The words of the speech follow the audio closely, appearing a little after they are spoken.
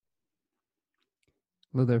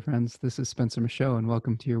Hello there, friends. This is Spencer Michaud, and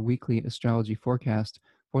welcome to your weekly astrology forecast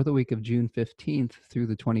for the week of June 15th through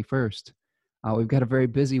the 21st. We've got a very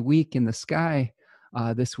busy week in the sky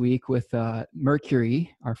this week with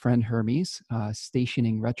Mercury, our friend Hermes,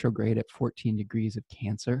 stationing retrograde at 14 degrees of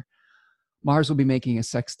Cancer. Mars will be making a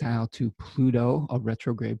sextile to Pluto, a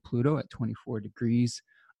retrograde Pluto at 24 degrees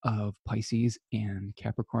of Pisces and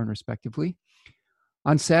Capricorn, respectively.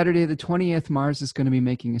 On Saturday, the 20th, Mars is going to be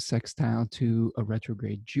making a sextile to a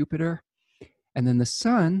retrograde Jupiter. And then the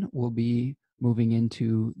sun will be moving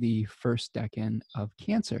into the first decan of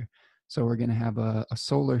Cancer. So we're going to have a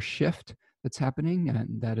solar shift that's happening.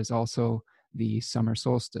 And that is also the summer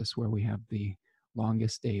solstice, where we have the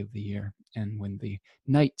longest day of the year and when the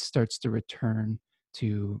night starts to return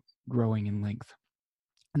to growing in length.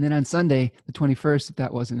 And then on Sunday, the 21st, if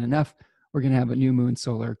that wasn't enough, we're going to have a new moon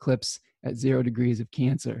solar eclipse at 0 degrees of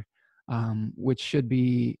Cancer, which should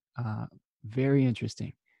be very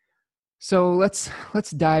interesting. So let's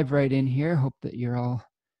dive right in here. Hope that you're all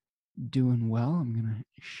doing well. I'm going to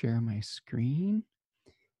share my screen.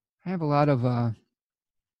 I have a lot of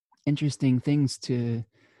interesting things to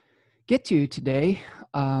get to today.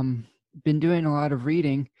 Been doing a lot of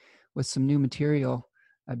reading with some new material.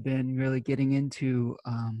 I've been really getting into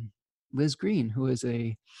Liz Green, who is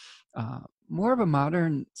a more of a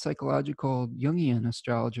modern psychological Jungian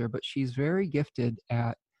astrologer, but she's very gifted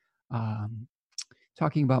at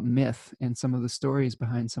talking about myth and some of the stories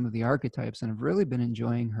behind some of the archetypes. And I've really been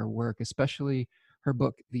enjoying her work, especially her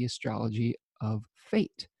book, The Astrology of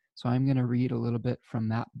Fate. So I'm going to read a little bit from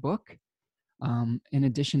that book. In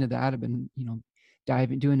addition to that, I've been,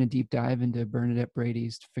 doing a deep dive into Bernadette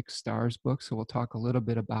Brady's Fixed Stars book. So we'll talk a little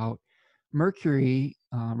bit about Mercury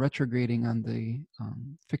retrograding on the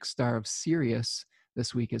fixed star of Sirius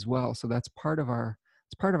this week as well. So that's part of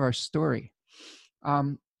our story.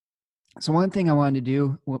 So one thing I wanted to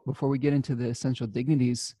do before we get into the essential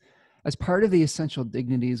dignities, as part of the essential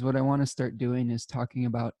dignities, what I want to start doing is talking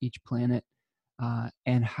about each planet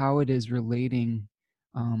and how it is relating,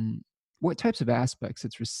 what types of aspects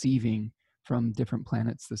it's receiving from different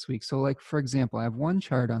planets this week. So like, for example, I have one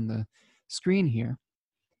chart on the screen here.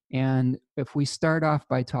 And if we start off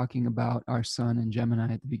by talking about our sun in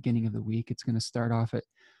Gemini at the beginning of the week, it's going to start off at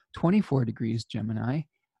 24 degrees Gemini,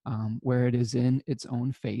 where it is in its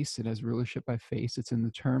own face. It has rulership by face. It's in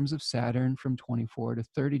the terms of Saturn from 24 to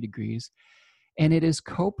 30 degrees. And it is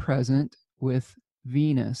co-present with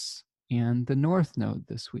Venus and the North Node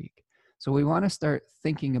this week. So we want to start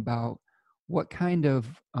thinking about what kind of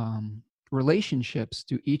relationships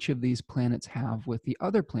do each of these planets have with the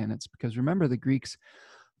other planets? Because remember, the Greeks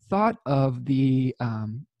thought of the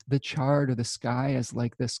chart or the sky as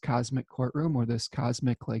like this cosmic courtroom or this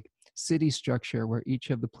cosmic like city structure where each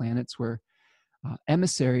of the planets were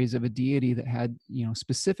emissaries of a deity that had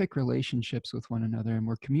specific relationships with one another, and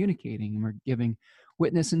were communicating and were giving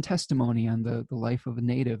witness and testimony on the life of a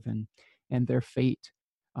native and their fate.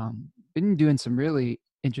 Been doing some really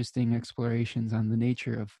interesting explorations on the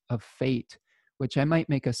nature of fate, which I might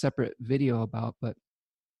make a separate video about, but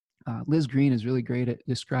Liz Green is really great at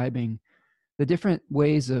describing the different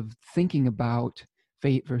ways of thinking about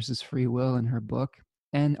fate versus free will in her book.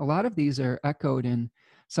 And a lot of these are echoed in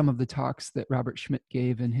some of the talks that Robert Schmidt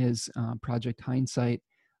gave in his Project Hindsight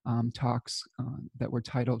talks that were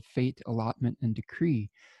titled Fate, Allotment, and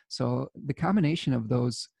Decree. So the combination of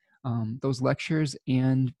those lectures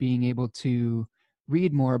and being able to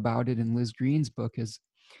read more about it in Liz Green's book has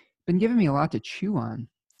been giving me a lot to chew on.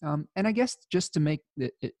 And I guess just to make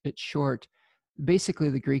it short, basically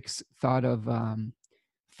the Greeks thought of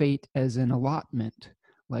fate as an allotment.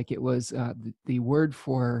 Like it was the word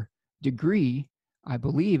for degree, I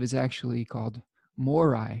believe, is actually called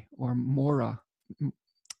morai or mora.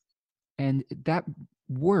 And that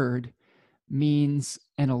word means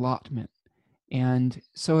an allotment. And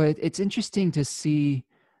so it's interesting to see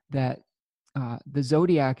that the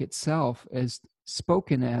zodiac itself is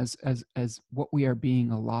spoken as what we are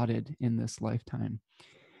being allotted in this lifetime.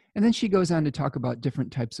 And then she goes on to talk about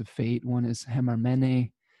different types of fate. One is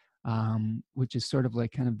hemarmene, which is sort of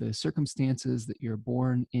like kind of the circumstances that you're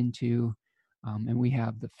born into. And we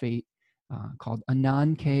have the fate called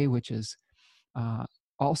ananke, which is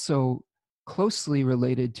also closely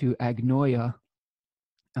related to agnoia,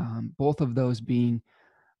 both of those being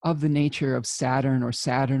of the nature of Saturn, or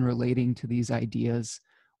Saturn relating to these ideas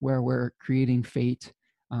where we're creating fate.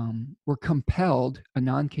 We're compelled,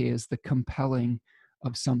 ananke is the compelling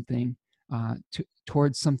of something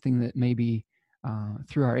towards something that may be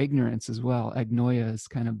through our ignorance as well. Agnoia is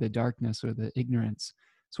kind of the darkness or the ignorance.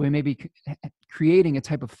 So we may be creating a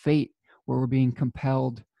type of fate where we're being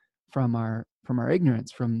compelled from our from our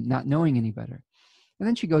ignorance, from not knowing any better. And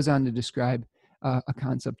then she goes on to describe a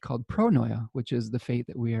concept called pronoia, which is the fate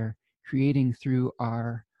that we are creating through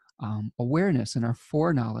our awareness and our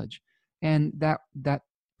foreknowledge. And that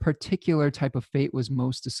particular type of fate was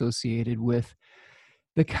most associated with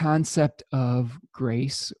the concept of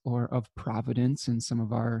grace or of providence in some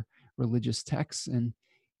of our religious texts, and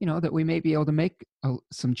that we may be able to make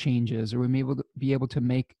some changes, or we may be able to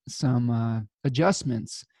make some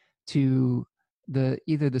adjustments to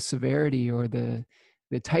either the severity or the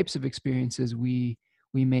types of experiences we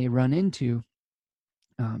may run into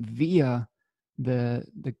via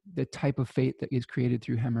the type of fate that is created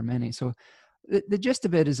through Hemmermene. So the gist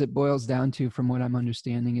of it is, it boils down to, from what I'm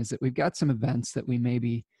understanding, is that we've got some events that we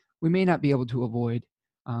may not be able to avoid,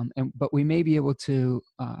 but we may be able to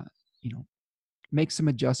make some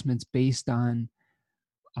adjustments based on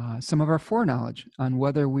some of our foreknowledge on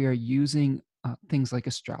whether we are using things like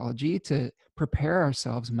astrology to prepare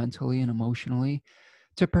ourselves mentally and emotionally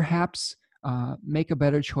to perhaps make a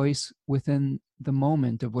better choice within the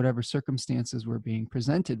moment of whatever circumstances we're being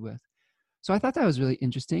presented with. So I thought that was really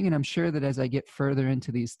interesting, and I'm sure that as I get further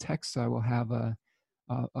into these texts, I will have a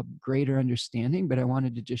greater understanding, but I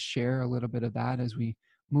wanted to just share a little bit of that as we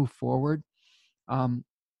move forward.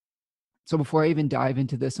 So before I even dive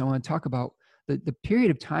into this, I want to talk about the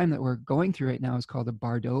period of time that we're going through right now is called the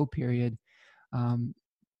Bardo period. And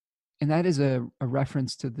that is a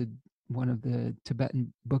reference to one of the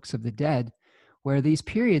Tibetan books of the dead, where these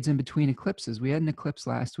periods in between eclipses, we had an eclipse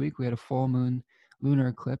last week, we had a full moon lunar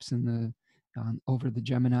eclipse over the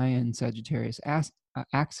Gemini and Sagittarius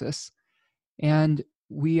axis, and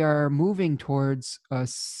we are moving towards a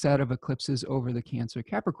set of eclipses over the Cancer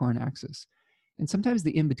Capricorn axis. And sometimes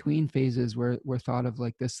the in-between phases were thought of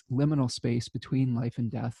like this liminal space between life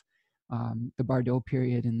and death. The Bardo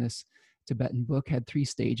period in this Tibetan book had 3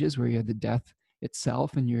 stages, where you had the death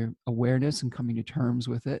itself and your awareness and coming to terms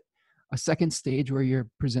with it. A second stage where you're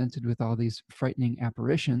presented with all these frightening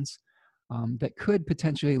apparitions that could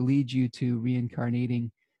potentially lead you to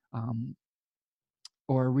reincarnating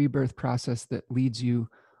or a rebirth process that leads you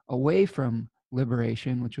away from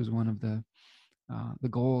liberation, which was one of the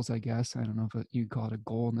goals, I guess. I don't know if you'd call it a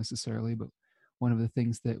goal necessarily, but one of the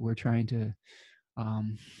things that we're trying to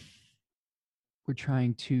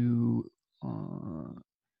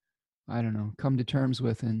I don't know, come to terms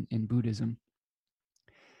with in Buddhism.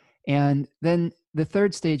 And then the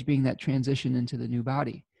third stage being that transition into the new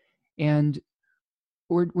body. And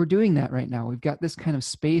we're doing that right now. We've got this kind of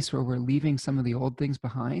space where we're leaving some of the old things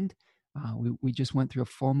behind. We just went through a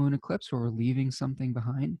full moon eclipse where we're leaving something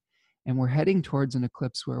behind, and we're heading towards an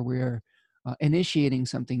eclipse where we're initiating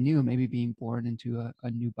something new, maybe being born into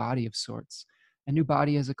a new body of sorts, a new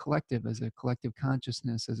body as a collective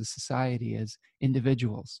consciousness, as a society, as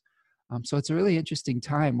individuals. So it's a really interesting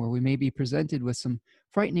time where we may be presented with some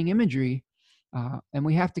frightening imagery, and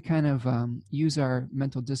we have to kind of use our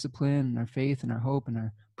mental discipline and our faith and our hope and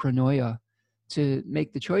our pronoia to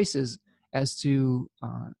make the choices as to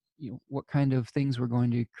what kind of things we're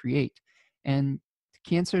going to create. And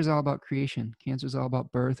Cancer is all about creation. Cancer is all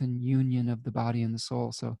about birth and union of the body and the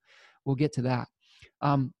soul. So we'll get to that.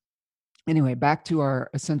 Anyway, back to our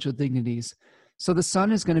essential dignities. So the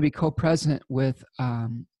sun is going to be co-present with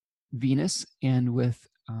Venus and with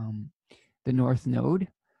the North Node.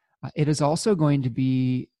 It is also going to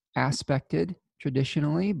be aspected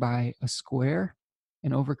traditionally by a square,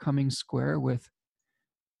 an overcoming square with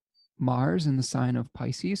Mars in the sign of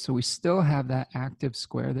Pisces. So we still have that active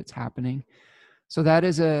square that's happening. So that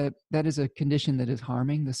is a condition that is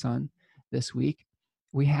harming the sun this week.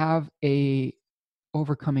 We have a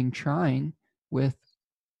overcoming trine with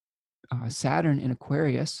Saturn in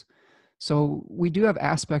Aquarius. So we do have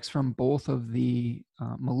aspects from both of the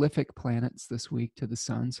malefic planets this week to the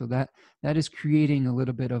sun. So that is creating a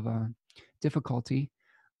little bit of a difficulty.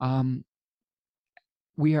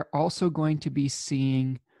 We are also going to be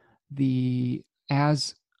seeing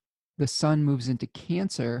as the sun moves into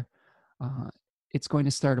Cancer, it's going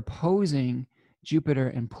to start opposing Jupiter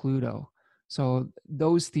and Pluto. So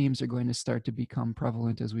those themes are going to start to become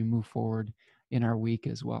prevalent as we move forward in our week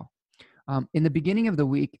as well. In the beginning of the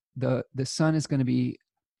week, the sun is going to be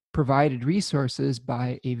provided resources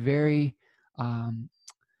by a very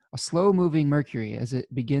a slow-moving Mercury as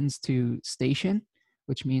it begins to station,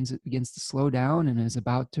 which means it begins to slow down and is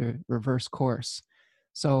about to reverse course.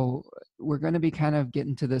 So we're going to be kind of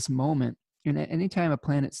getting to this moment. And at any time a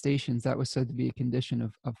planet stations, that was said to be a condition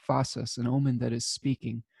of phasis, an omen that is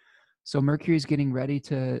speaking. So Mercury is getting ready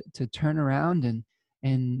to turn around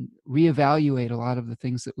and reevaluate a lot of the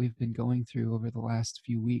things that we've been going through over the last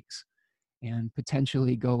few weeks. and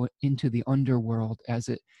potentially go into the underworld as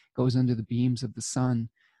it goes under the beams of the sun.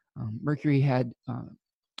 Mercury had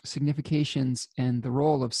significations and the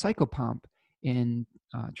role of psychopomp in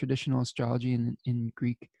traditional astrology and in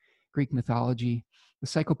Greek mythology. The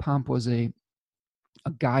psychopomp was a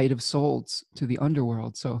guide of souls to the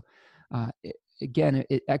underworld. So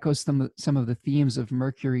it echoes some of the themes of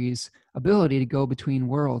Mercury's ability to go between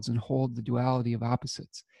worlds and hold the duality of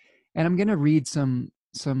opposites. And I'm going to read some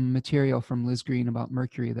material from Liz Green about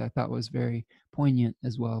Mercury that I thought was very poignant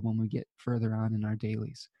as well when we get further on in our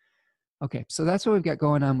dailies. Okay, so that's what we've got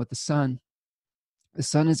going on with the sun. The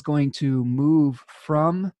sun is going to move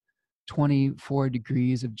from 24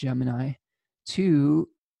 degrees of Gemini to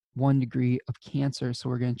 1 degree of Cancer. So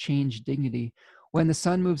we're going to change dignity. When the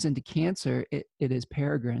sun moves into Cancer, it is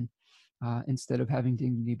peregrine instead of having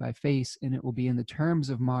dignity by face, and it will be in the terms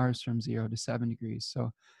of Mars from 0 to 7 degrees.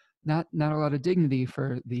 So not a lot of dignity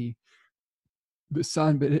for the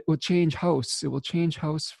sun, but it will change hosts. It will change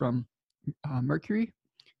hosts from Mercury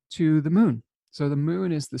to the moon. So the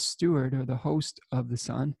moon is the steward or the host of the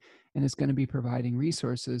sun, and it's going to be providing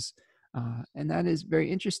resources. And that is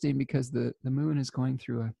very interesting because the moon is going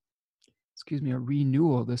through a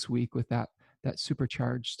renewal this week with that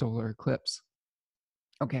supercharged solar eclipse.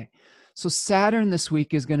 Okay, so Saturn this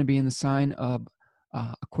week is going to be in the sign of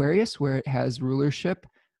Aquarius, where it has rulership.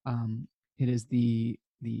 It is the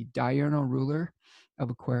diurnal ruler of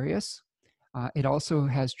Aquarius. It also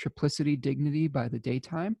has triplicity dignity by the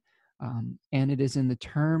daytime, and it is in the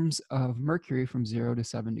terms of Mercury from 0 to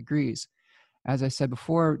 7 degrees. As I said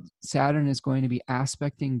before, Saturn is going to be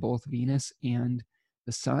aspecting both Venus and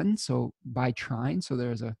the sun, so by trine. So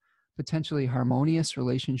there's a potentially harmonious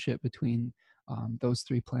relationship between those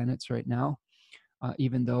three planets right now,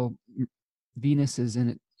 even though Venus is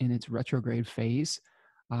in its retrograde phase.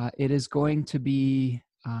 It is going to be,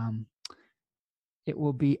 it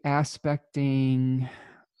will be aspecting,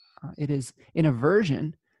 it is in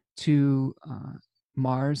aversion to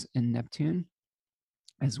Mars and Neptune,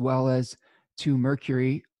 as well as to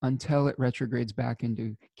Mercury until it retrogrades back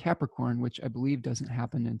into Capricorn, which I believe doesn't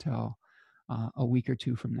happen until a week or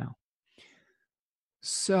two from now.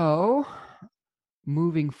 So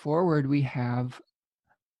moving forward, we have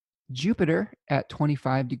Jupiter at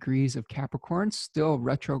 25 degrees of Capricorn, still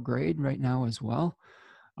retrograde right now as well,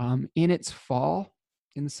 in its fall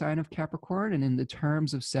in the sign of Capricorn and in the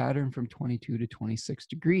terms of Saturn from 22 to 26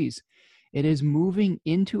 degrees. It is moving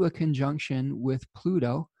into a conjunction with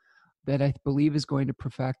Pluto that I believe is going to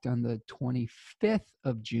perfect on the 25th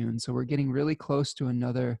of June. So we're getting really close to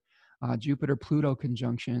another Jupiter-Pluto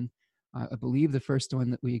conjunction. I believe the first one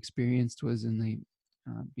that we experienced was in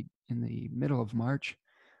the middle of March.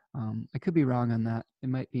 I could be wrong on that. It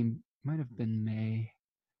might have been May.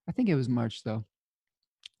 I think it was March though.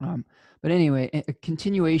 But anyway, a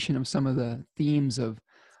continuation of some of the themes of,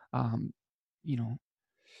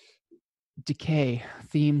 decay,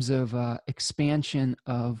 themes of expansion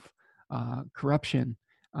of corruption,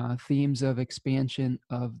 themes of expansion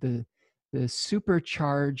of the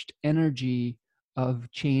supercharged energy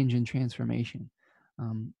of change and transformation.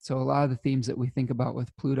 So a lot of the themes that we think about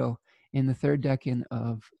with Pluto in the third decan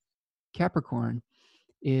of Capricorn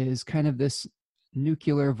is kind of this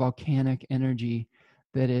nuclear volcanic energy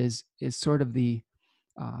that is sort of the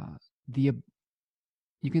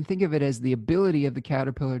you can think of it as the ability of the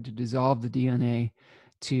caterpillar to dissolve the DNA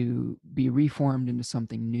to be reformed into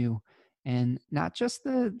something new. And not just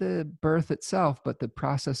the birth itself, but the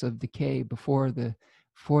process of decay before the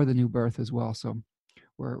new birth as well. So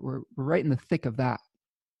we're right in the thick of that.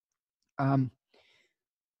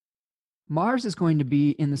 Mars is going to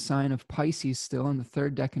be in the sign of Pisces still, in the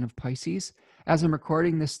third decan of Pisces. As I'm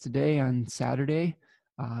recording this today on Saturday,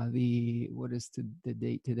 what is the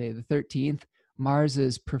date today? The 13th. Mars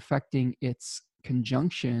is perfecting its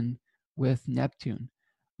conjunction with Neptune.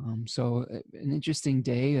 So an interesting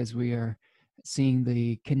day as we are seeing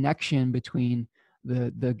the connection between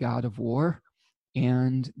the god of war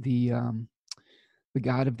and the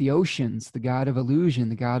god of the oceans, the god of illusion,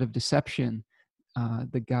 the god of deception,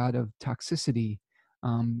 the god of toxicity.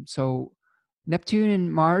 So Neptune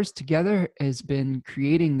and Mars together has been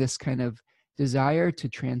creating this kind of desire to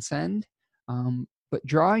transcend, but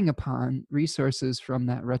drawing upon resources from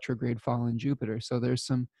that retrograde fallen Jupiter. So there's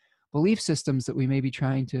some belief systems that we may be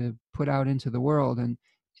trying to put out into the world and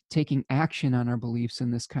taking action on our beliefs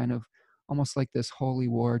in this kind of almost like this holy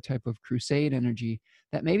war type of crusade energy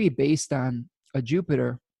that may be based on a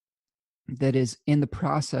Jupiter that is in the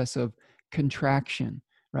process of contraction,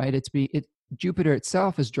 right? Jupiter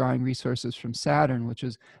itself is drawing resources from Saturn, which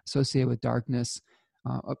is associated with darkness,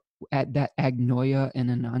 at that Agnoia and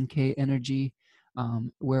Ananke energy,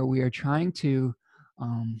 where we are trying to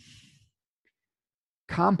um,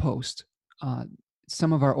 compost uh,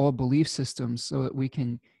 some of our old belief systems so that we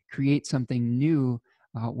can create something new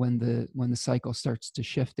when the cycle starts to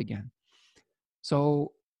shift again.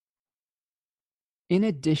 So, in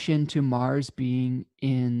addition to Mars being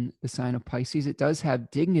in the sign of Pisces, it does have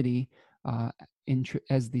dignity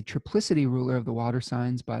as the triplicity ruler of the water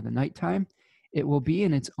signs by the nighttime. It will be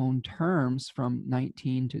in its own terms from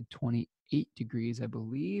 19 to 28 degrees, I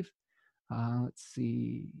believe. Let's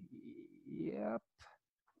see. Yep.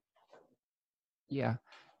 Yeah.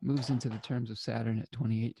 Moves into the terms of Saturn at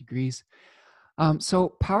 28 degrees.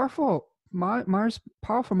 So powerful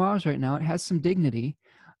powerful Mars right now. It has some dignity.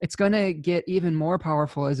 It's going to get even more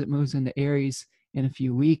powerful as it moves into Aries in a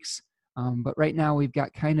few weeks. But right now we've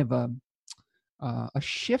got kind of a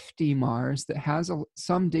shifty Mars that has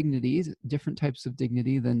some dignities, different types of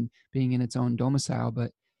dignity than being in its own domicile,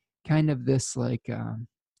 but kind of this like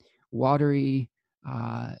watery,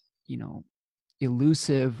 uh, you know,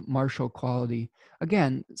 elusive martial quality.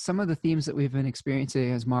 Again, some of the themes that we've been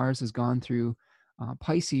experiencing as Mars has gone through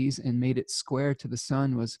Pisces and made it square to the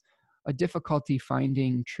sun was a difficulty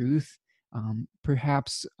finding truth.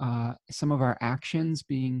 Perhaps some of our actions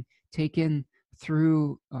being taken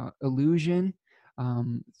through illusion,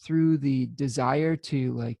 through the desire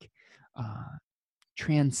to like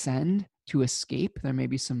transcend, to escape. There may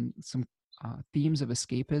be some themes of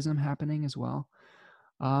escapism happening as well.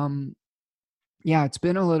 Yeah, it's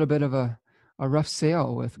been a little bit of a rough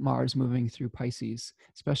sail with Mars moving through Pisces,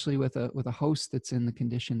 especially with a host that's in the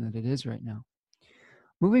condition that it is right now.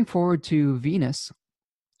 Moving forward to Venus.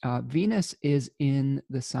 Venus is in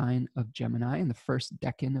the sign of Gemini, in the first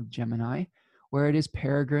decan of Gemini, where it is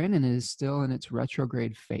peregrine and it is still in its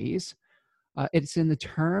retrograde phase. It's in the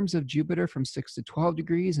terms of Jupiter from 6 to 12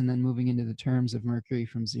 degrees, and then moving into the terms of Mercury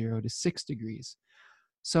from 0 to 6 degrees.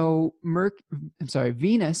 So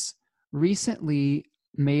Venus recently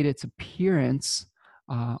made its appearance,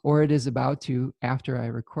 or it is about to after I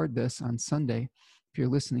record this on Sunday. If you're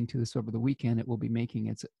listening to this over the weekend, it will be making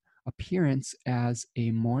its appearance as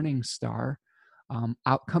a morning star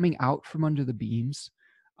coming out from under the beams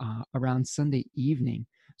around Sunday evening.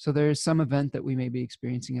 So there's some event that we may be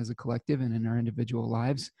experiencing as a collective and in our individual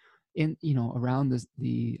lives in, around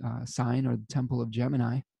the sign or the temple of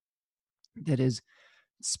Gemini that is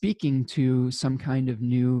speaking to some kind of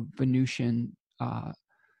new Venusian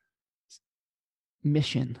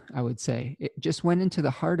mission, I would say. It just went into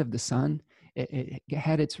the heart of the sun. It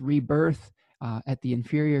had its rebirth at the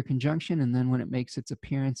inferior conjunction, and then when it makes its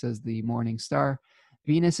appearance as the morning star,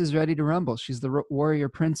 Venus is ready to rumble. She's the warrior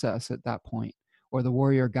princess at that point, or the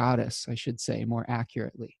warrior goddess, I should say, more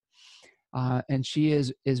accurately. And she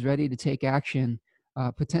is ready to take action,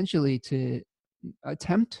 potentially to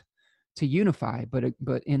attempt to unify,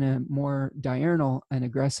 but in a more diurnal and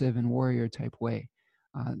aggressive and warrior type way.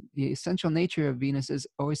 The essential nature of Venus is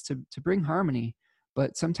always to bring harmony,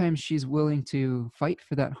 but sometimes she's willing to fight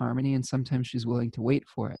for that harmony, and sometimes she's willing to wait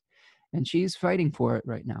for it. And she's fighting for it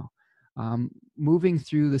right now. Moving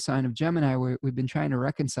through the sign of Gemini, we've been trying to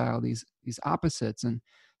reconcile these opposites, and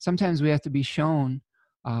sometimes we have to be shown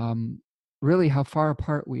really how far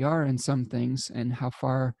apart we are in some things, and how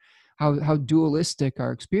dualistic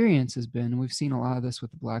our experience has been. And we've seen a lot of this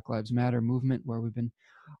with the Black Lives Matter movement, where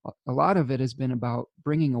a lot of it has been about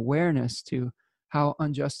bringing awareness to how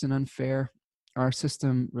unjust and unfair our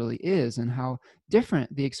system really is, and how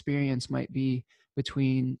different the experience might be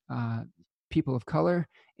between people of color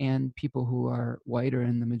and people who are white or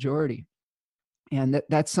in the majority. And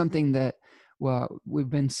that's something that, well, we've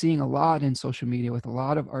been seeing a lot in social media, with a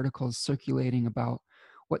lot of articles circulating about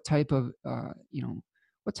what type of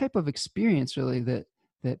what type of experience really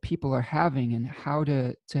that people are having, and how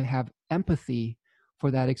to have empathy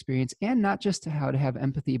for that experience, and not just how to have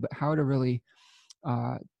empathy, but how to really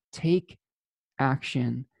take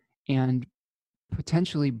action and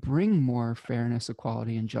potentially bring more fairness,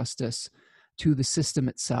 equality, and justice to the system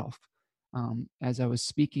itself. As I was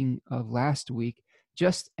speaking of last week,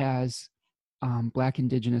 just as Black,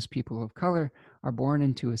 Indigenous people of color are born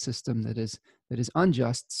into a system that is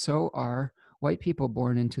unjust, so are white people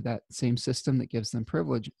born into that same system that gives them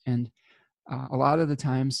privilege. And a lot of the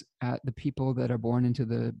times, the people that are born into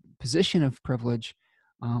the position of privilege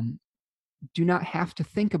do not have to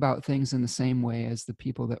think about things in the same way as the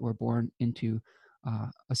people that were born into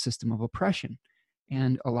a system of oppression.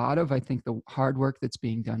 And a lot of, I think, the hard work that's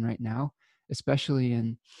being done right now, especially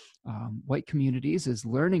in white communities, is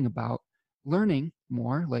learning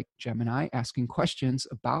more, like Gemini, asking questions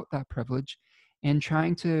about that privilege, and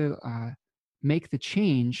trying to make the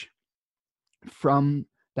change from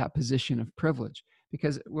that position of privilege.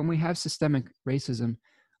 Because when we have systemic racism,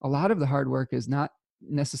 a lot of the hard work is not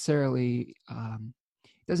necessarily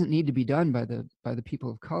doesn't need to be done by the people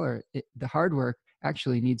of color. The hard work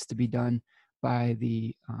actually needs to be done by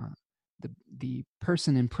the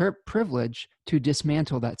person in privilege to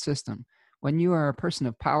dismantle that system. When you are a person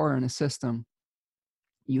of power in a system,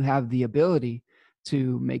 you have the ability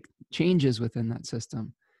to make changes within that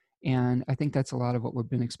system. And I think that's a lot of what we've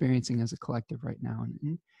been experiencing as a collective right now.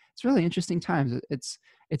 And it's really interesting times.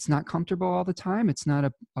 It's not comfortable all the time. It's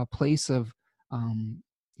not a place of,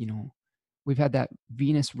 you know, we've had that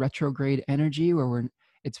Venus retrograde energy where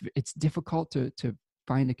it's difficult to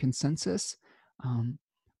find a consensus.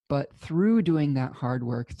 But through doing that hard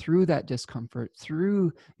work, through that discomfort,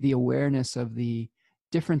 through the awareness of the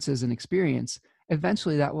differences in experience,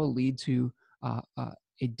 eventually that will lead to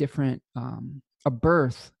a different a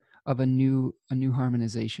birth of a new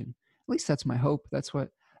harmonization. At least that's my hope. That's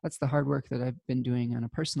the hard work that I've been doing on a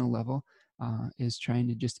personal level, is trying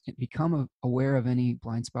to just become aware of any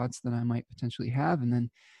blind spots that I might potentially have, and then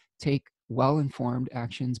take well-informed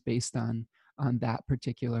actions based on that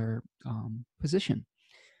particular position.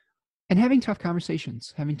 And having tough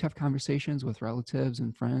conversations with relatives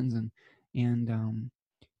and friends, and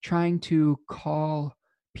trying to call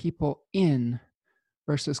people in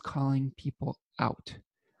versus calling people out.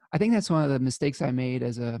 I think that's one of the mistakes I made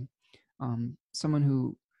as a someone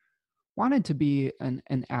who wanted to be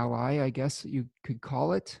an ally, I guess you could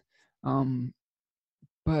call it.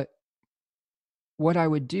 But what I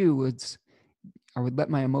would do was I would let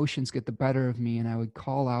my emotions get the better of me, and I would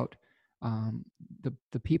call out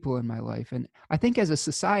the people in my life. And I think as a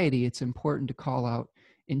society, it's important to call out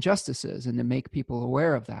injustices and to make people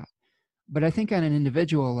aware of that. But I think on an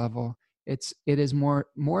individual level, it is more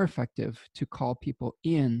effective to call people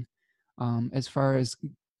in, as far as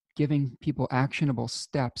giving people actionable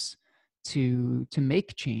steps to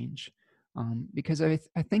make change. Because I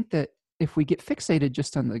think that if we get fixated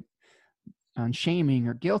just on shaming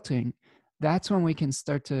or guilting, that's when we can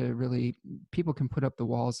start to really, people can put up the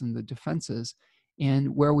walls and the defenses,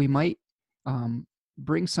 and where we might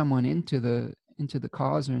bring someone into the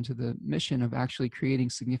cause or into the mission of actually creating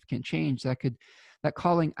significant change. That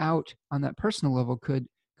calling out on that personal level could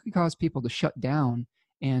cause people to shut down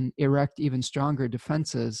and erect even stronger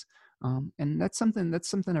defenses. And that's something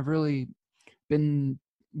I've really been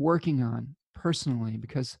working on personally,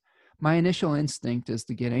 because my initial instinct is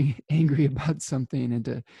to get angry about something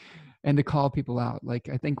and to call people out. Like,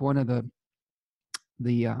 I think one of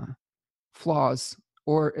the flaws,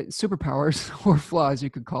 or superpowers, or flaws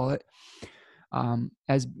you could call it,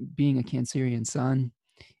 as being a Cancerian sun,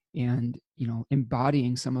 and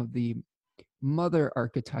embodying some of the mother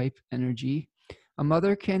archetype energy. A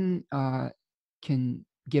mother can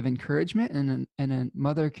give encouragement, and a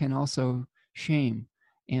mother can also shame.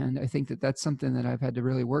 And I think that that's something that I've had to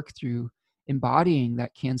really work through, embodying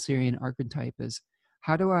that Cancerian archetype. Is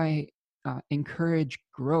how do I encourage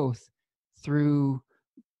growth through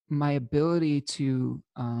my ability to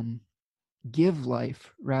give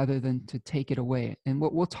life rather than to take it away. And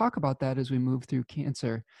what we'll talk about that as we move through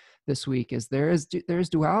Cancer this week is there's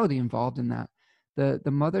duality involved in that.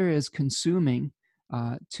 The mother is consuming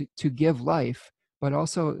to give life, but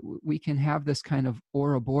also we can have this kind of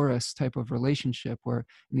Ouroboros type of relationship where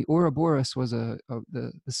the Ouroboros was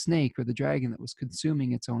the snake or the dragon that was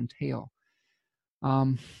consuming its own tail.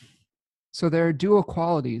 So there are dual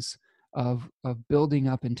qualities of building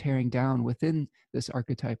up and tearing down within this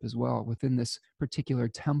archetype as well, within this particular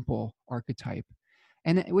temple archetype.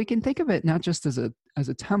 And we can think of it not just as a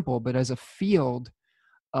temple, but as a field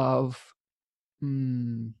of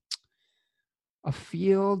a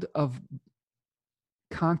field of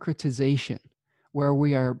concretization,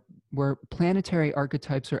 where planetary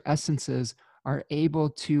archetypes or essences are able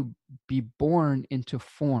to be born into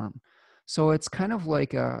form. So it's kind of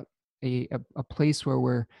like a place where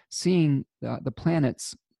we're seeing the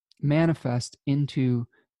planets manifest into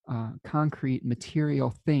concrete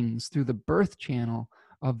material things through the birth channel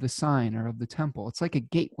of the sign or of the temple. It's like a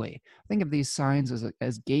gateway. Think of these signs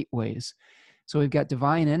as gateways. So we've got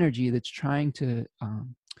divine energy that's trying to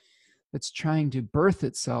birth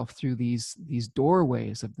itself through these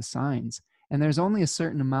doorways of the signs. And there's only a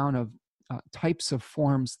certain amount of types of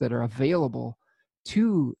forms that are available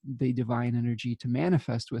to the divine energy to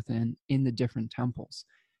manifest within in the different temples.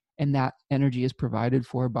 And that energy is provided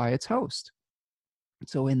for by its host.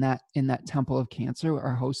 So in that temple of Cancer,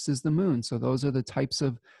 our host is the moon. So those are the types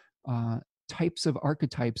of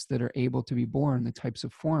archetypes that are able to be born. The types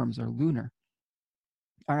of forms are lunar.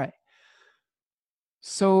 All right.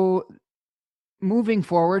 So moving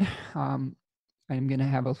forward, I'm going to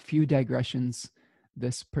have a few digressions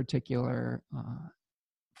this particular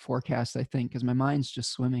forecast, I think, because my mind's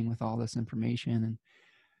just swimming with all this information, and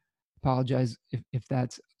apologize if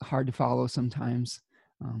that's hard to follow sometimes.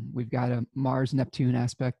 We've got a Mars-Neptune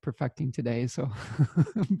aspect perfecting today, so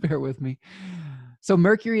bear with me. So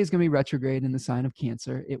Mercury is going to be retrograde in the sign of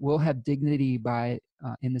Cancer. It will have dignity by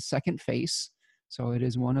in the second face. So it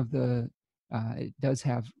is one of the, it does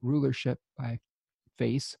have rulership by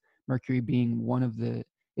face. Mercury being one of the,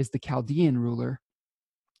 is the Chaldean ruler,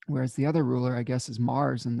 whereas the other ruler, I guess, is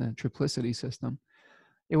Mars in the triplicity system.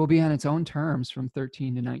 It will be on its own terms from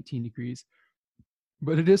 13 to 19 degrees,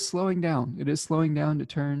 but it is slowing down. It is slowing down to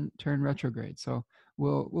turn retrograde. So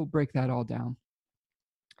we'll break that all down.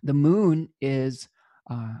 The moon is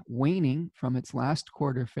waning from its last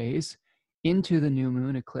quarter phase into the new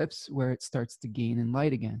moon eclipse, where it starts to gain in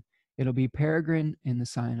light again. It'll be peregrine in the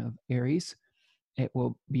sign of Aries. It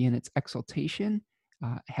will be in its exaltation,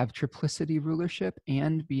 have triplicity rulership,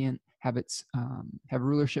 and be in have its have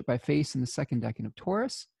rulership by face in the second decan of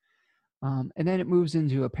Taurus. And then it moves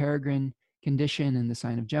into a peregrine condition in the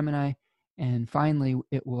sign of Gemini. And finally,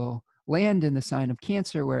 it will land in the sign of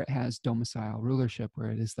Cancer, where it has domicile rulership, where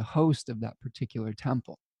it is the host of that particular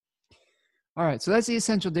temple. All right, so that's the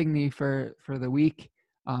essential dignity for the week.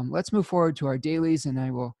 Let's move forward to our dailies, and I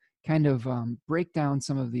will kind of break down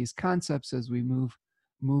some of these concepts as we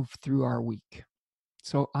move through our week.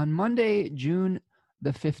 So on Monday, June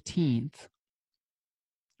the 15th,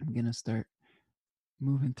 I'm going to start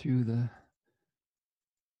moving through the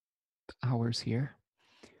hours here.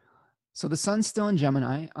 So the sun's still in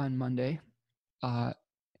Gemini on Monday.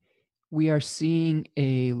 We are seeing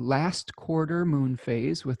a last quarter moon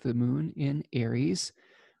phase with the moon in Aries,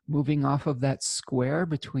 moving off of that square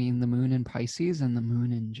between the moon in Pisces and the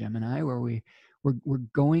moon in Gemini, where we're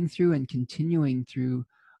going through and continuing through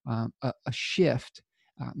a shift,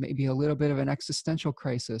 maybe a little bit of an existential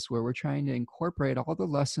crisis, where we're trying to incorporate all the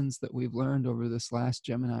lessons that we've learned over this last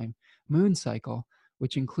Gemini moon cycle,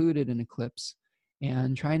 which included an eclipse,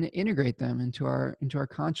 and trying to integrate them into our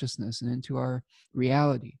consciousness and into our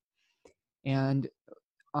reality. And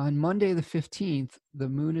on Monday the 15th, the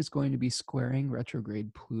moon is going to be squaring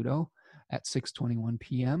retrograde Pluto at 6:21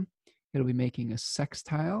 p.m. It'll be making a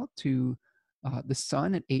sextile to the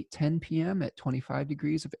sun at 8:10 p.m. at 25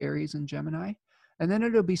 degrees of Aries and Gemini. And then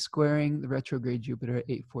it'll be squaring the retrograde Jupiter at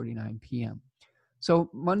 8:49 p.m. So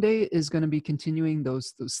Monday is going to be continuing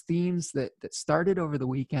those themes that started over the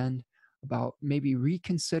weekend, about maybe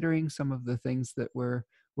reconsidering some of the things that we're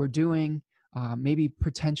doing, maybe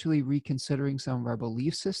potentially reconsidering some of our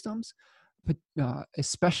belief systems, but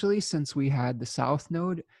especially since we had the South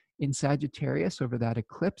Node in Sagittarius over that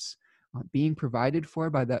eclipse, being provided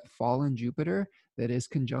for by that fallen Jupiter that is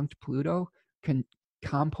conjunct Pluto,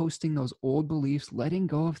 composting those old beliefs, letting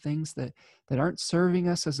go of things that aren't serving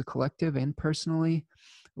us as a collective and personally,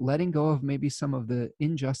 letting go of maybe some of the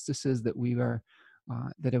injustices that we are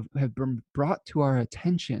that have been brought to our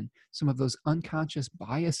attention, some of those unconscious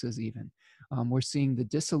biases even. We're seeing the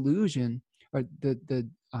disillusion or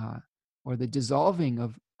the dissolving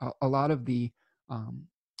of a lot of the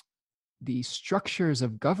structures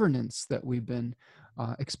of governance that we've been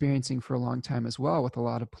experiencing for a long time as well, with a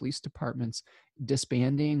lot of police departments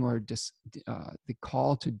disbanding or the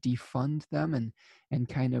call to defund them and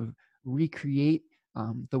kind of recreate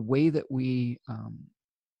the way that we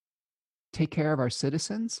take care of our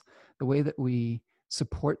citizens, the way that we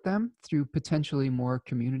support them through potentially more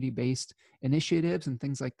community-based initiatives and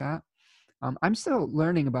things like that. I'm still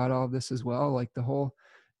learning about all of this as well. Like the whole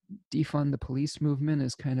defund the police movement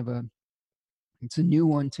is kind of it's a new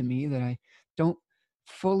one to me that I don't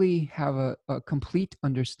fully have a complete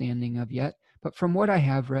understanding of yet. But from what I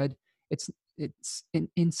have read, it's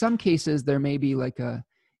in some cases there may be like a,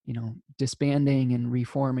 disbanding and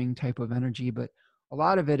reforming type of energy, but a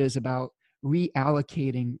lot of it is about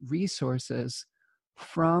reallocating resources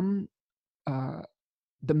from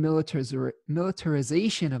the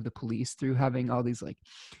militarization of the police through having all these like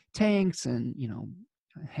tanks and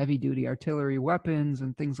heavy duty artillery weapons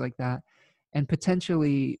and things like that, and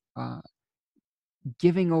potentially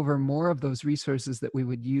giving over more of those resources that we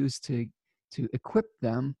would use to equip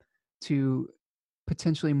them to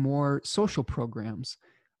potentially more social programs.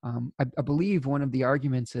 I believe one of the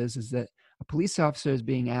arguments is that a police officer is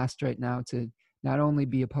being asked right now to not only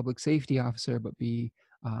be a public safety officer, but be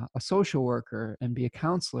a social worker and be a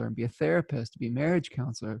counselor and be a therapist, be a marriage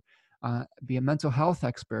counselor, be a mental health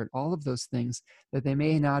expert, all of those things that they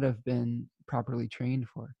may not have been properly trained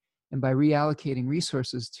for. And by reallocating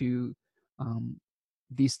resources to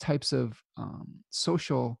these types of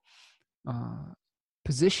social uh,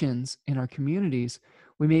 positions in our communities,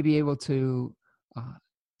 we may be able to uh,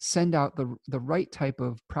 send out the right type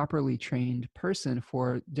of properly trained person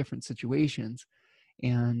for different situations,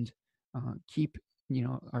 and keep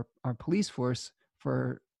our police force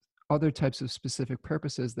for other types of specific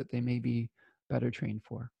purposes that they may be better trained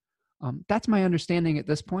for. That's my understanding at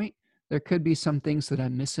this point. There could be some things that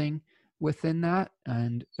I'm missing within that,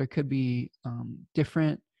 and there could be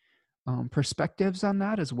different perspectives on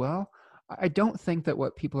that as well. I don't think that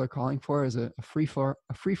what people are calling for is a free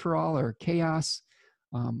for all or chaos.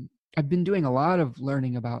 I've been doing a lot of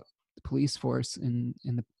learning about the police force in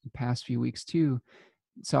the past few weeks too.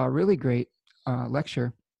 Saw a really great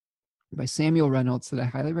lecture by Samuel Reynolds that I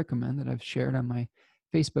highly recommend, that I've shared on my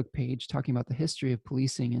Facebook page, talking about the history of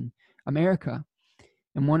policing in America.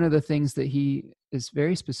 And one of the things that he is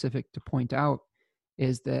very specific to point out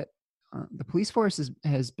is that the police force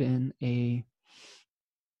has been it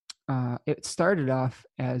started off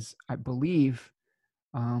as, I believe,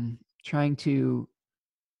 trying to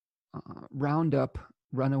round up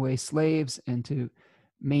runaway slaves and to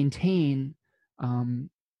maintain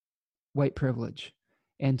white privilege,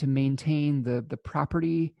 and to maintain the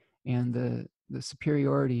property and the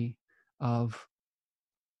superiority of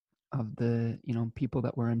the people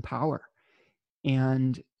that were in power.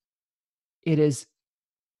 And it has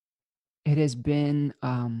been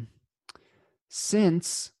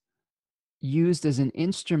since used as an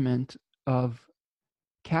instrument of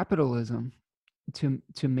capitalism to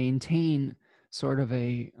maintain sort of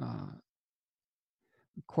a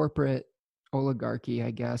corporate oligarchy,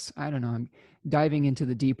 I guess. I don't know. I'm diving into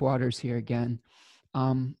the deep waters here again.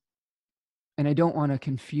 And I don't want to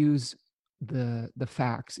confuse the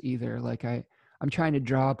facts either. Like I'm trying to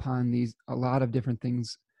draw upon a lot of different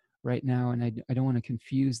things right now, and I don't want to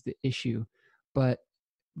confuse the issue. But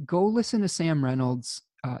go listen to Sam Reynolds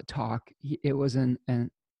talk. It was an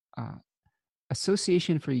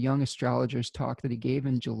Association for Young Astrologers talk that he gave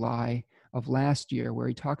in July of last year, where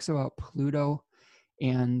he talks about Pluto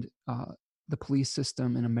and the police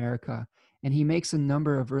system in America. And he makes a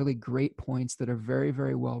number of really great points that are very,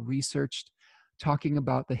 very well researched, talking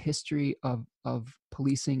about the history of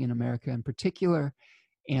policing in America in particular,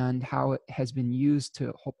 and how it has been used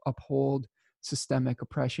to uphold systemic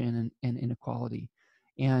oppression and inequality.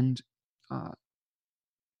 And I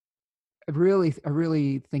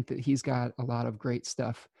really think that he's got a lot of great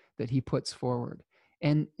stuff that he puts forward.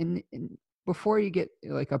 And before you get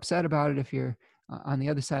like upset about it, if you're on the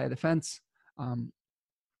other side of the fence,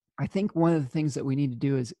 I think one of the things that we need to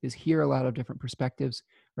do is hear a lot of different perspectives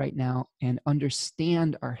right now and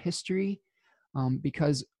understand our history,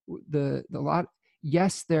 because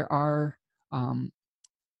yes, there are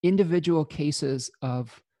individual cases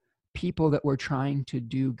of people that were trying to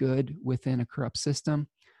do good within a corrupt system.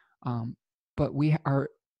 But we are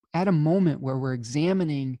at a moment where we're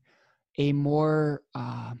examining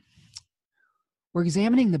we're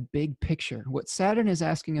examining the big picture. What Saturn is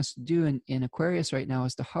asking us to do in Aquarius right now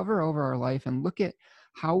is to hover over our life and look at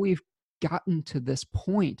how we've gotten to this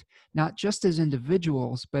point, not just as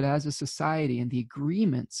individuals, but as a society, and the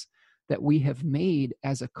agreements that we have made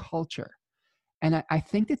as a culture. And I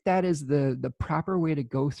think that is the proper way to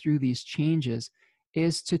go through these changes,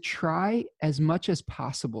 is to try as much as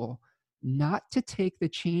possible not to take the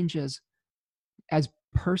changes as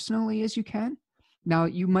personally as you can. Now,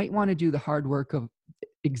 you might want to do the hard work of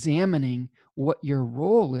examining what your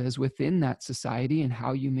role is within that society and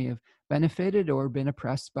how you may have benefited or been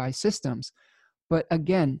oppressed by systems. But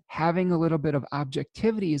again, having a little bit of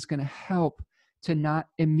objectivity is going to help to not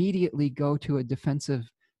immediately go to a defensive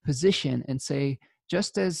position and say,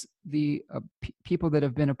 just as the people that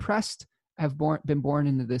have been oppressed have been born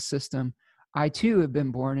into this system, I too have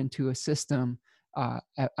been born into a system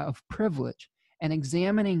of privilege. And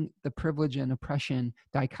examining the privilege and oppression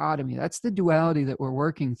dichotomy, that's the duality that we're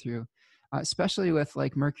working through, especially with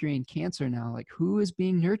like Mercury and Cancer now. Like, who is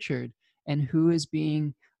being nurtured and who is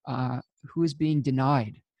being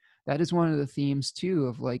denied? That is one of the themes too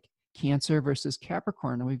of like Cancer versus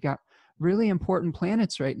Capricorn. And we've got really important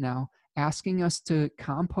planets right now asking us to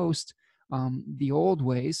compost the old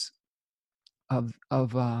ways of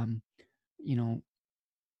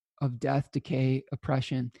death, decay,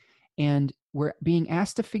 oppression. And we're being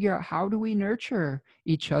asked to figure out, how do we nurture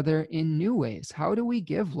each other in new ways? How do we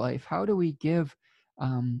give life? How do we give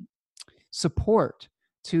support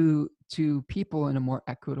to people in a more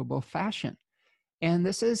equitable fashion? And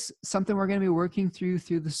this is something we're going to be working through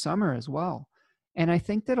the summer as well. And I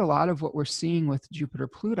think that a lot of what we're seeing with Jupiter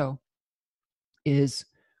Pluto is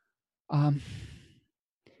a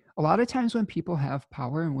lot of times when people have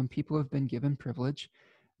power and when people have been given privilege,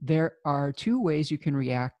 there are two ways you can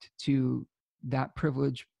react to that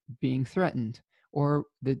privilege being threatened, or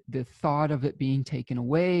the thought of it being taken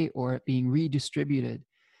away or it being redistributed.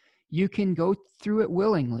 You can go through it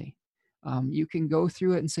willingly. You can go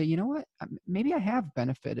through it and say, you know what, maybe I have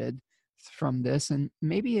benefited from this, and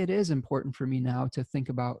maybe it is important for me now to think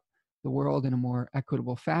about the world in a more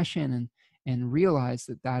equitable fashion, and realize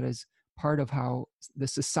that that is part of how the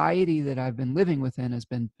society that I've been living within has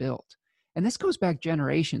been built. And this goes back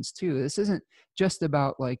generations too. This isn't just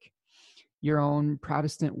about like your own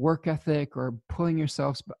Protestant work ethic or pulling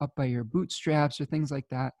yourself up by your bootstraps or things like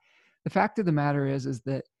that. The fact of the matter is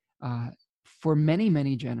that uh, for many,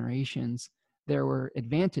 many generations, there were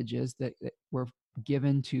advantages that were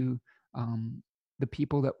given to the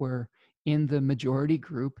people that were in the majority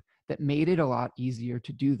group that made it a lot easier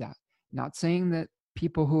to do that. Not saying that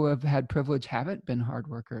people who have had privilege haven't been hard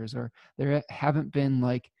workers, or there haven't been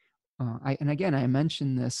like, and again, I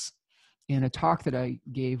mentioned this in a talk that I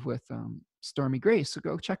gave with Stormy Grace. So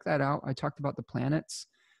go check that out. I talked about the planets.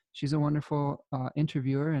 She's a wonderful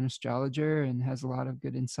interviewer and astrologer and has a lot of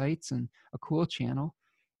good insights and a cool channel.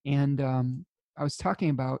 And I was talking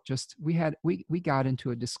about just, we got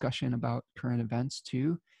into a discussion about current events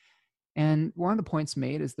too. And one of the points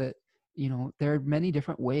made is that, you know, there are many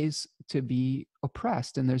different ways to be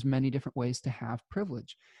oppressed, and there's many different ways to have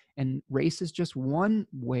privilege. And race is just one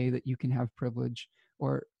way that you can have privilege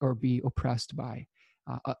or be oppressed by.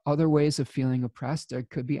 Other ways of feeling oppressed, there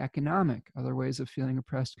could be economic. Other ways of feeling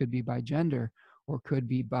oppressed could be by gender, or could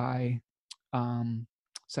be by um,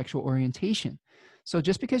 sexual orientation. So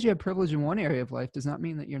just because you have privilege in one area of life does not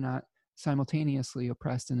mean that you're not simultaneously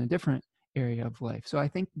oppressed in a different area of life. So I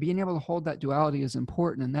think being able to hold that duality is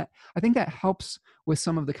important, and that I think that helps with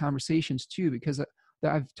some of the conversations too, because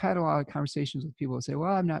I've had a lot of conversations with people who say,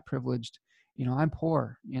 well, I'm not privileged, you know, I'm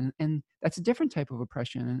poor, and that's a different type of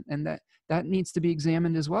oppression, and that needs to be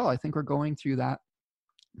examined as well. I think we're going through that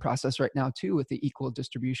process right now too, with the equal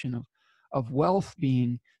distribution of wealth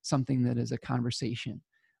being something that is a conversation,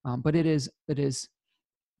 but it is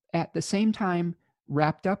at the same time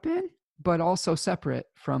wrapped up in, but also separate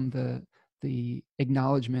from the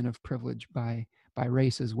acknowledgement of privilege by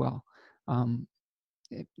race as well. Um,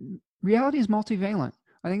 it, Reality is multivalent.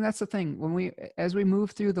 I think that's the thing. As we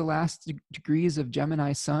move through the last degrees of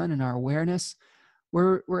Gemini Sun and our awareness,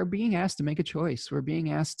 we're being asked to make a choice. We're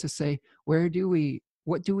being asked to say, what do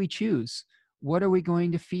we choose? What are we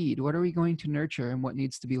going to feed? What are we going to nurture? And what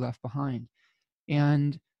needs to be left behind?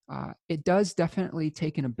 And it does definitely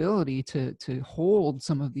take an ability to hold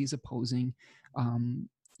some of these opposing, um,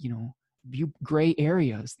 you know, gray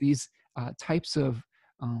areas, these types of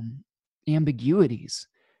ambiguities,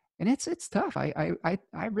 and it's tough.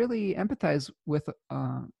 I really empathize with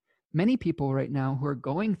many people right now who are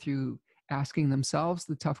going through asking themselves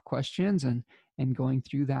the tough questions and going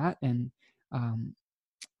through that, and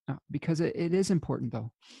because it is important,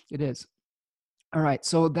 though. It is. All right,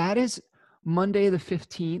 so that is Monday the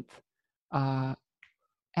 15th.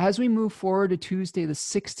 As we move forward to Tuesday the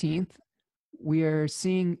 16th, we are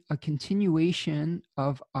seeing a continuation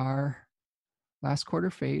of our last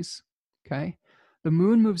quarter phase. Okay. The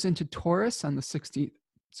moon moves into Taurus on the 16th,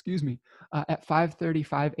 at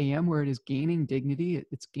 5:35 a.m., where it is gaining dignity.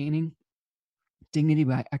 It's gaining dignity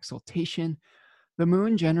by exaltation. The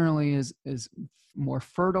moon generally is more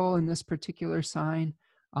fertile in this particular sign.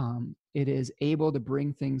 It is able to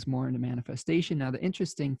bring things more into manifestation. Now, the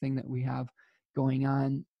interesting thing that we have going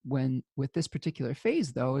on with this particular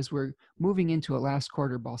phase, though, is we're moving into a last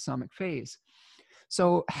quarter balsamic phase.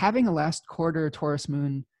 So having a last quarter Taurus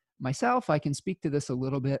moon myself, I can speak to this a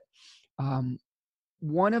little bit.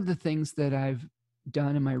 One of the things that I've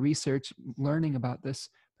done in my research, learning about this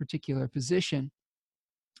particular position,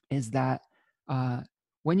 is that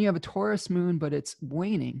when you have a Taurus moon, but it's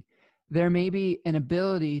waning, there may be an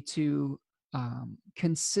ability to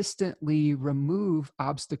consistently remove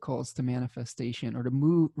obstacles to manifestation, or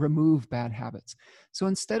to remove bad habits. So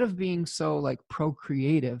instead of being so like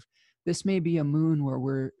procreative, this may be a moon where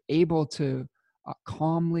we're able to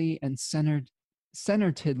calmly and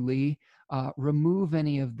centeredly remove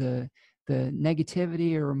any of the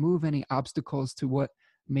negativity, or remove any obstacles to what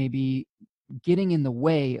may be getting in the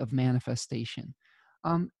way of manifestation.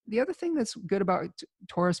 The other thing that's good about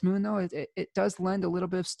Taurus moon, though, it does lend a little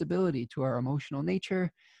bit of stability to our emotional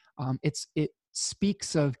nature. It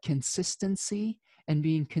speaks of consistency and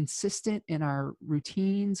being consistent in our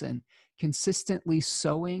routines, and consistently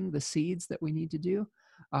sowing the seeds that we need to do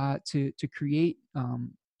to create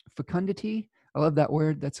fecundity. I love that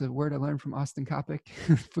word. That's a word I learned from Austin Coppock,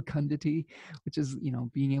 fecundity, which is, you know,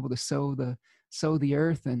 being able to sow the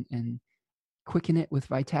earth and quicken it with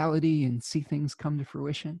vitality and see things come to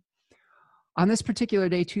fruition. On this particular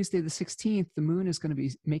day, Tuesday the 16th, the moon is going to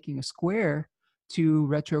be making a square to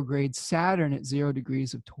retrograde Saturn at 0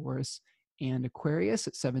 degrees of Taurus and Aquarius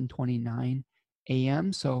at 7:29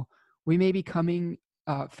 a.m. So we may be coming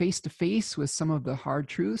face to face with some of the hard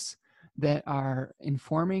truths that are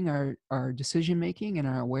informing our decision making and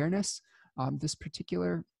our awareness this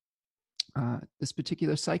particular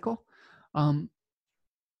cycle.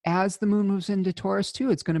 As the moon moves into Taurus too,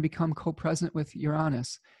 it's going to become co-present with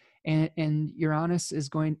Uranus. And Uranus is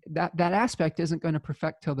going, that aspect isn't going to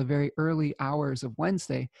perfect till the very early hours of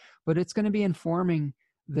Wednesday, but it's going to be informing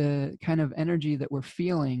the kind of energy that we're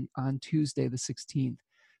feeling on Tuesday, the 16th.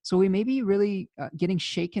 So we may be really getting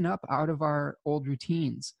shaken up out of our old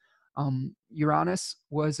routines. Uranus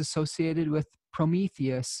was associated with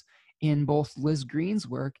Prometheus in both Liz Green's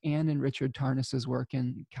work and in Richard Tarnas's work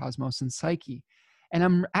in Cosmos and Psyche. And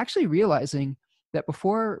I'm actually realizing that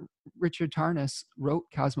before Richard Tarnas wrote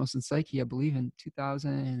Cosmos and Psyche, I believe in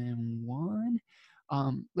 2001,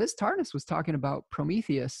 Liz Tarnas was talking about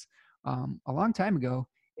Prometheus a long time ago.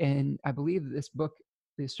 And I believe this book,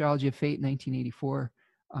 The Astrology of Fate,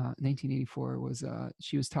 1984 was,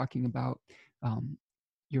 she was talking about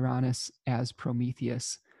Uranus as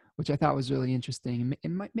Prometheus, which I thought was really interesting.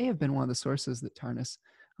 It may have been one of the sources that Tarnas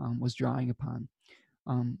was drawing upon.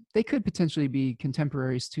 They could potentially be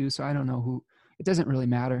contemporaries too, so I don't know who. It doesn't really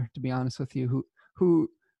matter, to be honest with you, who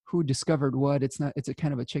discovered what. It's a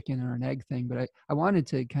kind of a chicken or an egg thing. But I wanted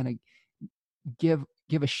to kind of give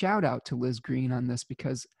a shout out to Liz Green on this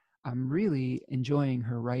because I'm really enjoying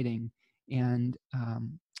her writing. And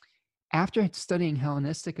after studying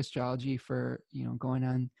Hellenistic astrology for going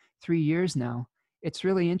on 3 years now, it's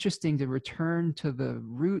really interesting to return to the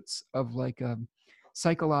roots of like a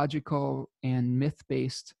psychological and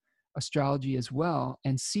myth-based astrology as well,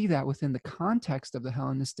 and see that within the context of the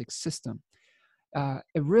Hellenistic system.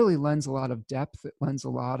 It really lends a lot of depth. It lends a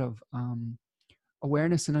lot of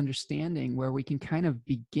awareness and understanding where we can kind of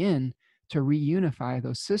begin to reunify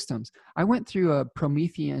those systems. I went through a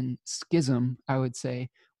Promethean schism, I would say,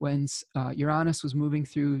 when Uranus was moving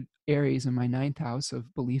through Aries in my 9th house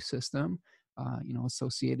of belief system,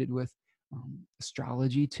 associated with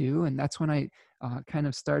astrology too. And that's when I kind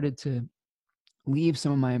of started to leave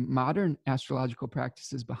some of my modern astrological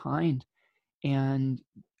practices behind and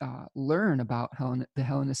learn about the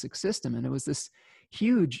Hellenistic system. And it was this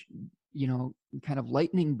huge, kind of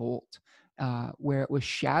lightning bolt where it was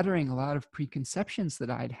shattering a lot of preconceptions that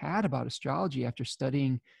I'd had about astrology after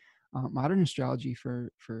studying modern astrology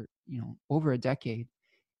for over a decade,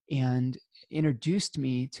 and introduced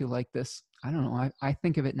me to like this, I don't know, I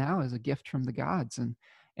think of it now as a gift from the gods, and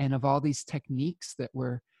of all these techniques that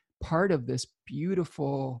were part of this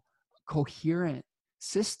beautiful, coherent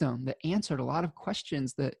system that answered a lot of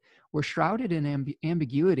questions that were shrouded in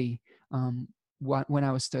ambiguity when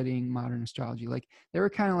I was studying modern astrology. Like they were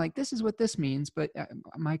kind of like, this is what this means, but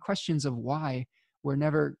my questions of why were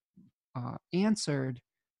never answered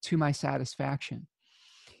to my satisfaction.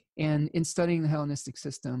 And in studying the Hellenistic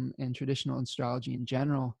system and traditional astrology in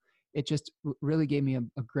general, it just really gave me a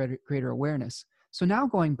greater awareness. So now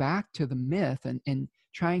going back to the myth and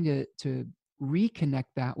trying to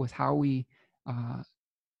reconnect that with how we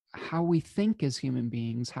think as human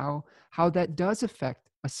beings, how that does affect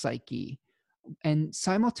a psyche, and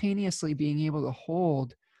simultaneously being able to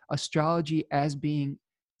hold astrology as being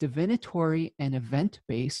divinatory and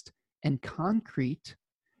event-based and concrete,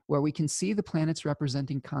 where we can see the planets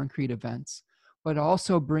representing concrete events, but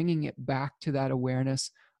also bringing it back to that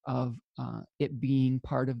awareness of it being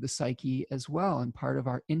part of the psyche as well, and part of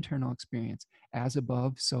our internal experience, as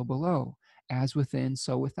above, so below, as within,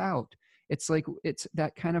 so without. It's like, it's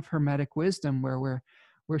that kind of hermetic wisdom where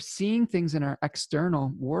we're seeing things in our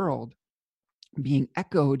external world being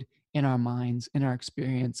echoed in our minds, in our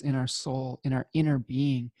experience, in our soul, in our inner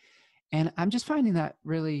being. And I'm just finding that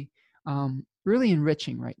really, really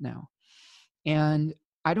enriching right now. And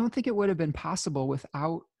I don't think it would have been possible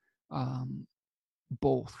without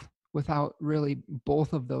without really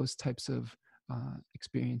both of those types of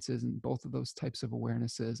experiences and both of those types of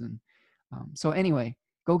awarenesses. And so anyway,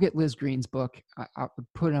 go get Liz Green's book. I'll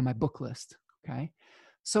put it on my book list. Okay.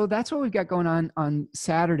 So that's what we've got going on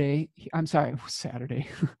Saturday. I'm sorry, Saturday.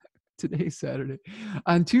 Today's Saturday.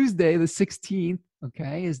 On Tuesday, the 16th,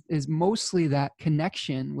 okay, is mostly that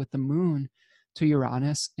connection with the moon to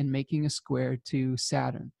Uranus and making a square to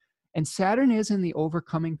Saturn. And Saturn is in the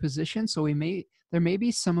overcoming position, so there may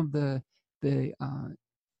be some of the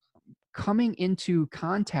coming into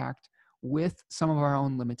contact with some of our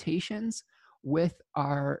own limitations, with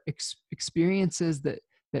our experiences that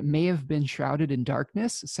that may have been shrouded in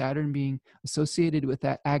darkness, Saturn being associated with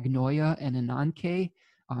that agnoia and ananke,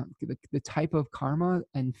 the type of karma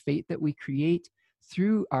and fate that we create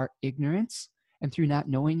through our ignorance and through not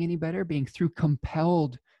knowing any better, being through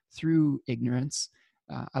compelled through ignorance.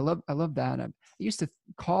 I love that. I used to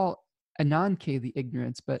call ananke the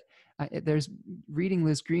ignorance, but there's reading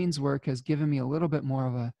Liz Green's work has given me a little bit more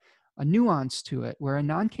of a nuance to it, where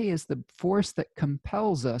ananke is the force that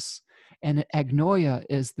compels us, and agnoia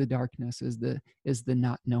is the darkness, is the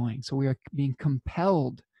not knowing. So we are being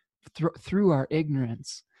compelled through our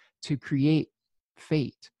ignorance to create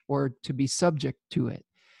fate or to be subject to it.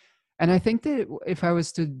 And I think that if I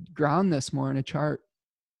was to ground this more in a chart,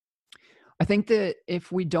 I think that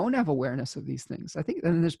if we don't have awareness of these things, I think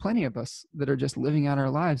then there's plenty of us that are just living out our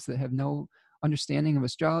lives that have no understanding of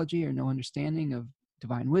astrology or no understanding of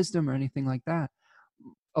divine wisdom or anything like that.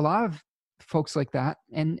 A lot of folks like that,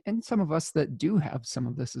 and some of us that do have some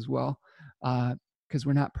of this as well, because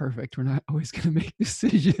we're not perfect. We're not always going to make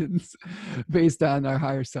decisions based on our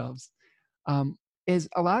higher selves. Is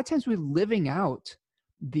a lot of times we're living out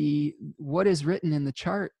what is written in the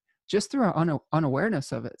chart just through our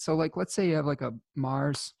unawareness of it. So like, let's say you have like a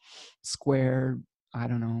Mars square, I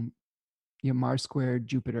don't know, Mars square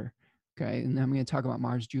Jupiter. Okay. And I'm going to talk about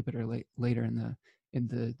Mars Jupiter later in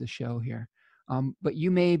the show here. But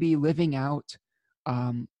you may be living out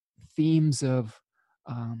themes of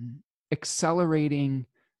accelerating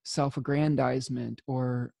self-aggrandizement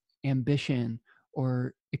or ambition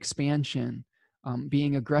or expansion,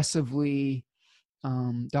 being aggressively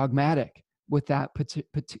dogmatic with that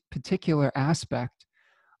particular aspect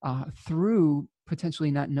through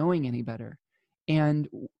potentially not knowing any better. And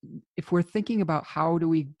if we're thinking about how do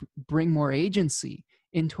we bring more agency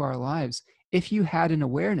into our lives, if you had an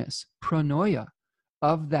awareness, pronoia,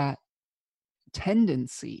 of that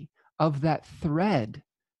tendency, of that thread,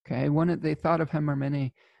 okay, they thought of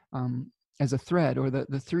Hemmermene as a thread, or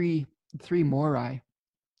the three morai.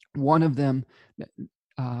 One of them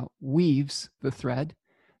weaves the thread,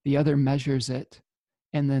 the other measures it,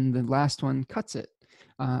 and then the last one cuts it.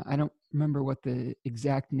 I don't remember what the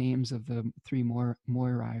exact names of the three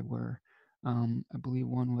moirai were. I believe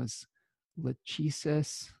one was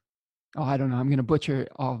Lachesis. Oh, I don't know. I'm going to butcher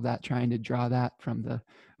all of that trying to draw that from the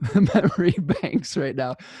memory banks right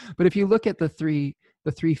now. But if you look at the three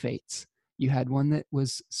fates, you had one that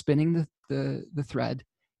was spinning the thread.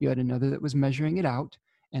 You had another that was measuring it out.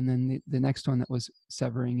 And then the next one that was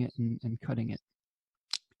severing it and cutting it.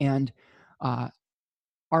 And our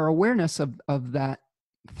awareness of that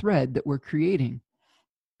thread that we're creating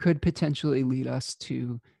could potentially lead us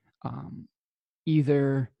to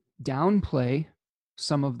either downplay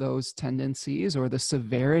some of those tendencies or the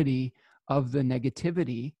severity of the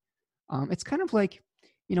negativity. It's kind of like,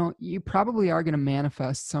 you probably are going to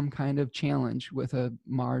manifest some kind of challenge with a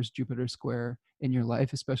Mars-Jupiter square in your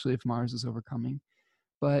life, especially if Mars is overcoming.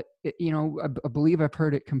 But, I believe I've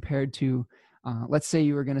heard it compared to, let's say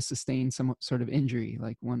you were going to sustain some sort of injury,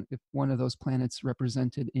 like if one of those planets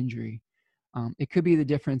represented injury. It could be the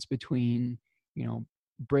difference between,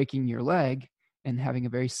 breaking your leg and having a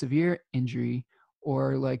very severe injury,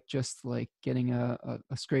 or like just like getting a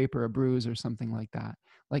scrape or a bruise or something like that.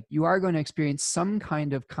 Like you are going to experience some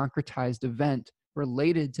kind of concretized event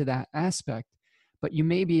related to that aspect, but you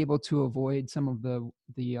may be able to avoid some of the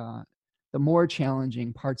more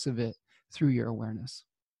challenging parts of it through your awareness.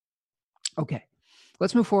 Okay,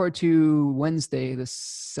 let's move forward to Wednesday, the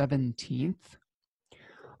 17th.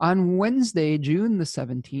 On Wednesday, June the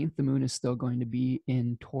 17th, the moon is still going to be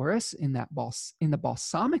in Taurus in the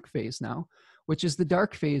balsamic phase now, which is the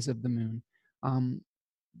dark phase of the moon.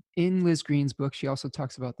 In Liz Green's book, she also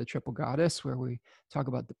talks about the triple goddess, where we talk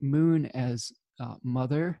about the moon as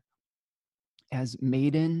mother, as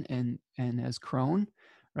maiden, and as crone,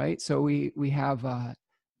 right? So we have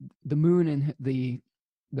the moon in the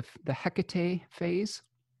Hecate phase,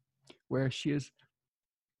 where she is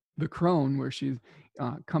the crone, where she's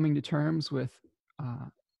coming to terms with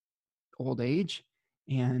old age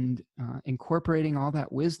and incorporating all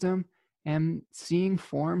that wisdom and seeing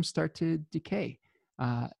forms start to decay.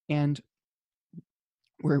 And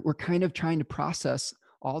we're kind of trying to process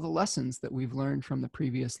all the lessons that we've learned from the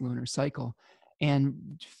previous lunar cycle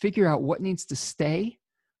and figure out what needs to stay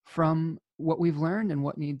from what we've learned and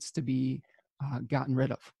what needs to be gotten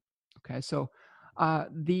rid of. Okay, so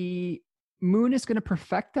the moon is going to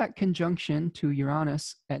perfect that conjunction to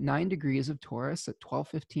Uranus at 9 degrees of Taurus at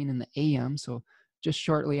 12:15 in the AM, so just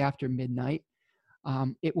shortly after midnight.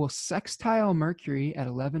 It will sextile Mercury at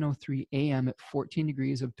 11:03 AM at 14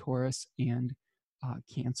 degrees of Taurus and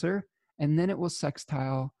Cancer, and then it will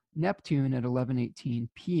sextile Neptune at 11:18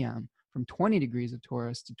 p.m. from 20 degrees of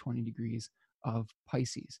Taurus to 20 degrees of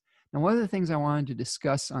Pisces. Now, one of the things I wanted to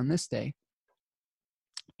discuss on this day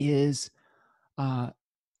is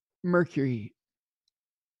Mercury.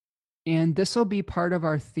 And this will be part of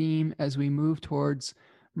our theme as we move towards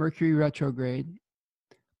Mercury retrograde.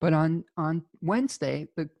 But on Wednesday,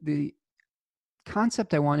 the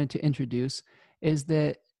concept I wanted to introduce is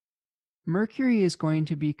that Mercury is going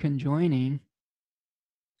to be conjoining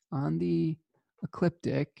on the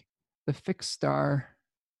ecliptic the fixed star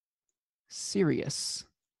Sirius.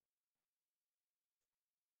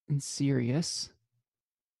 And Sirius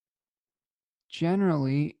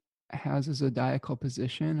generally has a zodiacal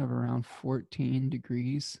position of around 14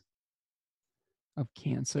 degrees of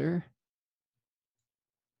Cancer.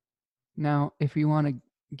 Now, if you want to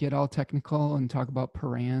get all technical and talk about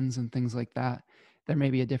parans and things like that, there may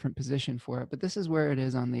be a different position for it, but this is where it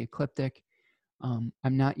is on the ecliptic. I'm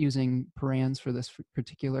not using parans for this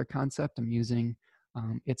particular concept. I'm using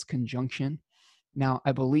its conjunction. Now,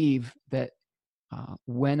 I believe that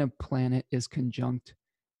when a planet is conjunct,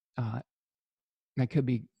 I could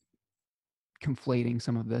be conflating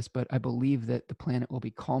some of this, but I believe that the planet will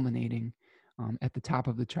be culminating at the top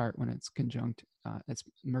of the chart when it's conjunct. It's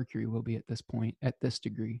Mercury will be at this point, at this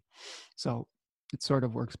degree. So it sort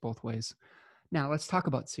of works both ways. Now let's talk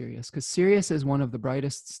about Sirius, because Sirius is one of the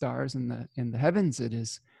brightest stars in the heavens. It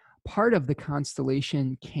is part of the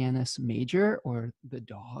constellation Canis Major, or the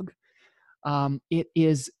dog. It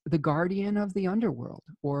is the guardian of the underworld,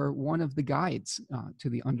 or one of the guides to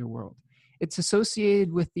the underworld. It's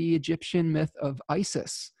associated with the Egyptian myth of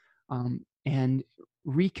Isis and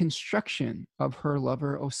reconstruction of her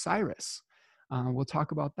lover Osiris. We'll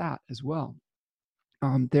talk about that as well.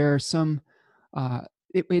 There are some,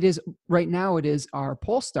 it is, right now it is our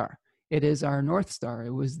pole star. It is our North Star. It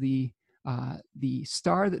was the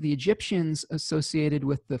star that the Egyptians associated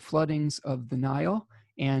with the floodings of the Nile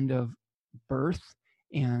and of birth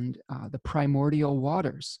and the primordial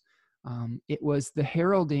waters. It was the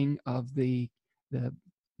heralding of the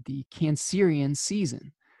Cancerian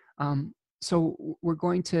season. So we're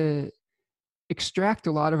going to extract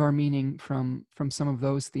a lot of our meaning from some of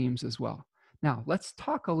those themes as well. Now, let's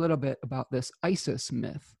talk a little bit about this Isis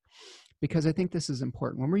myth, because I think this is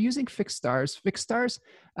important. When we're using fixed stars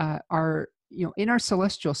are, in our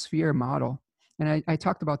celestial sphere model, and I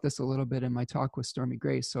talked about this a little bit in my talk with Stormy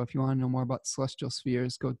Grace, so if you want to know more about celestial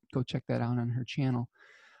spheres, go check that out on her channel.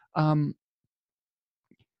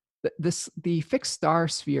 The fixed star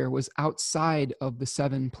sphere was outside of the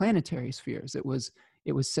 7 planetary spheres. It was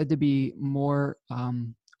said to be more,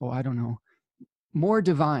 more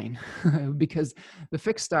divine, because the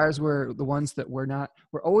fixed stars were the ones that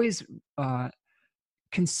were always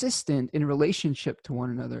consistent in relationship to one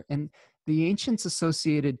another. And the ancients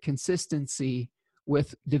associated consistency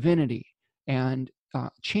with divinity and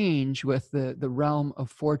change with the realm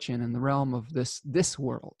of fortune and the realm of this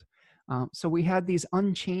world. So we had these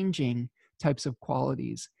unchanging types of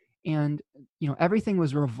qualities, and everything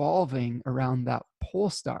was revolving around that pole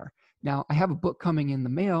star. Now, I have a book coming in the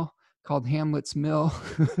mail called Hamlet's Mill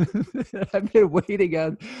that I've been waiting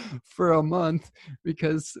on for a month,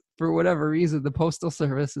 because for whatever reason the postal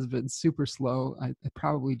service has been super slow.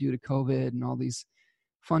 Probably due to COVID and all these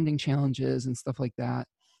funding challenges and stuff like that.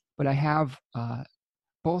 But I have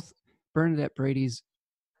both Bernadette Brady's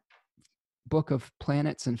book of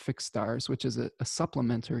planets and fixed stars, which is a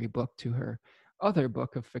supplementary book to her other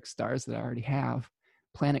book of fixed stars that I already have,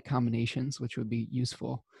 planet combinations, which would be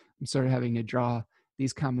useful. I'm sort of having to draw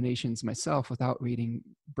these combinations myself without reading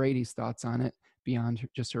Brady's thoughts on it beyond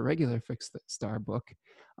just her regular fixed star book.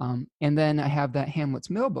 And then I have that Hamlet's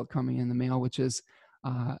Mill book coming in the mail, which is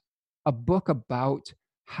a book about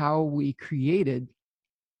how we created,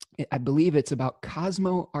 I believe it's about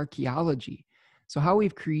cosmoarchaeology. So how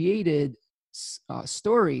we've created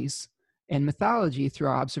stories and mythology through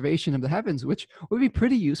our observation of the heavens, which would be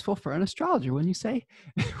pretty useful for an astrologer, wouldn't you say?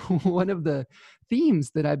 One of the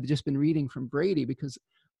themes that I've just been reading from Brady, because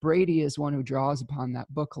Brady is one who draws upon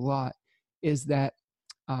that book a lot, is that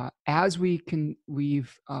as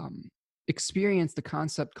we've experienced the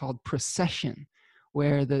concept called precession,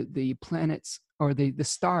 where the planets or the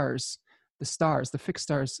stars, the fixed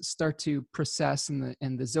stars start to precess,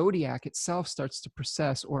 and the zodiac itself starts to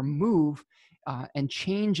precess or move and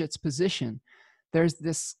change its position. There's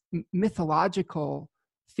this mythological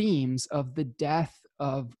themes of the death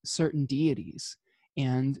of certain deities,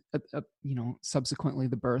 and subsequently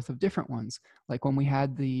the birth of different ones. Like when we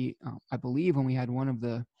had I believe when we had one of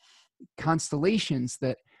the constellations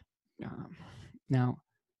that now,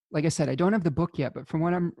 like I said, I don't have the book yet, but from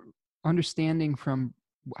what I'm understanding from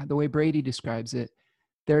the way Brady describes it,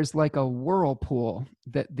 there's like a whirlpool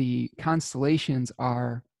that the constellations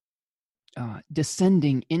are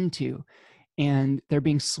descending into, and they're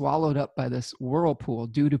being swallowed up by this whirlpool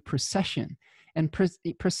due to precession. And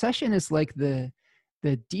precession is like the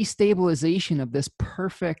destabilization of this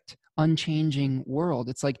perfect, unchanging world.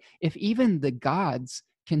 It's like if even the gods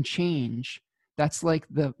can change, that's like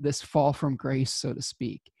this fall from grace, so to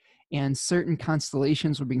speak. And certain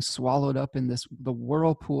constellations were being swallowed up in the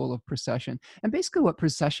whirlpool of precession. And basically, what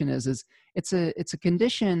precession is it's a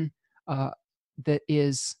condition that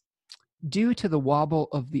is due to the wobble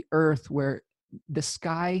of the earth, where the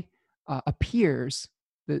sky appears,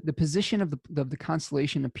 the position of the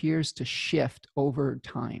constellation appears to shift over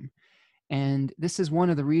time. And this is one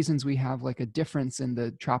of the reasons we have like a difference in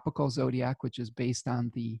the tropical zodiac, which is based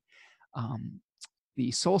on the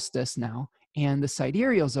solstice now, and the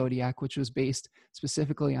sidereal zodiac, which was based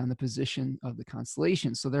specifically on the position of the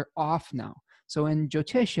constellation. So they're off now. So in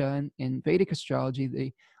Jyotisha and in Vedic astrology,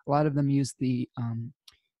 a lot of them use the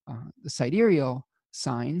sidereal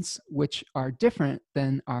signs, which are different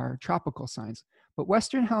than our tropical signs. But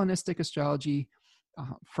Western Hellenistic astrology,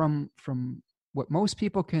 from what most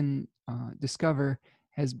people can discover,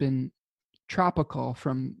 has been tropical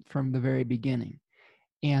from the very beginning.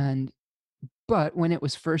 But when it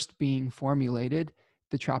was first being formulated,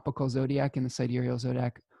 the tropical zodiac and the sidereal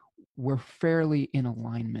zodiac were fairly in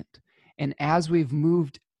alignment. And as we've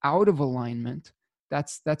moved out of alignment,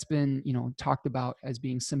 that's been, talked about as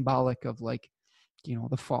being symbolic of like,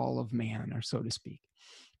 the fall of man, or so to speak.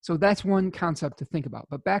 So that's one concept to think about.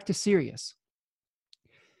 But back to Sirius.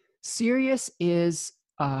 Sirius is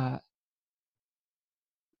a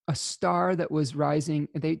star that was rising.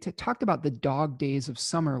 They talked about the dog days of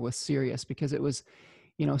summer with Sirius, because it was,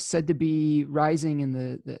 said to be rising in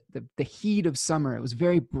the heat of summer. It was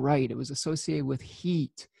very bright. It was associated with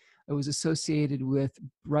heat. It was associated with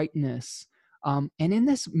brightness. And in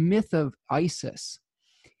this myth of Isis,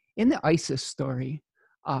 in the Isis story,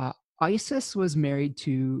 Isis was married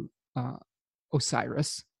to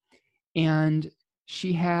Osiris, and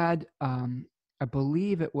she had, I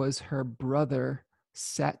believe it was her brother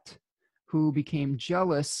Set, who became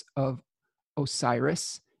jealous of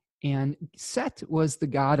Osiris. And Set was the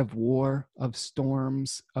god of war, of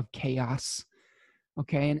storms, of chaos.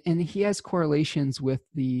 Okay, and he has correlations with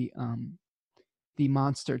the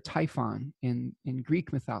monster Typhon in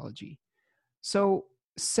Greek mythology. So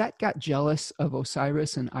Set got jealous of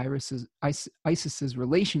Osiris and Isis's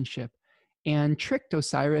relationship, and tricked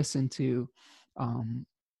Osiris into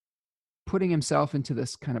putting himself into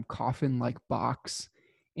this kind of coffin-like box.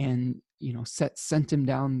 And Set sent him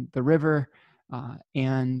down the river,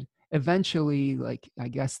 and eventually, like, I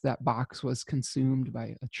guess that box was consumed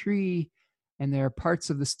by a tree. And there are parts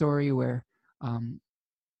of the story where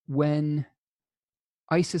when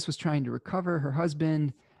Isis was trying to recover her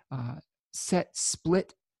husband, Set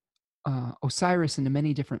split Osiris into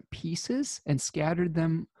many different pieces and scattered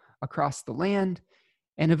them across the land.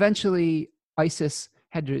 And eventually Isis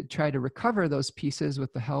had to try to recover those pieces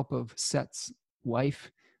with the help of Set's wife.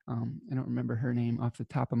 I don't remember her name off the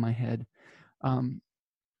top of my head.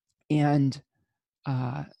 And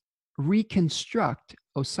reconstruct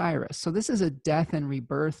Osiris. So this is a death and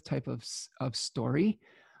rebirth type of story.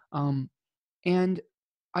 And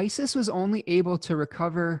Isis was only able to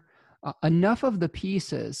recover enough of the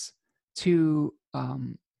pieces to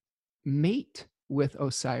mate with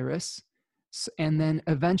Osiris, and then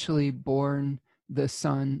eventually born the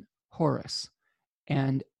son Horus.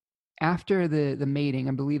 And after the mating,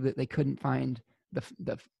 I believe that they couldn't find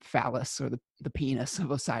the phallus or the penis of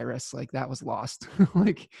Osiris. Like, that was lost.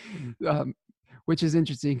 Which is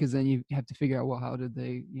interesting, because then you have to figure out, well, how did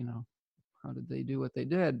they do what they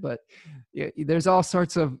did? But there's all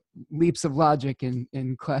sorts of leaps of logic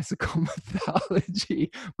in classical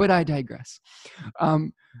mythology, but I digress.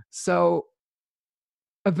 So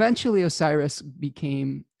eventually Osiris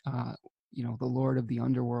became, the lord of the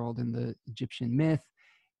underworld in the Egyptian myth.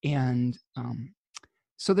 And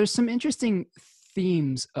so there's some interesting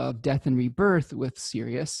themes of death and rebirth with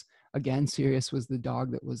Sirius. Again, Sirius was the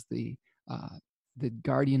dog that was the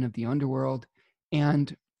guardian of the underworld.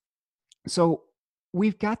 And so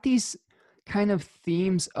we've got these kind of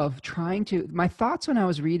themes of my thoughts when I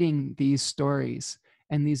was reading these stories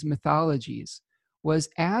and these mythologies was,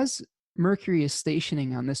 as Mercury is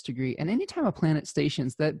stationing on this degree, and anytime a planet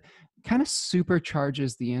stations, that kind of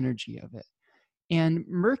supercharges the energy of it. And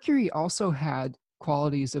Mercury also had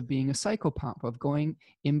qualities of being a psychopomp, of going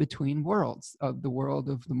in between worlds, of the world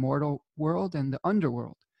of the mortal world and the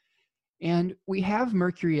underworld. And we have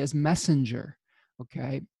Mercury as messenger,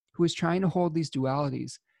 okay? who is trying to hold these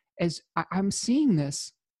dualities. As I'm seeing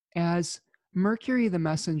this as Mercury the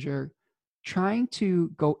messenger trying to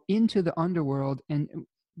go into the underworld and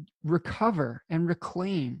recover and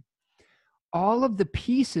reclaim all of the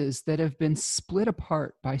pieces that have been split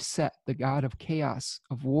apart by Set, the god of chaos,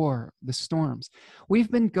 of war, the storms.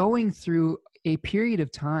 We've been going through a period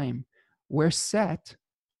of time where Set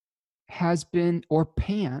has been, or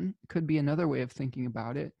Pan could be another way of thinking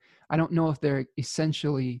about it. I don't know if they're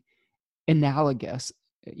essentially analogous,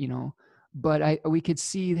 but we could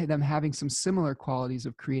see them having some similar qualities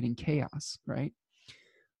of creating chaos, right?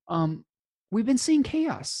 We've been seeing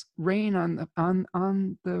chaos reign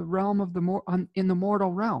on the realm of in the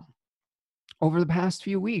mortal realm over the past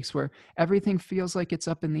few weeks, where everything feels like it's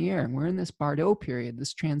up in the air. And we're in this Bardo period,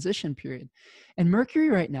 this transition period. And Mercury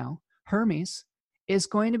right now, Hermes, is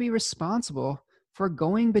going to be responsible for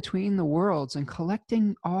going between the worlds and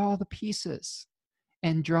collecting all the pieces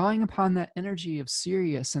and drawing upon that energy of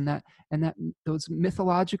Sirius and those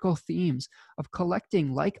mythological themes of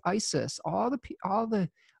collecting, like Isis, all the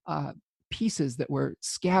pieces that were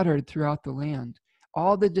scattered throughout the land,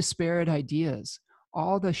 all the disparate ideas,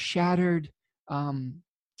 all the shattered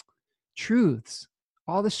truths,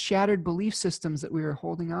 all the shattered belief systems that we were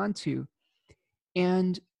holding on to,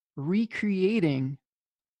 and recreating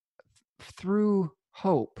through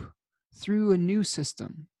hope, through a new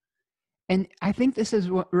system. And I think this is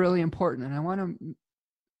what really important, and I want to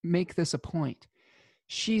make this a point.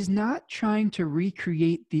 She's not trying to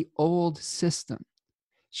recreate the old system.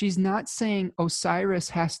 She's not saying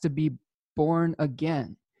Osiris has to be born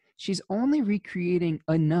again. She's only recreating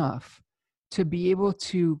enough to be able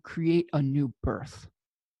to create a new birth.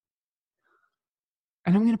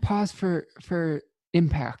 And I'm going to pause for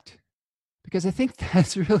impact, because I think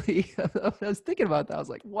that's really, I was thinking about that. I was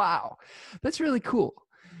like, wow, that's really cool.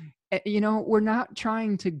 We're not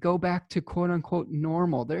trying to go back to quote unquote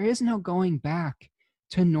normal. There is no going back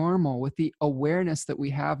to normal with the awareness that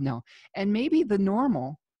we have now. And maybe the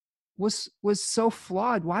normal was so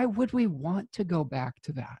flawed. Why would we want to go back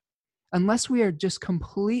to that? Unless we are just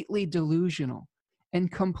completely delusional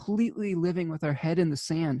and completely living with our head in the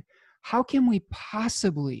sand, how can we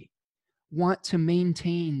possibly want to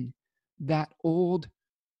maintain that old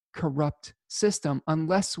corrupt system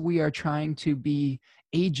unless we are trying to be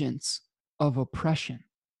agents of oppression?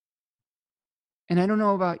 And I don't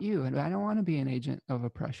know about you, and I don't want to be an agent of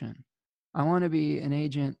oppression. I want to be an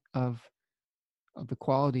agent of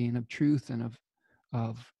equality and of truth and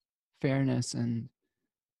of fairness, and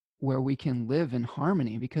where we can live in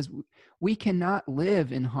harmony, because we cannot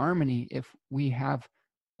live in harmony if we have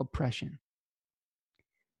oppression.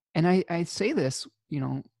 And I say this,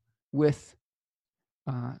 with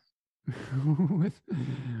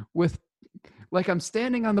with like I'm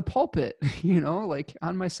standing on the pulpit, like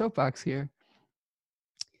on my soapbox here,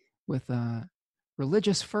 with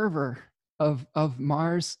religious fervor of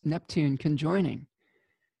Mars Neptune conjoining,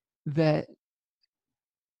 that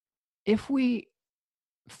if we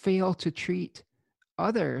fail to treat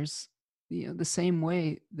others the same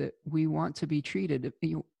way that we want to be treated,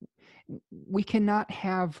 we cannot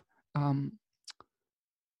have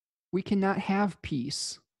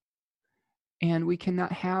peace, and we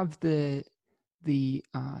cannot have the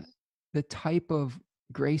type of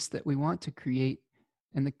grace that we want to create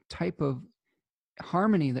and the type of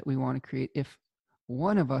harmony that we want to create if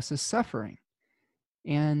one of us is suffering.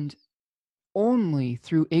 And only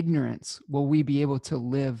through ignorance will we be able to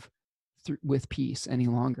live with peace any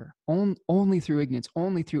longer. Only through ignorance,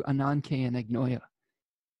 only through ananke and agnoia.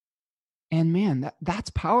 And man, that's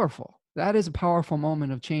powerful. That is a powerful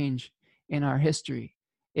moment of change in our history.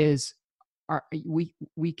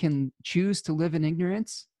 We can choose to live in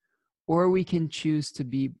ignorance, or we can choose to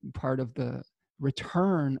be part of the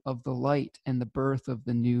return of the light and the birth of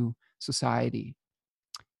the new society.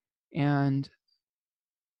 And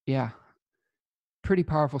yeah, pretty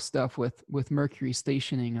powerful stuff with Mercury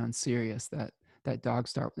stationing on Sirius, that dog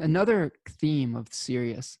star. Another theme of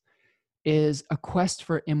Sirius is a quest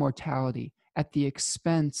for immortality at the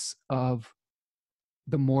expense of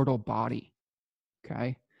the mortal body.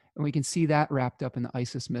 Okay. And we can see that wrapped up in the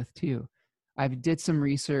Isis myth too. I did some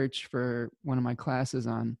research for one of my classes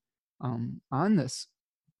on this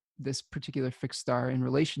particular fixed star in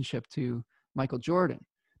relationship to Michael Jordan.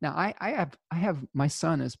 Now, I have my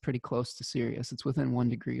sun is pretty close to Sirius. It's within 1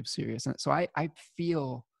 degree of Sirius. And so I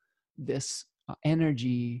feel this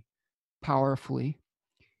energy powerfully.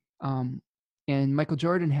 And Michael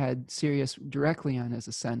Jordan had Sirius directly on his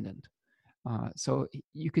ascendant. So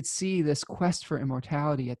you could see this quest for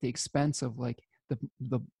immortality at the expense of like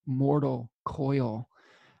the mortal coil.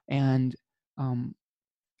 And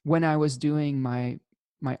when I was doing my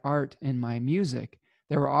art and my music,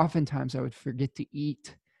 there were often times I would forget to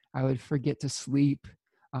eat, I would forget to sleep.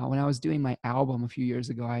 When I was doing my album a few years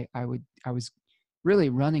ago, I was really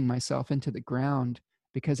running myself into the ground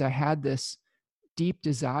because I had this deep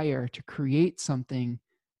desire to create something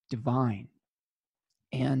divine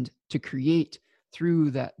and to create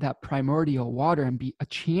through that primordial water and be a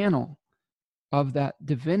channel of that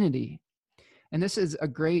divinity. And this is a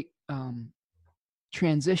great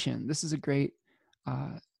transition. This is a great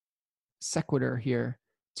uh, sequitur here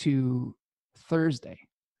to Thursday.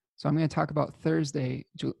 So I'm going to talk about Thursday,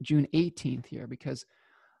 June 18th here, because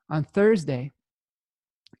on Thursday,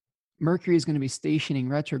 Mercury is going to be stationing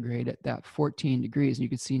retrograde at that 14 degrees. And you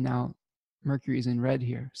can see now Mercury is in red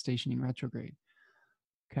here, stationing retrograde.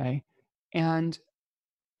 Okay. And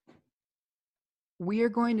we are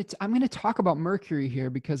going to, I'm going to talk about Mercury here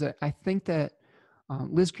because I think that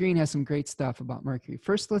Liz Green has some great stuff about Mercury.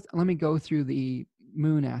 First, let me go through the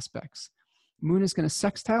moon aspects. Moon is going to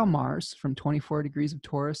sextile Mars from 24 degrees of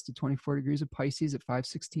Taurus to 24 degrees of Pisces at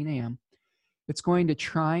 5:16 a.m. It's going to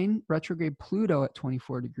trine retrograde Pluto at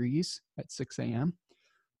 24 degrees at 6 a.m.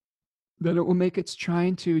 Then it will make its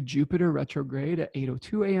trine to Jupiter retrograde at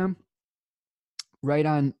 8:02 a.m. Right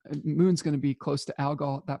on, Moon's going to be close to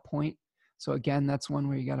Algol at that point. So again, that's one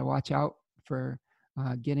where you got to watch out for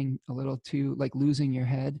getting a little too, like, losing your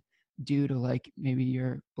head due to like maybe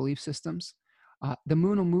your belief systems. The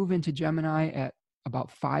moon will move into Gemini at about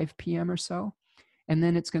 5 p.m. or so. And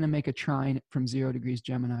then it's going to make a trine from 0 degrees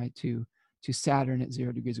Gemini to Saturn at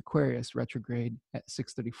 0 degrees Aquarius retrograde at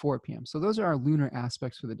 6:34 p.m. So those are our lunar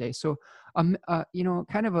aspects for the day. So, kind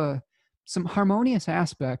of some harmonious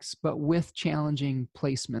aspects, but with challenging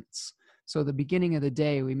placements. So the beginning of the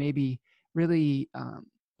day, we may be really,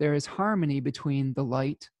 there is harmony between the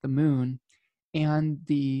light, the moon, and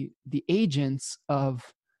the agents of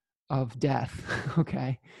death.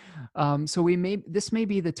 Okay. So this may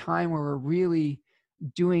be the time where we're really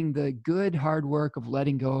doing the good hard work of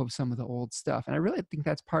letting go of some of the old stuff. And I really think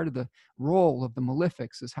that's part of the role of the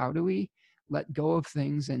malefics, is how do we let go of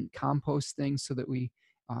things and compost things so that we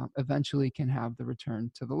eventually can have the return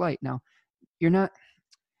to the light. Now, you're not,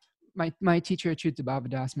 my teacher Achyuta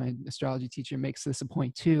Bhavadas, my astrology teacher, makes this a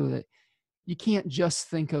point too, that you can't just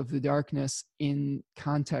think of the darkness in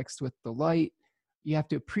context with the light. You have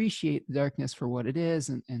to appreciate the darkness for what it is,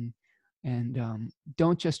 and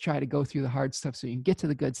don't just try to go through the hard stuff so you can get to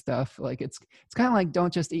the good stuff. Like it's kind of like,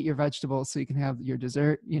 don't just eat your vegetables so you can have your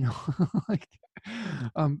dessert, like,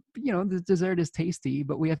 the dessert is tasty,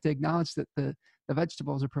 but we have to acknowledge that the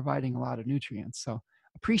vegetables are providing a lot of nutrients. So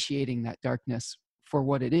appreciating that darkness for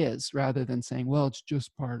what it is, rather than saying, well, it's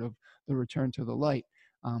just part of the return to the light.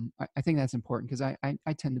 I think that's important, because I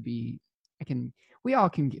tend to be, we all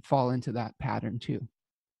can fall into that pattern too.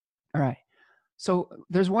 All right. So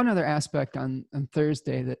there's one other aspect on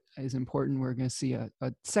Thursday that is important. We're going to see a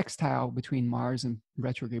sextile between Mars and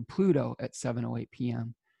retrograde Pluto at 7:08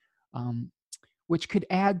 p.m., which could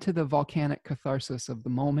add to the volcanic catharsis of the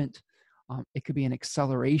moment. It could be an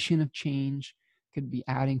acceleration of change, could be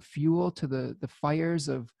adding fuel to the fires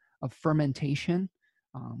of fermentation,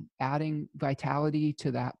 adding vitality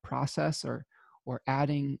to that process, or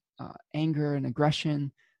adding anger and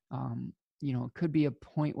aggression. It could be a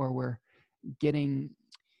point where we're getting,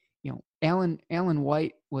 Alan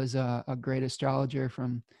White was a great astrologer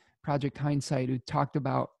from Project Hindsight, who talked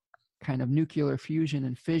about kind of nuclear fusion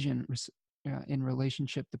and fission in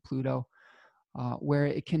relationship to Pluto, where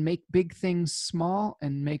it can make big things small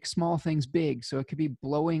and make small things big. So it could be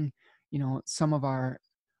blowing, some of our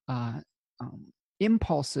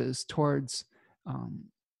impulses towards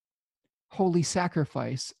holy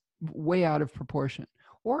sacrifice way out of proportion,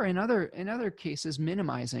 or in other cases,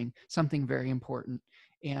 minimizing something very important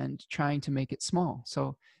and trying to make it small.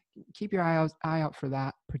 So keep your eye out for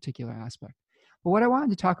that particular aspect. But what I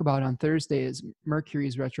wanted to talk about on Thursday is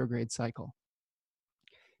Mercury's retrograde cycle.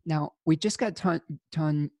 Now, we just got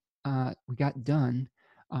done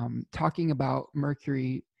talking about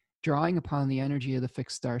Mercury drawing upon the energy of the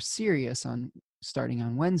fixed star Sirius starting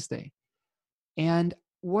on Wednesday. And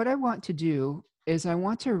what I want to do is I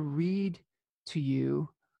want to read to you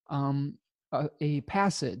a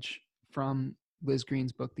passage from Liz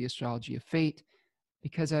Green's book, The Astrology of Fate,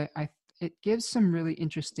 because it gives some really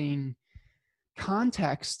interesting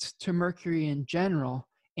context to Mercury in general,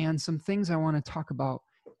 and some things I want to talk about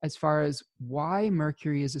as far as why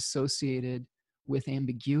Mercury is associated with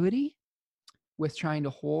ambiguity, with trying to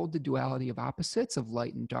hold the duality of opposites, of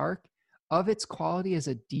light and dark, of its quality as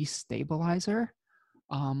a destabilizer,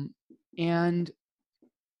 and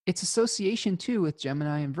its association too with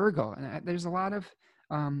Gemini and Virgo. And there's a lot of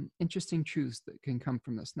interesting truths that can come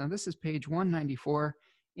from this. Now, this is page 194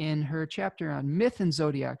 in her chapter on myth and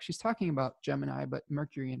zodiac. She's talking about Gemini, but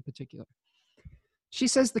Mercury in particular. She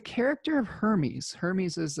says the character of Hermes,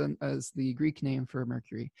 Hermes is the Greek name for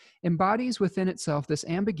Mercury, embodies within itself this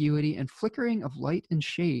ambiguity and flickering of light and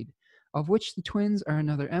shade, of which the twins are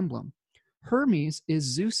another emblem. Hermes is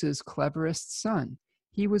Zeus's cleverest son.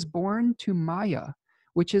 He was born to Maia,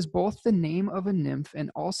 which is both the name of a nymph and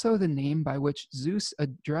also the name by which Zeus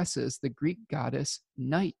addresses the Greek goddess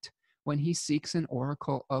Night when he seeks an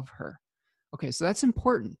oracle of her. Okay, so that's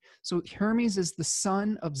important. So Hermes is the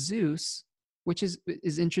son of Zeus, which is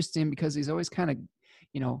interesting because he's always kind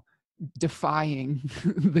of, defying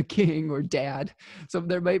the king or dad. So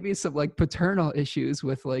there might be some like paternal issues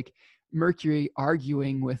with like Mercury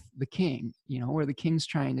arguing with the king, where the king's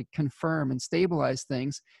trying to confirm and stabilize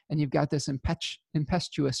things, and you've got this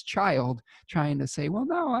impetuous child trying to say, well,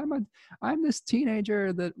 no, I'm this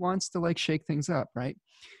teenager that wants to like shake things up, right?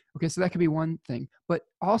 Okay, so that could be one thing. But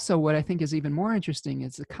also what I think is even more interesting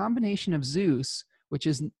is the combination of Zeus, which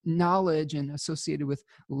is knowledge and associated with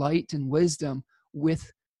light and wisdom,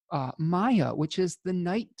 with Maya, which is the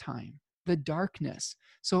nighttime, the darkness.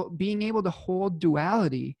 So being able to hold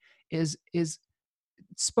duality is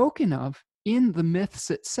spoken of in the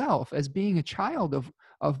myths itself as being a child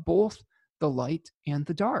of both the light and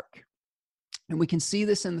the dark. And we can see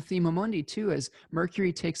this in the Thema Mundi too, as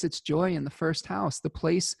Mercury takes its joy in the first house, the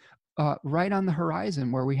place right on the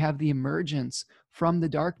horizon where we have the emergence from the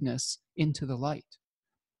darkness into the light.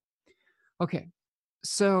 Okay,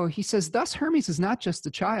 so he says, thus Hermes is not just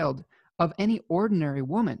a child of any ordinary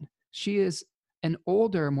woman. She is an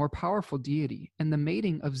older, more powerful deity, and the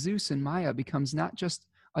mating of Zeus and Maya becomes not just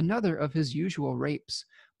another of his usual rapes,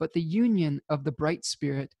 but the union of the bright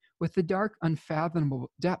spirit with the dark, unfathomable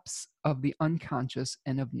depths of the unconscious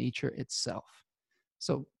and of nature itself.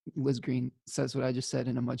 So Liz Green says what I just said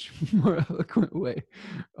in a much more eloquent way.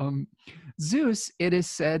 Zeus, it is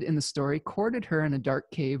said in the story, courted her in a dark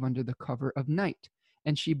cave under the cover of night,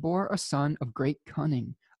 and she bore a son of great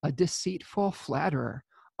cunning, a deceitful flatterer,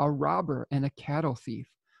 a robber and a cattle thief,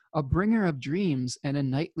 a bringer of dreams and a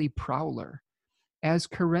nightly prowler. As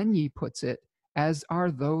Karenyi puts it, as are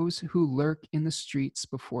those who lurk in the streets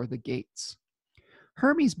before the gates.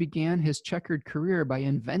 Hermes began his checkered career by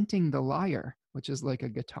inventing the lyre, which is like a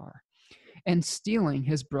guitar, and stealing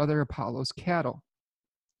his brother Apollo's cattle.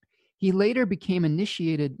 He later became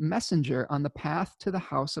initiated messenger on the path to the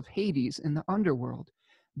house of Hades in the underworld,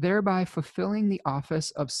 thereby fulfilling the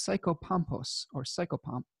office of Psychopompos, or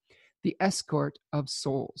Psychopomp, the escort of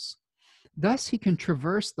souls. Thus he can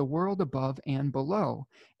traverse the world above and below,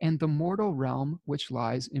 and the mortal realm which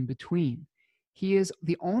lies in between. He is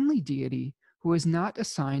the only deity who is not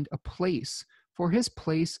assigned a place, for his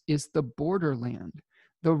place is the borderland,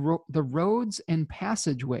 the roads and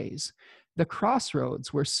passageways, the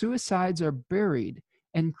crossroads where suicides are buried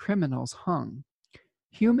and criminals hung.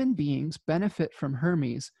 Human beings benefit from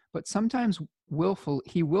Hermes, but sometimes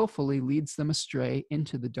he willfully leads them astray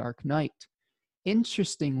into the dark night.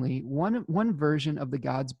 Interestingly, one version of the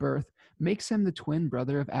god's birth makes him the twin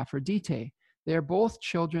brother of Aphrodite. They are both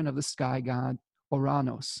children of the sky god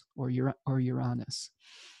Uranus, or Uranus,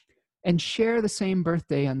 and share the same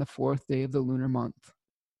birthday on the 4th day of the lunar month.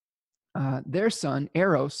 Their son,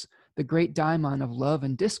 Eros, the great daimon of love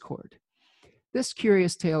and discord. This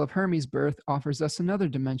curious tale of Hermes' birth offers us another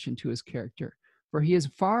dimension to his character, for he is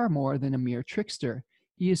far more than a mere trickster.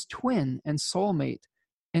 He is twin and soulmate,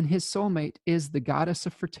 and his soulmate is the goddess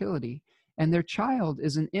of fertility, and their child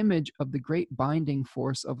is an image of the great binding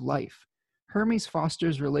force of life. Hermes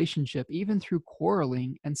fosters relationship even through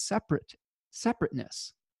quarreling and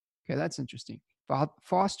separateness. Okay, that's interesting.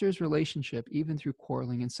 Fosters relationship even through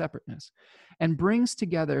quarreling and separateness, and brings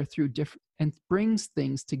things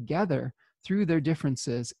together through their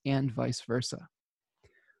differences, and vice versa.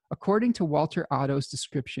 According to Walter Otto's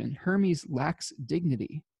description, Hermes lacks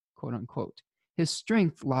dignity, quote unquote. His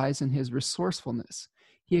strength lies in his resourcefulness.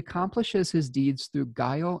 He accomplishes his deeds through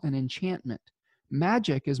guile and enchantment.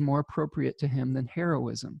 Magic is more appropriate to him than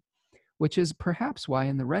heroism, which is perhaps why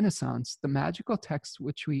in the Renaissance, the magical texts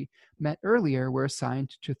which we met earlier were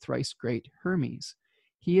assigned to thrice great Hermes.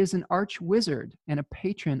 He is an arch wizard and a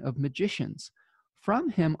patron of magicians. From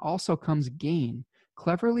him also comes gain,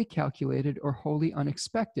 cleverly calculated or wholly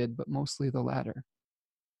unexpected, but mostly the latter.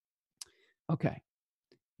 Okay.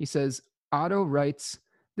 He says, Otto writes,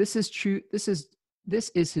 this is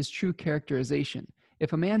his true characterization.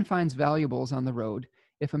 If a man finds valuables on the road,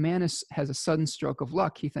 if a man has a sudden stroke of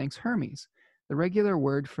luck, he thanks Hermes. The regular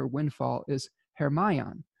word for windfall is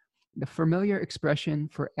hermaion. The familiar expression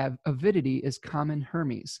for avidity is common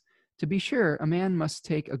Hermes. To be sure, a man must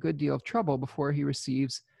take a good deal of trouble before he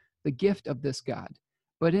receives the gift of this god,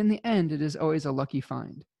 but in the end it is always a lucky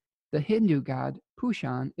find. The Hindu god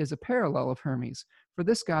Pushan is a parallel of Hermes, for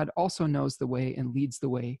this god also knows the way and leads the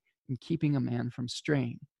way in keeping a man from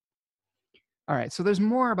straying. All right, so there's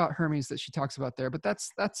more about Hermes that she talks about there, but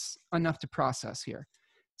that's enough to process here.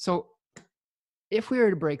 So if we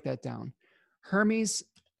were to break that down, Hermes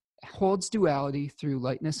holds duality through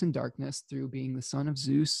lightness and darkness, through being the son of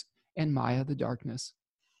Zeus and Maya, the darkness.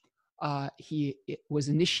 He was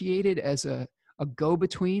initiated as a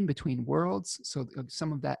go-between between worlds, so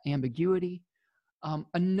some of that ambiguity.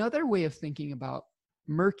 Another way of thinking about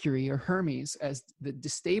Mercury or Hermes as the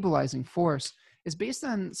destabilizing force is based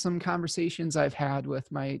on some conversations I've had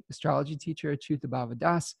with my astrology teacher, Achyuta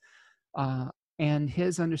Bhavadas, and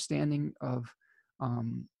his understanding of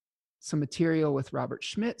some material with Robert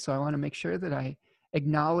Schmidt. So I want to make sure that I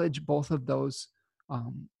acknowledge both of those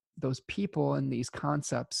people and these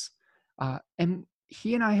concepts. And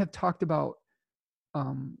he and I have talked about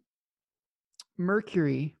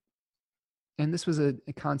Mercury, and this was a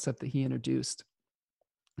concept that he introduced,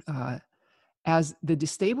 as the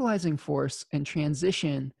destabilizing force and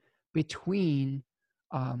transition between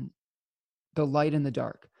the light and the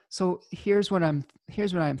dark. So here's what I'm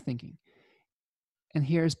thinking, and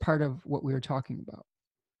here's part of what we were talking about.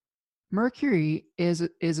 Mercury is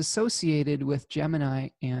associated with Gemini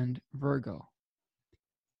and Virgo.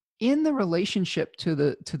 In the relationship to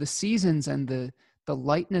the seasons and the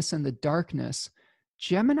lightness and the darkness,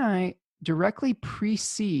 Gemini directly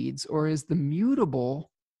precedes or is the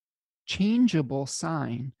mutable, changeable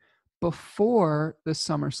sign before the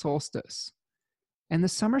summer solstice. And the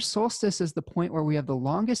summer solstice is the point where we have the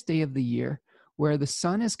longest day of the year, where the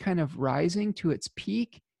sun is kind of rising to its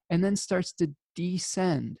peak and then starts to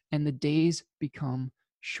descend and the days become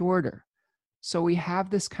shorter. So we have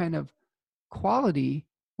this kind of quality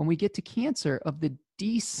when we get to Cancer of the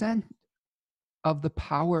descent of the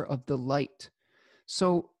power of the light.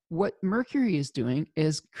 So what Mercury is doing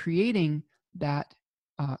is creating that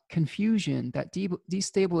confusion, that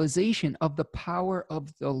destabilization of the power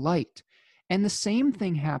of the light. And the same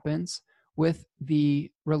thing happens with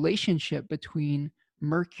the relationship between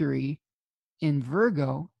Mercury in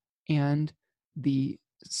Virgo and the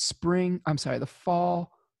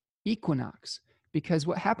fall equinox. Because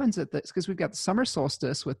what happens at this, because we've got the summer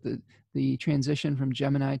solstice with the transition from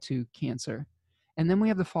Gemini to Cancer. And then we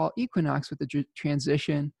have the fall equinox with the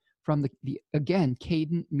transition from the again,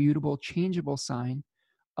 cadent, mutable, changeable sign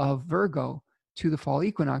of Virgo to the fall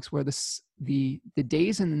equinox, where the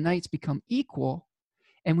days and the nights become equal.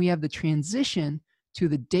 And we have the transition to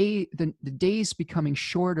the days becoming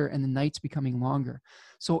shorter and the nights becoming longer.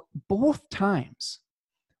 So both times,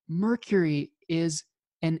 Mercury is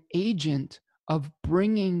an agent of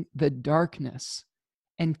bringing the darkness,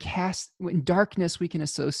 and in darkness we can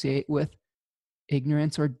associate with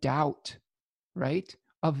ignorance or doubt, right?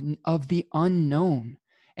 Of the unknown.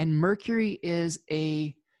 And Mercury is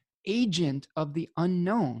a agent of the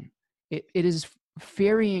unknown. It is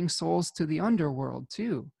ferrying souls to the underworld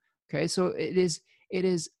too. Okay, so it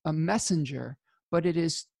is a messenger, but it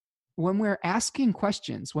is, when we're asking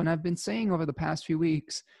questions, when I've been saying over the past few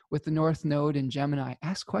weeks with the North Node in Gemini,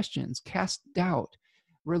 ask questions, cast doubt,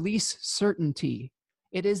 release certainty.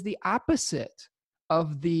 It is the opposite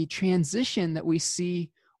of the transition that we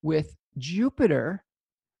see with Jupiter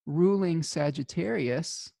ruling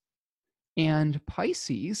Sagittarius and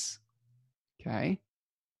Pisces, okay,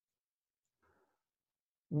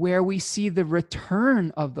 where we see the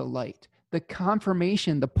return of the light, the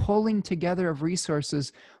confirmation, the pulling together of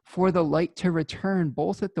resources for the light to return,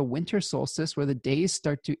 both at the winter solstice, where the days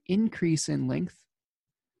start to increase in length,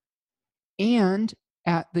 and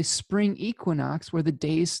at the spring equinox, where the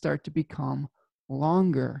days start to become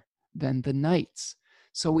longer than the nights.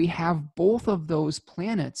 So we have both of those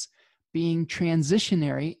planets being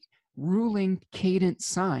transitionary, ruling cadent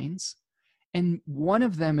signs, and one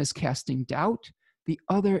of them is casting doubt. The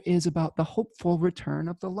other is about the hopeful return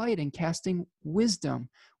of the light and casting wisdom,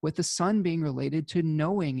 with the sun being related to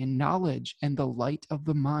knowing and knowledge and the light of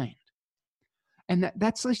the mind. And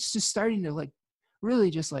that's like just starting to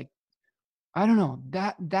really just I don't know,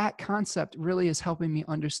 that concept really is helping me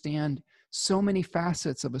understand so many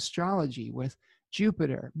facets of astrology with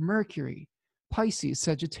Jupiter, Mercury, Pisces,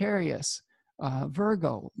 Sagittarius,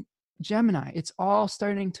 Virgo, Gemini. It's all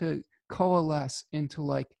starting to coalesce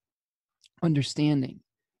into understanding.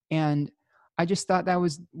 And I just thought that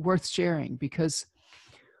was worth sharing, because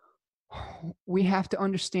we have to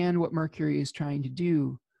understand what Mercury is trying to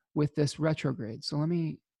do with this retrograde. So let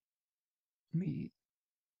me Let me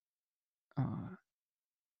uh,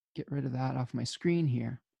 get rid of that off my screen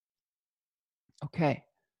here. Okay.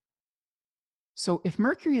 So if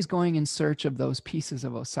Mercury is going in search of those pieces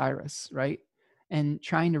of Osiris, right, and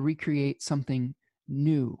trying to recreate something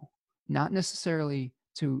new, not necessarily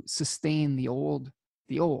to sustain the old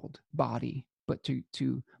body, but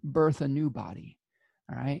to birth a new body,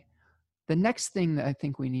 all right. The next thing that I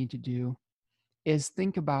think we need to do is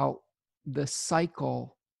think about the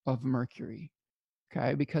cycle of Mercury,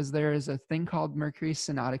 okay, because there is a thing called Mercury's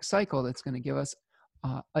synodic cycle that's going to give us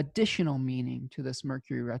additional meaning to this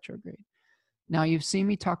Mercury retrograde. Now, you've seen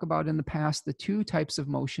me talk about in the past the two types of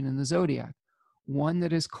motion in the zodiac. One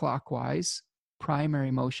that is clockwise, primary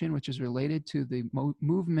motion, which is related to the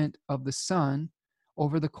movement of the sun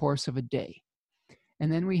over the course of a day.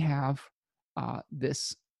 And then we have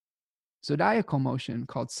this zodiacal motion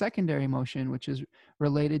called secondary motion, which is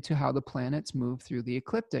related to how the planets move through the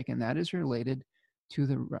ecliptic, and that is related to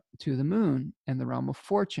the moon and the realm of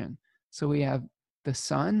fortune. So we have the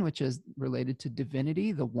sun, which is related to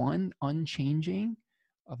divinity, the one unchanging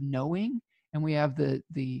of knowing, and we have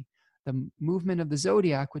the movement of the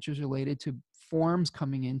zodiac, which is related to forms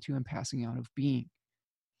coming into and passing out of being.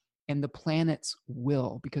 And the planets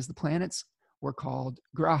will, because the planets were called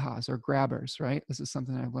grahas or grabbers, right? This is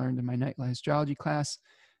something I've learned in my nightly astrology class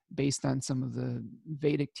based on some of the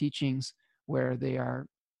Vedic teachings where they are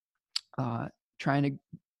trying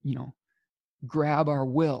to, grab our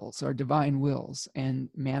wills, our divine wills, and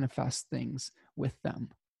manifest things with them,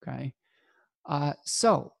 okay?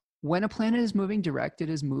 So when a planet is moving direct, it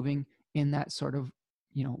is moving in that sort of,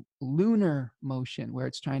 lunar motion where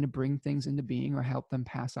it's trying to bring things into being or help them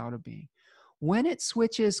pass out of being. When it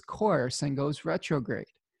switches course and goes retrograde,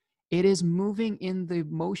 it is moving in the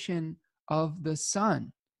motion of the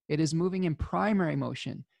sun. It is moving in primary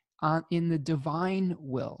motion in the divine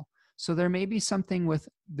will. So there may be something with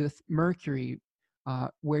the Mercury where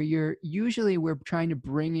we're trying to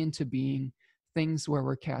bring into being things where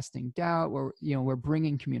we're casting doubt, where we're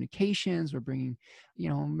bringing communications, we're bringing,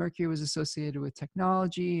 Mercury was associated with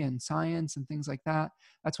technology and science and things like that.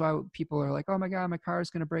 That's why people are like, oh my God, my car is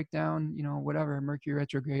going to break down, whatever, Mercury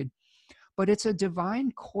retrograde. But it's a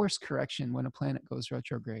divine course correction when a planet goes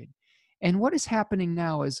retrograde. And what is happening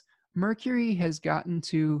now is Mercury has gotten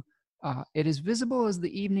to, it is visible as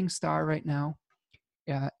the evening star right now,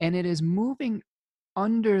 and it is moving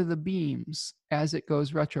under the beams as it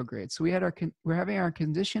goes retrograde. So we're having our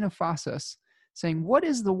condition of phasis saying, what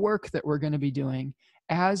is the work that we're going to be doing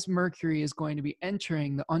as Mercury is going to be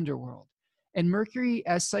entering the underworld? And Mercury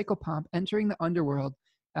as psychopomp entering the underworld,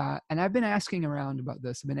 and I've been asking around about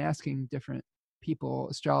this. I've been asking different people,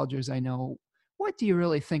 astrologers I know, what do you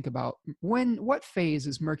really think about what phase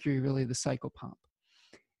is Mercury really the psychopomp?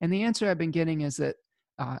 And the answer I've been getting is that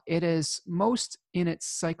it is most in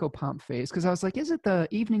its psychopomp phase. Because I was like, is it the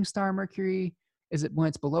evening star Mercury? Is it when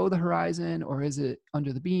it's below the horizon, or is it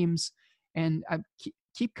under the beams? And I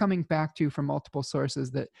keep coming back to from multiple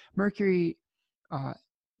sources that Mercury,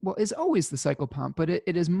 is always the psychopomp, but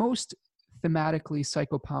it is most thematically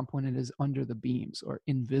psychopomp when it is under the beams or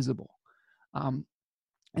invisible.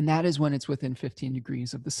 And that is when it's within 15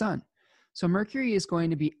 degrees of the sun. So Mercury is going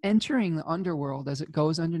to be entering the underworld as it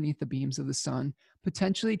goes underneath the beams of the sun,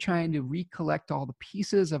 potentially trying to recollect all the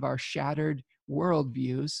pieces of our shattered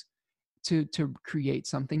worldviews to create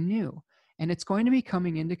something new. And it's going to be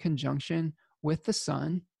coming into conjunction with the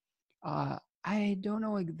sun. I don't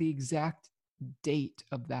know the exact date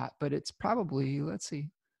of that, but it's probably, let's see,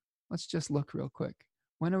 let's just look real quick.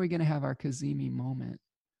 When are we going to have our Cazimi moment?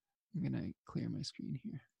 I'm going to clear my screen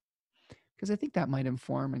here because I think that might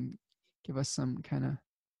inform and give us some kind of,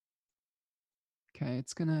 okay,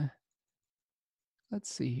 it's going to,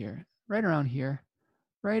 let's see here, right around here,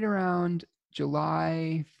 right around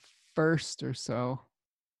July 1st or so.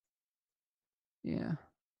 Yeah.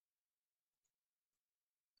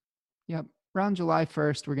 Yep. Around July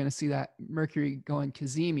 1st, we're going to see that Mercury going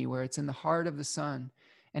Cazimi, where it's in the heart of the sun.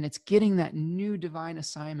 And it's getting that new divine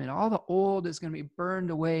assignment. All the old is going to be burned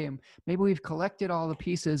away. And maybe we've collected all the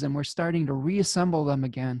pieces and we're starting to reassemble them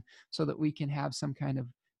again so that we can have some kind of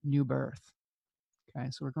new birth. Okay,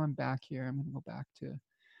 so we're going back here. I'm going to go back to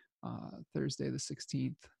Thursday the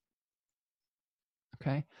 16th.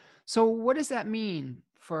 Okay, so what does that mean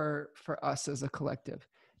for us as a collective?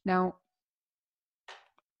 Now,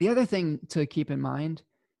 the other thing to keep in mind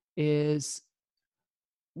is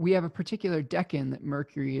we have a particular decan that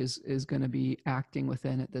Mercury is going to be acting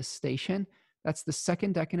within at this station. That's the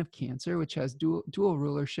second decan of Cancer, which has dual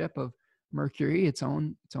rulership of Mercury, its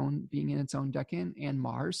own being in its own decan, and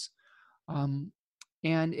Mars. And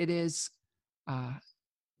it is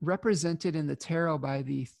represented in the tarot by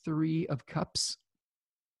the Three of Cups.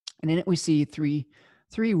 And in it, we see three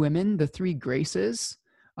women, the three graces,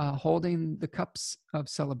 holding the cups of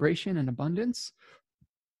celebration and abundance.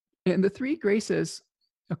 And the three graces,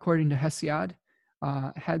 according to Hesiod,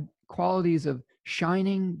 had qualities of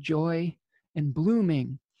shining, joy, and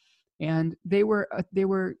blooming. And they were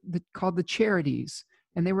called the Charities,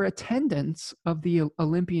 and they were attendants of the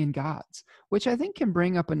Olympian gods, which I think can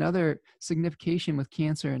bring up another signification with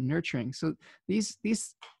Cancer and nurturing. So these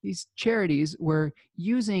Charities were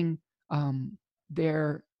using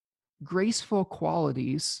their graceful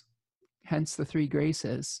qualities, hence the three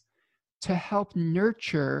graces, to help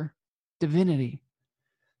nurture divinity.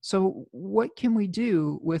 So what can we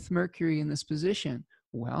do with Mercury in this position?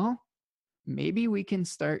 Well, maybe we can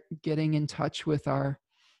start getting in touch with our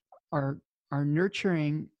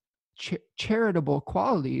nurturing charitable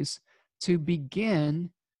qualities to begin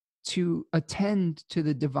to attend to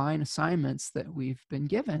the divine assignments that we've been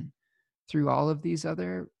given through all of these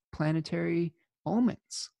other planetary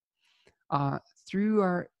omens, through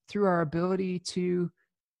our ability to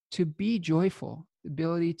be joyful, the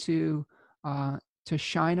ability to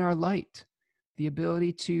shine our light, the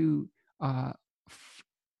ability to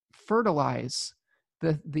fertilize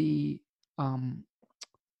the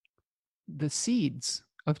seeds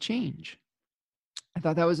of change. I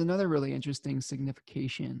thought that was another really interesting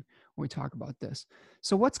signification when we talk about this.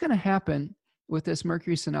 So what's going to happen with this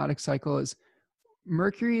Mercury synodic cycle is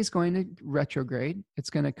Mercury is going to retrograde. It's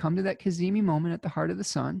going to come to that Cazimi moment at the heart of the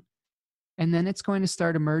sun. And then it's going to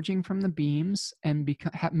start emerging from the beams and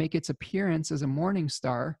make its appearance as a morning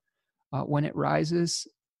star when it rises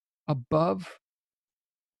above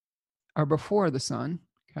or before the sun,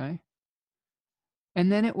 okay? And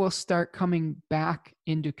then it will start coming back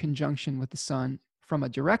into conjunction with the sun from a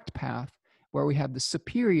direct path where we have the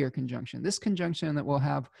superior conjunction. This conjunction that we'll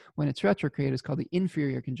have when it's retrograde is called the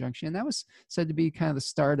inferior conjunction. And that was said to be kind of the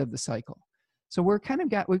start of the cycle. So we've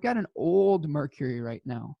got an old Mercury right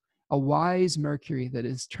now, a wise Mercury that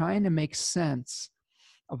is trying to make sense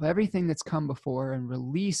of everything that's come before and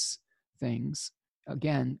release things.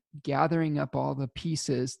 Again, gathering up all the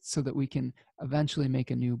pieces so that we can eventually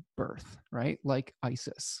make a new birth, right? Like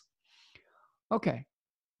Isis. Okay.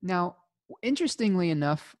 Now, interestingly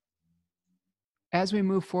enough, as we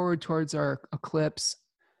move forward towards our eclipse,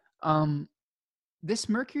 this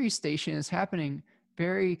Mercury station is happening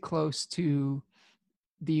very close to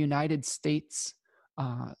the United States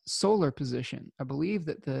solar position. I believe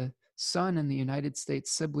that the sun in the United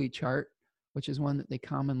States Sibley chart, which is one that they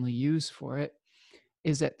commonly use for it,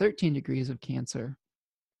 is at 13 degrees of Cancer.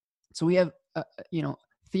 So we have,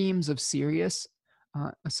 themes of Sirius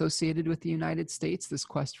associated with the United States, this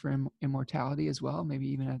quest for immortality as well, maybe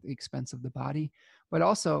even at the expense of the body. But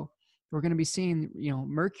also, we're going to be seeing,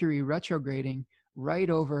 Mercury retrograding right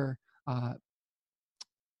over the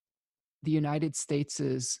United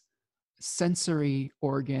States's sensory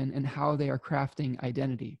organ and how they are crafting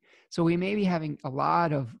identity. So we may be having a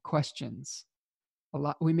lot of questions.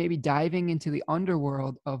 We may be diving into the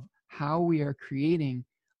underworld of how we are creating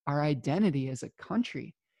our identity as a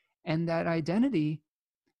country. And that identity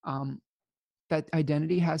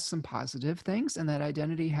has some positive things and that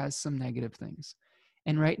identity has some negative things.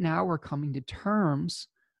 And right now we're coming to terms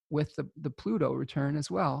with the Pluto return as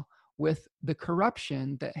well, with the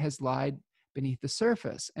corruption that has lied beneath the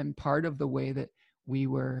surface. And part of the way that we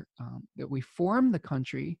formed the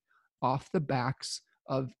country off the backs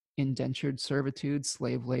of indentured servitude,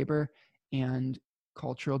 slave labor, and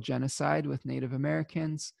cultural genocide with Native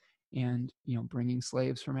Americans, and bringing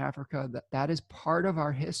slaves from Africa. That is part of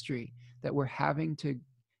our history that we're having to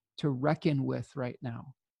reckon with right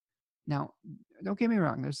now. Now, don't get me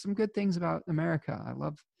wrong, there's some good things about America. I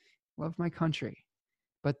love my country,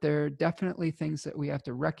 but there are definitely things that we have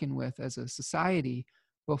to reckon with as a society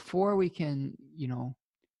before we can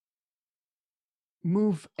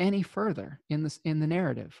move any further in the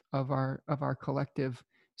narrative of our collective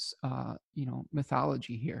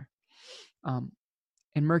mythology here.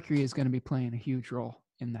 And Mercury is going to be playing a huge role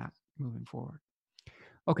in that moving forward.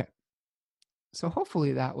 Okay. So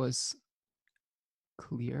hopefully that was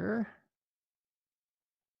clear.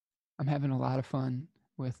 I'm having a lot of fun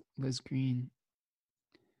with Liz Green.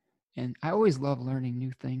 And I always love learning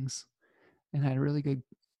new things. And I had a really good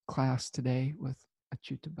class today with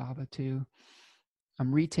Achyuta too.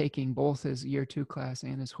 I'm retaking both his year 2 class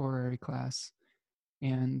and his horary class.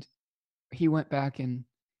 And he went back in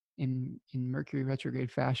Mercury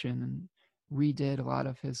retrograde fashion and redid a lot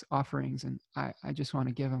of his offerings. And I just want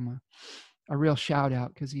to give him a real shout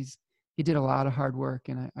out, because he did a lot of hard work,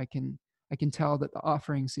 and I can tell that the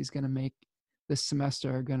offerings he's going to make this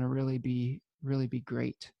semester are going to really be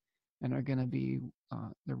great, and are going to be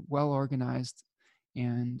they're well organized,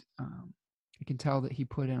 and I can tell that he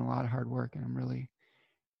put in a lot of hard work, and I'm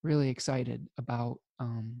really excited about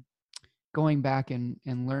going back and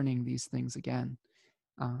learning these things again.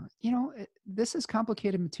 This is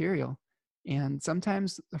complicated material, and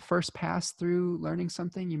sometimes the first pass through learning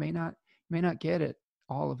something, you may not get it,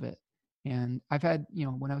 all of it. And I've had,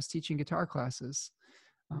 when I was teaching guitar classes,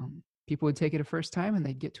 people would take it a first time and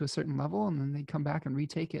they'd get to a certain level, and then they'd come back and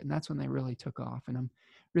retake it, and that's when they really took off. And I'm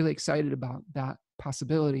really excited about that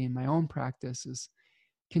possibility in my own practice, is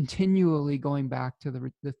continually going back to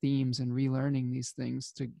the themes and relearning these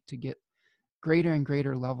things to get greater and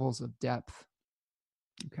greater levels of depth.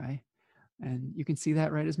 Okay. And you can see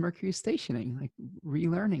that right as Mercury is stationing, like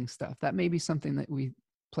relearning stuff. That may be something that we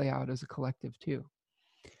play out as a collective too.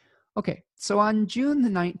 Okay, so on June the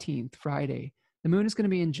 19th, Friday, the moon is going to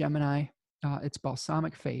be in Gemini, its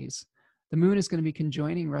balsamic phase. The moon is going to be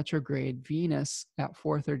conjoining retrograde Venus at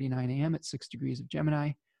 4:39 a.m. at 6 degrees of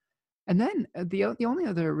Gemini. And then the only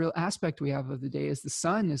other real aspect we have of the day is the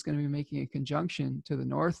sun is going to be making a conjunction to the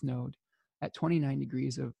north node at 29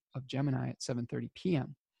 degrees of Gemini at 7:30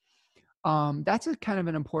 p.m. That's a kind of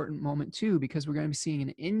an important moment too, because we're going to be seeing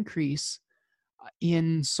an increase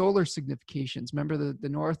in solar significations. Remember, the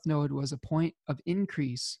north node was a point of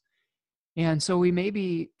increase. And so we may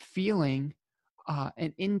be feeling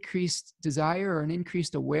an increased desire or an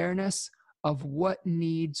increased awareness of what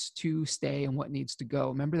needs to stay and what needs to go.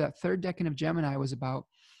 Remember, that third decan of Gemini was about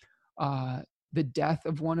the death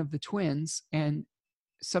of one of the twins, and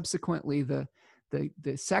subsequently the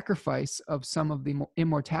sacrifice of some of the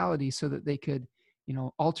immortality, so that they could,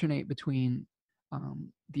 alternate between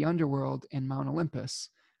the underworld and Mount Olympus.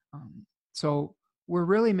 So we're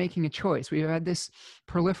really making a choice. We've had this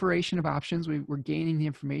proliferation of options. We're gaining the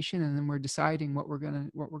information, and then we're deciding what we're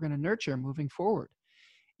gonna nurture moving forward.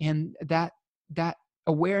 And that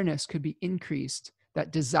awareness could be increased.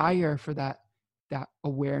 That desire for that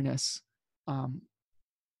awareness,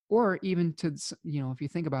 or even to, if you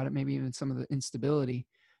think about it, maybe even some of the instability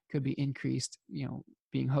could be increased.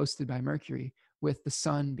 Being hosted by Mercury, with the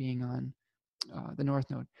sun being on the north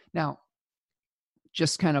node. Now,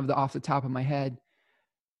 just kind of off the top of my head,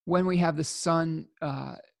 when we have the sun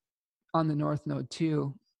on the north node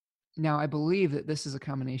too, now I believe that this is a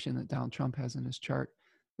combination that Donald Trump has in his chart,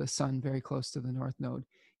 the sun very close to the north node.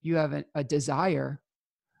 You have a desire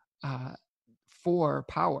for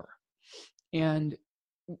power. And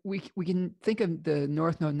we can think of the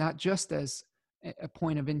north node not just as a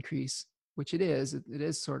point of increase, which it is. It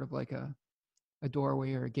is sort of like a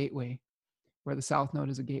doorway or a gateway, where the south node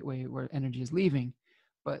is a gateway where energy is leaving.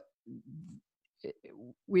 But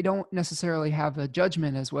we don't necessarily have a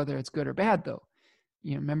judgment as whether it's good or bad, though.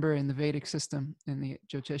 Remember, in the Vedic system, in the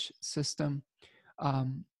Jyotish system,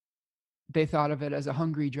 they thought of it as a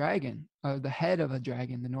hungry dragon, the head of a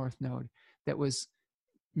dragon, the north node, that was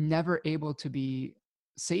never able to be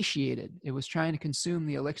satiated. It was trying to consume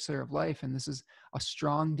the elixir of life, and this is a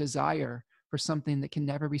strong desire for something that can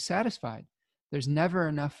never be satisfied. There's never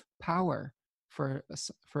enough power for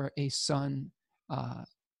a sun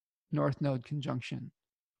north node conjunction.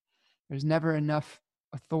 There's never enough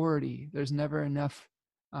authority. There's never enough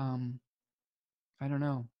I don't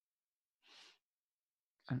know.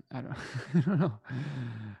 I don't know.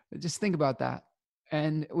 Just think about that.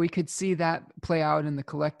 And we could see that play out in the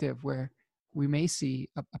collective, where we may see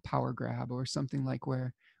a power grab, or something like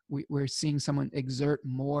where we're seeing someone exert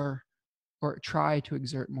more, or try to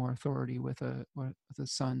exert more authority with a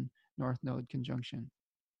sun north node conjunction.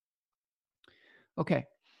 Okay.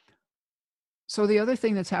 So the other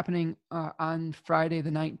thing that's happening on Friday the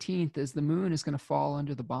 19th is the moon is going to fall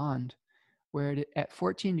under the bond, where at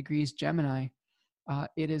 14 degrees Gemini,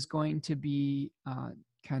 it is going to be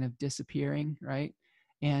kind of disappearing, right?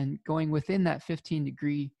 And going within that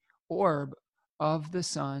 15-degree orb of the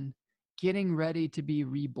sun, getting ready to be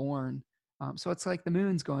reborn. So it's like the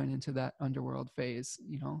moon's going into that underworld phase,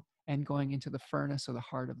 and going into the furnace, or the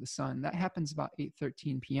heart of the sun. That happens about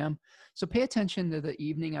 8:13 p.m. So pay attention to the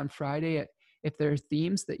evening on Friday. If there are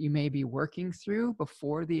themes that you may be working through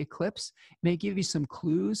before the eclipse, it may give you some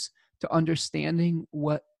clues to understanding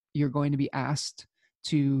what you're going to be asked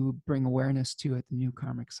to bring awareness to at the new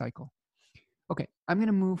karmic cycle. Okay, I'm going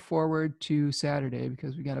to move forward to Saturday,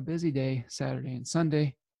 because we got a busy day, Saturday and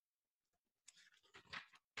Sunday.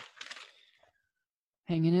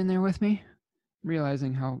 Hanging in there with me? I'm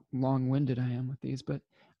realizing how long-winded I am with these, but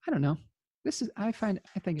I don't know. I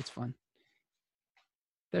think it's fun.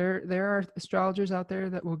 There are astrologers out there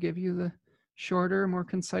that will give you the shorter, more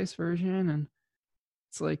concise version, and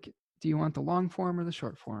it's like Do you want the long form or the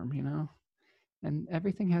short form, And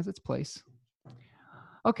everything has its place.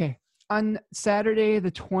 Okay, on Saturday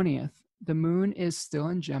the 20th, the moon is still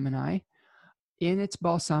in Gemini in its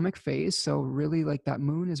balsamic phase. So really, like, that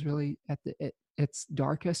moon is really at its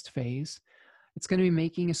darkest phase. It's going to be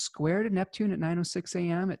making a square to Neptune at 9:06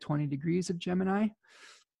 a.m. at 20 degrees of Gemini.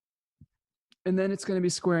 And then it's going to be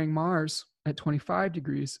squaring Mars at 25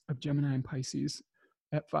 degrees of Gemini and Pisces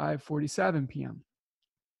at 5:47 p.m.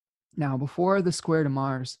 Now, before the square to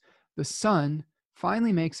Mars, the sun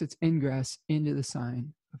finally makes its ingress into the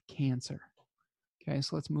sign of Cancer. Okay,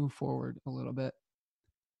 so let's move forward a little bit.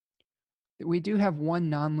 We do have one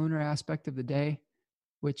non-lunar aspect of the day,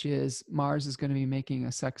 which is Mars is going to be making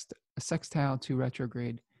a sextile to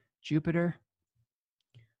retrograde Jupiter.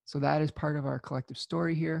 So that is part of our collective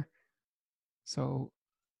story here. So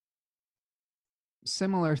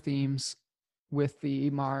similar themes with the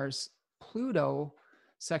Mars-Pluto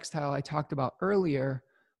sextile I talked about earlier,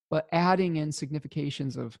 but adding in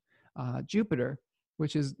significations of Jupiter,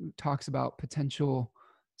 which talks about potential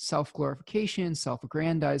self-glorification,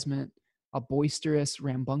 self-aggrandizement, a boisterous,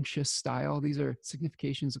 rambunctious style. These are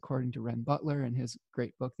significations according to Ren Butler in his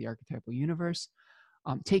great book, The Archetypal Universe.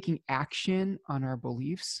 Taking action on our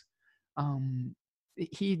beliefs.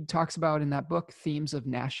 He talks about in that book themes of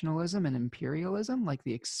nationalism and imperialism, like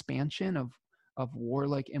the expansion of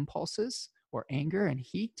warlike impulses or anger and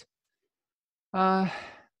heat. Now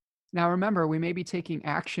remember, we may be taking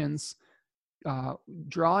actions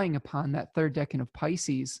drawing upon that third decan of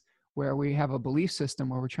Pisces, where we have a belief system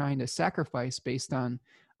where we're trying to sacrifice based on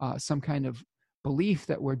some kind of belief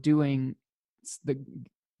that we're doing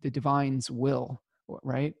the divine's will,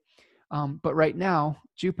 right? But right now,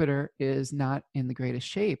 Jupiter is not in the greatest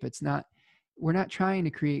shape. We're not trying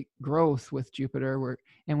to create growth with Jupiter.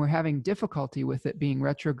 We're having difficulty with it being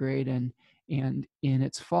retrograde and in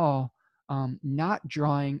its fall, not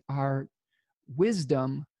drawing our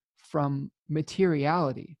wisdom from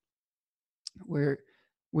materiality, where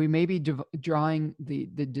we may be drawing the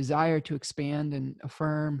desire to expand and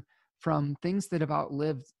affirm from things that have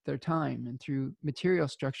outlived their time and through material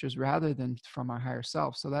structures rather than from our higher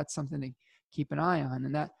self. So that's something to keep an eye on.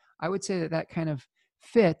 And that, I would say that kind of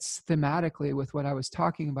fits thematically with what I was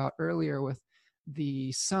talking about earlier with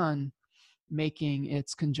the sun making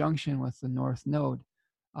its conjunction with the North Node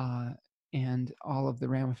and all of the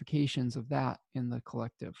ramifications of that in the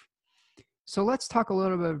collective. So let's talk a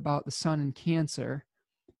little bit about the sun in Cancer.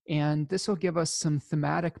 And this will give us some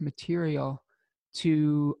thematic material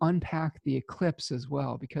to unpack the eclipse as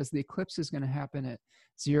well, because the eclipse is going to happen at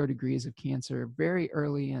 0 degrees of Cancer very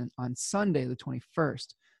early on Sunday, the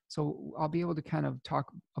 21st. So I'll be able to kind of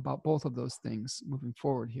talk about both of those things moving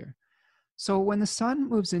forward here. So when the sun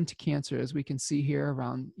moves into Cancer, as we can see here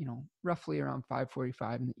around, roughly around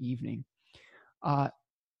 5:45 in the evening,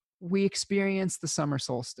 we experience the summer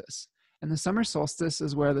solstice. And the summer solstice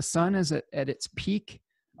is where the sun is at its peak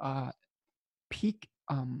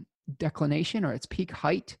declination, or its peak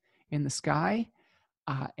height in the sky,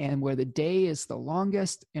 and where the day is the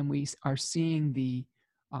longest, and we are seeing the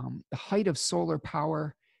height of solar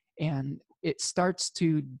power, and it starts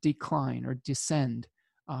to decline or descend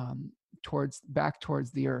back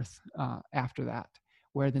towards the earth after that,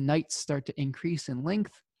 where the nights start to increase in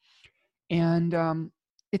length. And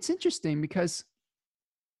it's interesting because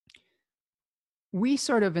we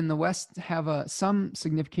sort of in the West have some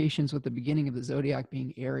significations with the beginning of the zodiac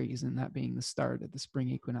being Aries, and that being the start of the spring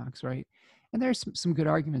equinox, right? And there's some good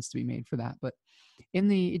arguments to be made for that. But in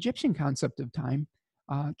the Egyptian concept of time,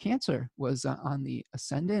 Cancer was on the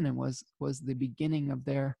ascendant and was the beginning of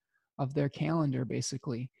their calendar,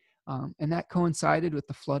 basically. And that coincided with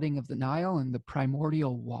the flooding of the Nile and the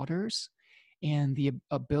primordial waters and the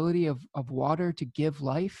ability of water to give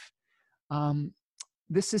life.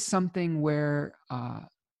 This is something where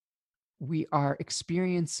we are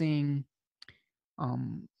experiencing a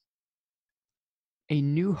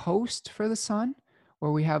new host for the sun,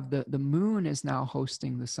 where we have the moon is now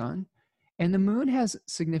hosting the sun. And the moon has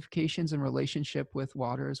significations in relationship with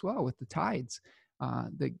water as well, with the tides.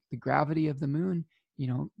 The gravity of the moon,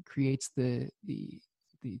 creates the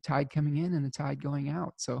tide coming in and the tide going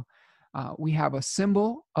out. So we have a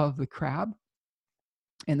symbol of the crab,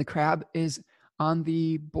 and the crab is on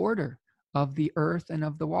the border of the earth and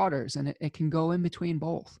of the waters, and it can go in between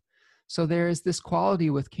both. So there is this quality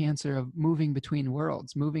with Cancer of moving between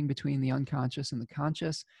worlds, moving between the unconscious and the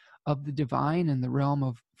conscious, of the divine and the realm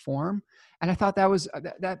of form. And I thought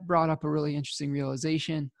that brought up a really interesting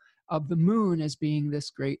realization of the moon as being this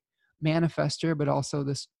great manifester, but also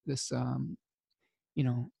this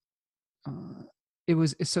it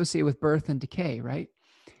was associated with birth and decay, right?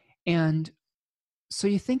 And so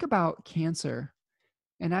you think about Cancer,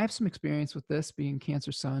 and I have some experience with this being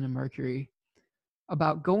Cancer Sun and Mercury,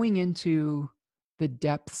 about going into the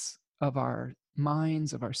depths of our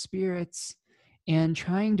minds, of our spirits, and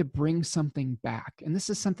trying to bring something back. And this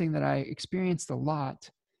is something that I experienced a lot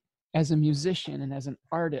as a musician and as an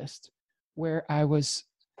artist, where I was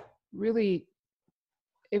really,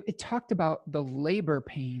 it talked about the labor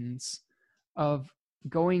pains of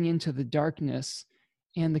going into the darkness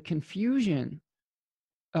and the confusion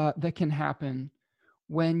that can happen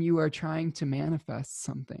when you are trying to manifest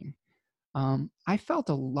something. I felt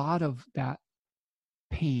a lot of that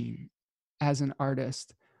pain as an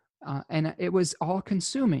artist. And it was all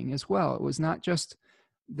consuming as well. It was not just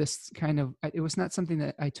this kind of, it was not something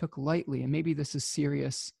that I took lightly. And maybe this is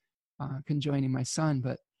serious, conjoining my son,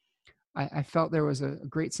 but I felt there was a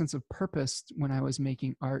great sense of purpose when I was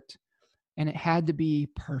making art, and it had to be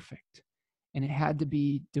perfect and it had to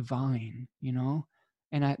be divine, you know?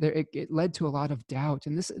 And it led to a lot of doubt.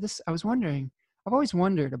 And I was wondering, I've always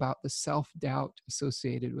wondered about the self-doubt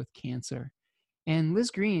associated with Cancer. And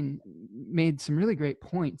Liz Green made some really great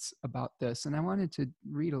points about this. And I wanted to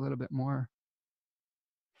read a little bit more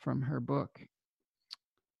from her book.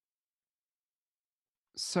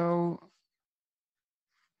 So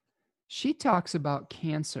she talks about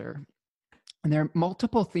Cancer, and there are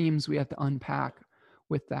multiple themes we have to unpack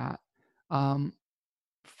with that.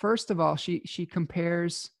 First of all, she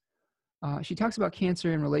compares, she talks about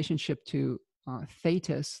Cancer in relationship to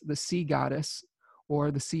Thetis, the sea goddess or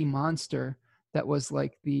the sea monster that was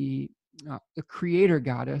like the creator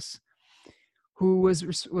goddess, who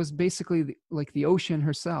was basically like the ocean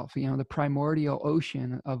herself, you know, the primordial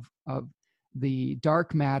ocean of the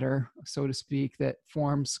dark matter, so to speak, that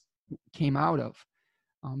forms came out of.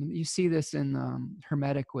 You see this in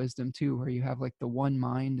Hermetic wisdom too, where you have like the one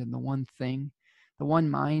mind and the one thing, the one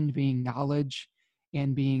mind being knowledge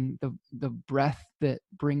and being the breath that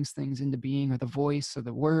brings things into being, or the voice or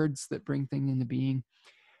the words that bring things into being.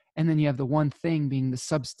 And then you have the one thing being the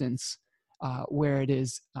substance, where it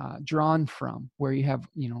is drawn from, where you have,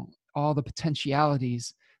 you know, all the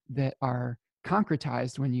potentialities that are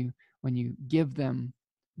concretized when you give them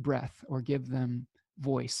breath or give them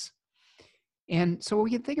voice. And so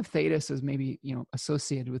we can think of Thetis as maybe, you know,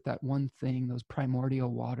 associated with that one thing, those primordial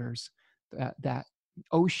waters, that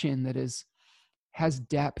ocean that has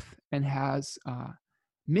depth and has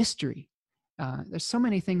mystery. There's so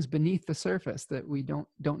many things beneath the surface that we don't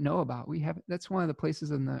know about. That's one of the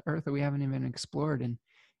places on the earth that we haven't even explored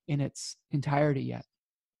in its entirety yet.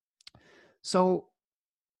 So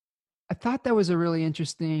I thought that was a really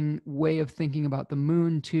interesting way of thinking about the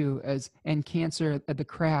moon too, and Cancer at the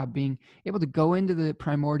crab, being able to go into the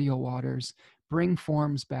primordial waters, bring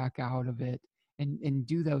forms back out of it, and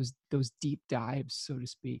do those deep dives, so to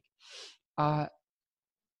speak.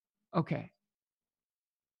 Okay,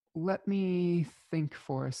 let me think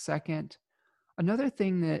for a second. Another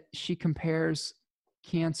thing that she compares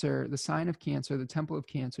Cancer, the sign of Cancer, the temple of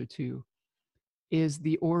Cancer, to, is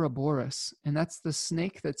the Ouroboros, and that's the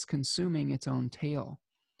snake that's consuming its own tail.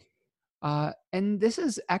 And this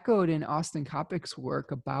is echoed in Austin Coppock's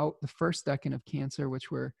work about the first decan of Cancer, which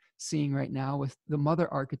we're seeing right now with the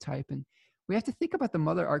mother archetype. And we have to think about the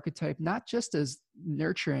mother archetype not just as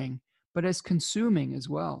nurturing, but as consuming as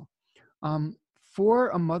well. For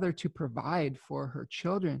a mother to provide for her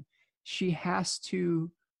children, she has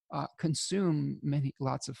to consume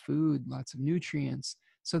lots of food, lots of nutrients,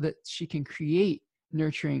 so that she can create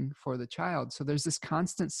nurturing for the child. So there's this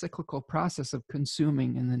constant cyclical process of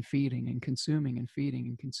consuming and then feeding and consuming and feeding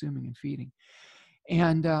and consuming and feeding.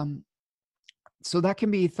 And so that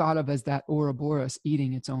can be thought of as that Ouroboros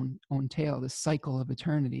eating its own tail, this cycle of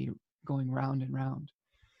eternity going round and round.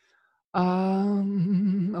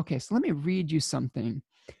 Okay, so let me read you something,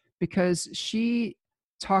 because she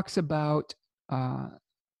talks about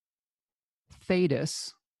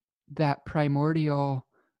Thetis, that primordial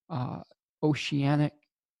oceanic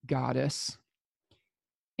goddess,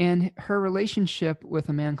 and her relationship with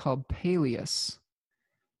a man called Peleus.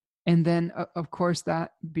 And then, of course,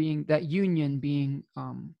 that union being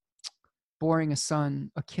boring a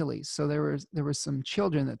son, Achilles. So there was some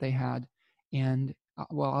children that they had, and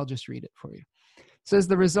well, I'll just read it for you. It says,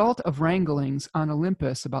 the result of wranglings on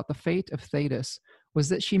Olympus about the fate of Thetis was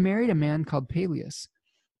that she married a man called Peleus.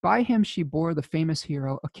 By him she bore the famous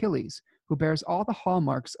hero Achilles, who bears all the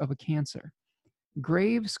hallmarks of a Cancer.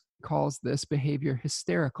 Graves calls this behavior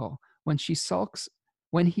hysterical when he sulks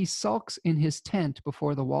in his tent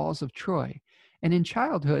before the walls of Troy. And in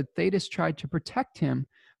childhood, Thetis tried to protect him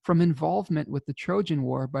from involvement with the Trojan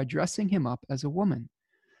War by dressing him up as a woman.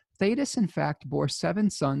 Thetis, in fact, bore 7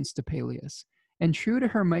 sons to Peleus, and true to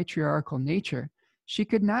her matriarchal nature, she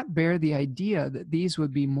could not bear the idea that these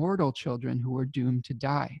would be mortal children who were doomed to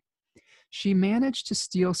die. She managed to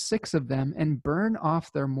steal 6 of them and burn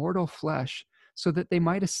off their mortal flesh so that they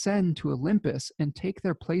might ascend to Olympus and take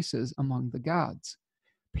their places among the gods.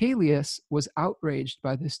 Peleus was outraged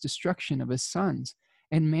by this destruction of his sons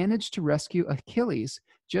and managed to rescue Achilles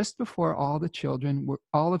just before all of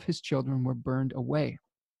his children were burned away.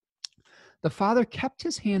 The father kept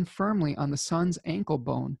his hand firmly on the son's ankle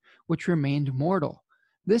bone, which remained mortal.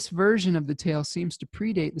 This version of the tale seems to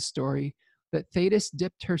predate the story that Thetis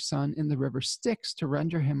dipped her son in the river Styx to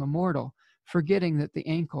render him immortal, forgetting the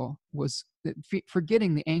ankle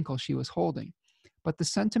she was holding. But the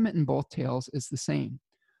sentiment in both tales is the same.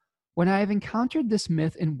 When I have encountered this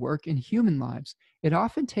myth in work in human lives, it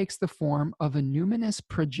often takes the form of a numinous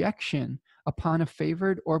projection upon a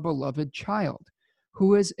favored or beloved child,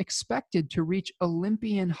 who is expected to reach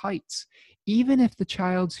Olympian heights, even if the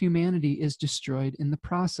child's humanity is destroyed in the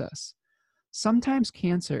process. Sometimes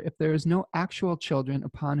cancer, if there is no actual children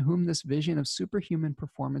upon whom this vision of superhuman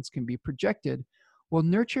performance can be projected, will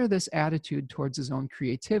nurture this attitude towards his own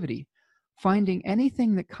creativity, finding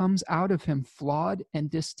anything that comes out of him flawed and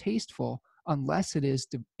distasteful unless it is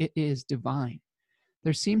divine.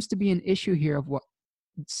 There seems to be an issue here of why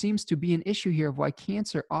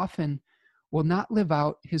cancer often will not live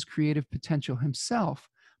out his creative potential himself,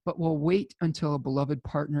 but will wait until a beloved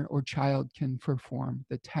partner or child can perform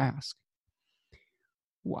the task.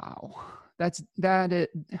 Wow.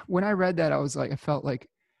 When I read that, I felt like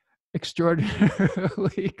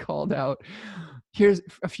extraordinarily called out. Here's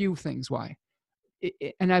a few things why.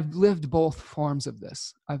 And I've lived both forms of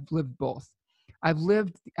this. I've lived both. I've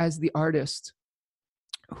lived as the artist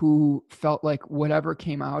who felt like whatever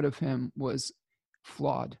came out of him was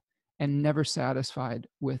flawed and never satisfied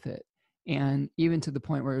with it. And even to the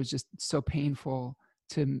point where it was just so painful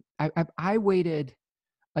I waited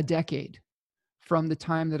a decade from the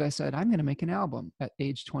time that I said, I'm going to make an album at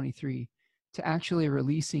age 23 to actually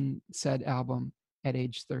releasing said album at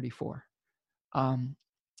age 34.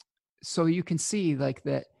 So you can see like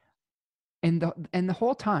that. And the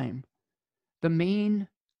whole time, the main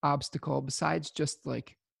obstacle, besides just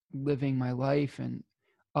like living my life and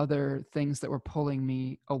other things that were pulling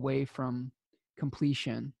me away from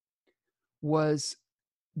completion, was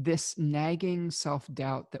this nagging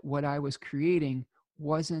self-doubt that what I was creating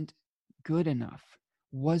wasn't good enough,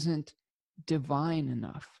 wasn't divine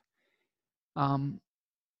enough.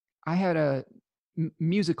 I had a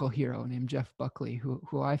musical hero named Jeff Buckley,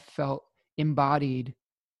 who I felt embodied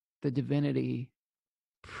the divinity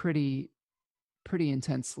pretty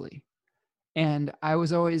intensely. And I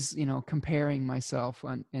was always, comparing myself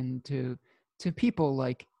to people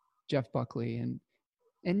like Jeff Buckley and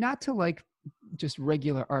not to like just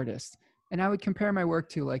regular artists. And I would compare my work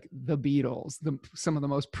to like the Beatles, some of the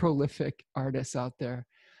most prolific artists out there,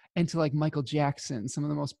 and to like Michael Jackson, some of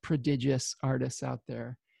the most prodigious artists out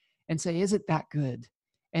there, and say, is it that good?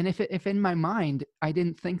 And if in my mind I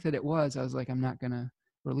didn't think that it was, I was like, I'm not gonna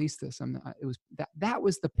release this. That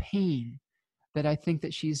was the pain that I think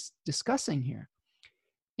that she's discussing here.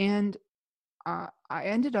 And I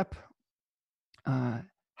ended up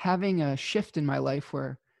having a shift in my life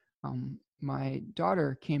where my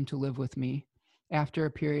daughter came to live with me after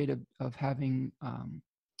a period of having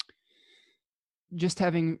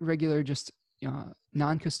regular,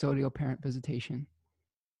 non-custodial parent visitation.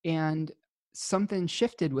 And something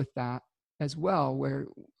shifted with that as well, where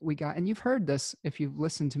we got, and you've heard this if you've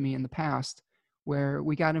listened to me in the past, where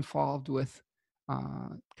we got involved with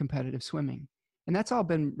competitive swimming. And that's all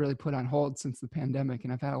been really put on hold since the pandemic.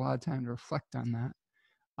 And I've had a lot of time to reflect on that.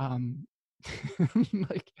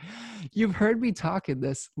 Like, you've heard me talk in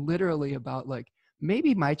this literally about like,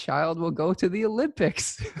 maybe my child will go to the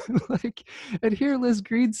Olympics. Like, and here Liz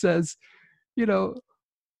Green says, the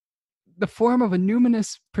form of a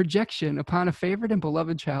numinous projection upon a favorite and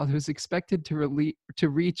beloved child who is expected to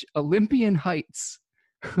reach Olympian heights,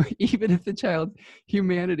 even if the child's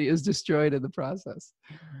humanity is destroyed in the process.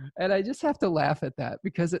 And I just have to laugh at that,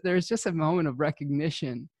 because there's just a moment of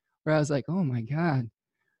recognition where I was like, oh my God,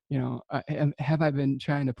 have I been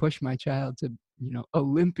trying to push my child to,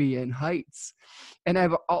 Olympian heights? And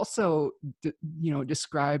I've also,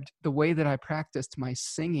 described the way that I practiced my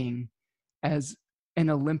singing as an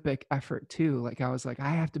Olympic effort too. Like I was like, I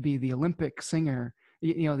have to be the Olympic singer,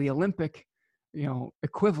 the Olympic,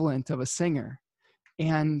 equivalent of a singer.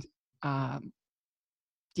 And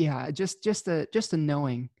just a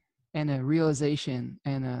knowing and a realization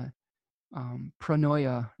and a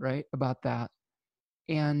pronoia, right, about that.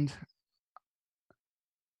 And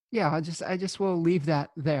yeah, I just will leave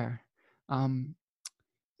that there. Um,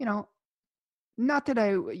 you know, not that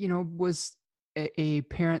I, was a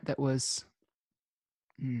parent that was,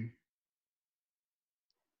 mm,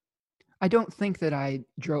 I don't think that I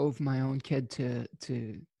drove my own kid to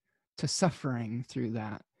suffering through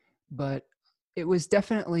that, but it was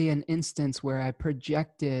definitely an instance where I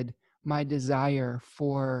projected my desire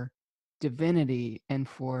for divinity and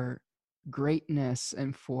for greatness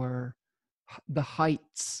and for the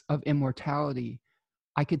heights of immortality.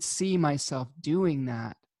 I could see myself doing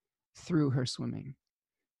that through her swimming,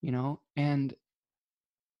 and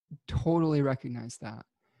totally recognize that.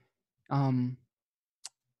 Um,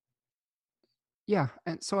 yeah,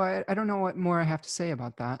 and so I don't know what more I have to say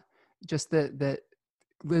about that. Just that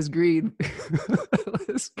Liz Green,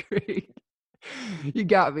 Liz Green, you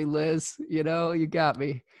got me, Liz. You got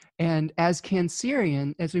me. And as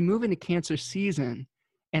Cancerian, as we move into Cancer season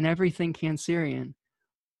and everything Cancerian,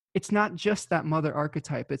 it's not just that mother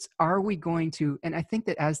archetype. It's, are we going to? And I think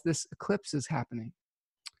that as this eclipse is happening,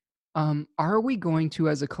 are we going to,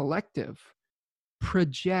 as a collective,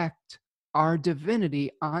 project our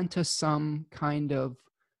divinity onto some kind of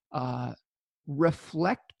uh,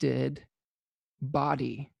 reflected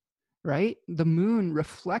body, right? The moon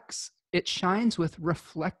reflects, it shines with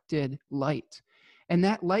reflected light. And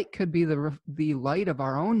that light could be the light of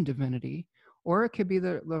our own divinity, or it could be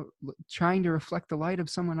the trying to reflect the light of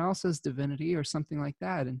someone else's divinity or something like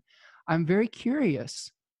that. And I'm very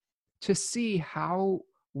curious to see how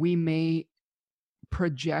we may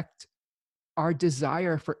project our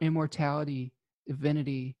desire for immortality,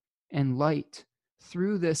 divinity, and light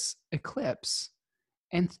through this eclipse.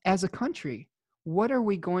 And as a country, what are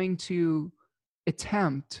we going to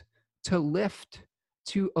attempt to lift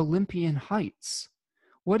to Olympian heights?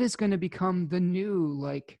 What is going to become the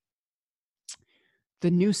new,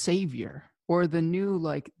 the new savior, or the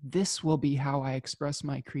new, this will be how I express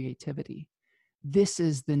my creativity? This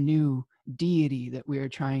is the new deity that we are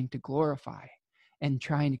trying to glorify and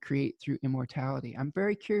trying to create through immortality. I'm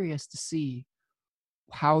very curious to see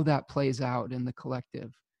how that plays out in the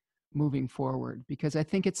collective moving forward, because I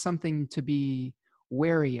think it's something to be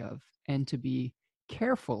wary of and to be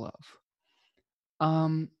careful of.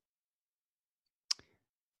 Um,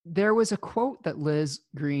 there was a quote that Liz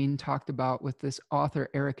Green talked about with this author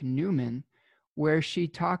Eric Newman, where he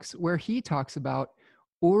talks about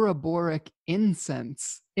Ouroboros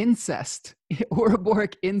incest, Ouroboros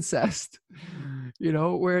incest,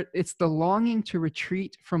 where it's the longing to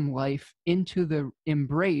retreat from life into the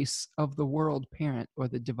embrace of the world parent or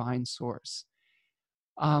the divine source.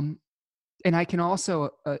 And I can also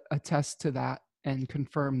attest to that and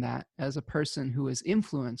confirm that as a person who is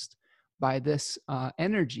influenced by this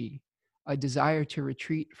energy, a desire to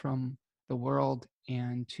retreat from the world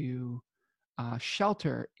and to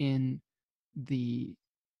shelter in the,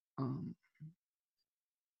 um,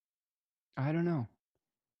 I don't know,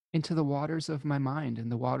 into the waters of my mind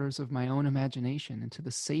and the waters of my own imagination, into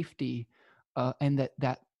the safety and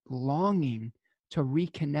that longing to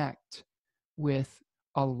reconnect with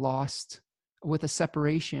a lost, with a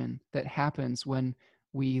separation that happens when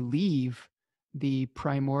we leave the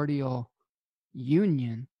primordial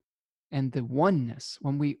union and the oneness.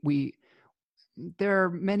 When we there are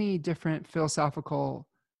many different philosophical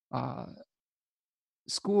uh,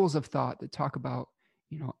 schools of thought that talk about,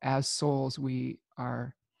 as souls, we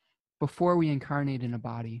are, before we incarnate in a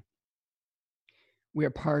body, we are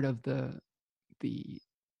part of the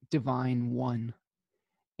divine one.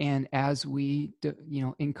 And as we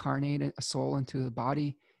incarnate a soul into the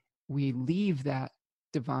body, we leave that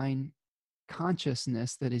divine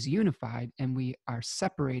consciousness that is unified, and we are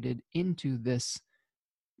separated into this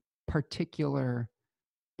particular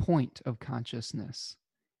point of consciousness.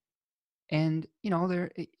 And there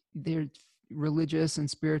religious and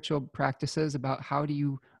spiritual practices about how do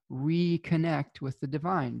you reconnect with the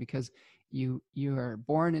divine, because you are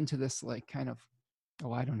born into this kind of,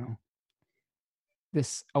 oh, I don't know,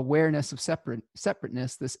 this awareness of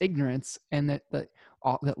separateness, this ignorance, and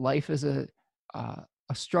that life is a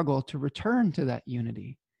struggle to return to that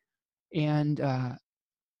unity. And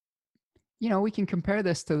we can compare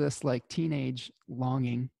this to this teenage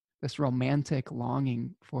longing, this romantic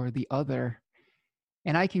longing for the other.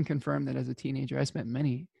 And I can confirm that as a teenager, I spent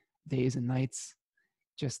many days and nights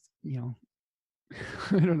just, I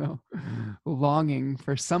don't know, longing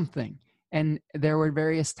for something. And there were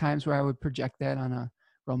various times where I would project that on a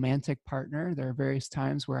romantic partner. There are various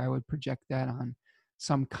times where I would project that on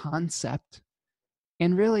some concept.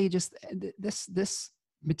 And really just this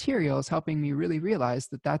material is helping me really realize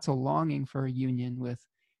that that's a longing for a union with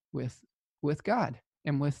with God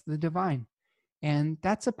and with the divine. And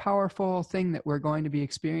that's a powerful thing that we're going to be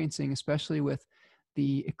experiencing, especially with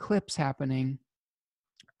the eclipse happening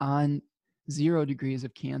on 0 degrees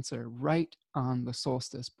of Cancer, right on the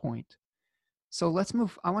solstice point. So let's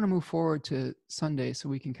move. I want to move forward to Sunday so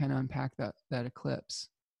we can kind of unpack that eclipse.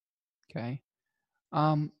 Okay.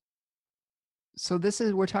 Um, so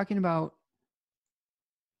we're talking about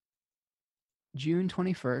June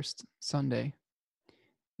 21st, Sunday.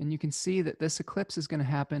 And you can see that this eclipse is going to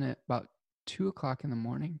happen at about 2 o'clock in the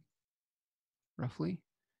morning, roughly.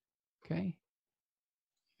 Okay.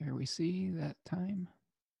 Here we see that time.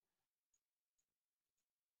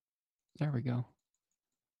 There we go.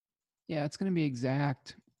 Yeah, it's going to be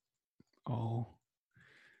exact. Oh,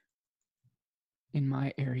 in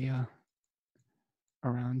my area,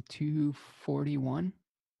 around 2:41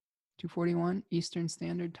 Eastern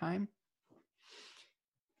Standard Time.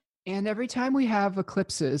 And every time we have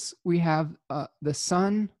eclipses, we have the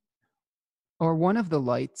sun or one of the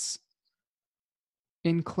lights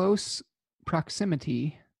in close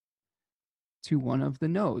proximity to one of the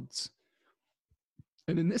nodes.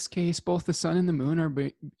 And in this case, both the sun and the moon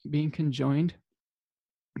are being conjoined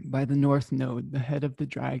by the north node, the head of the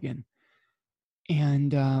dragon.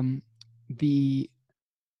 And the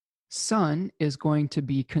sun is going to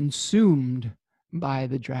be consumed by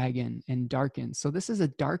the dragon and darkened. So this is a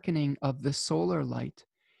darkening of the solar light.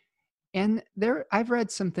 And I've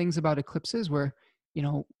read some things about eclipses where,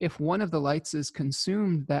 if one of the lights is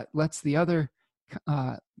consumed, that lets the other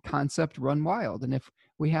concept run wild. And if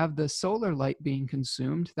we have the solar light being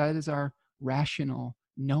consumed, that is our rational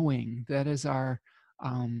knowing. That is our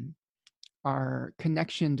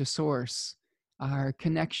connection to source, our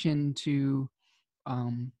connection to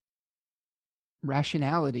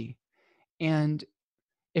rationality. And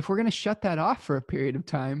if we're going to shut that off for a period of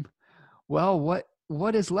time, well,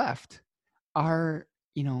 what is left? Are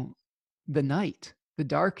the night, the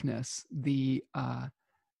darkness, the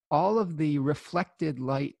all of the reflected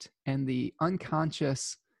light and the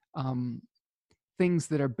unconscious things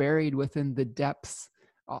that are buried within the depths,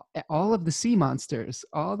 all of the sea monsters,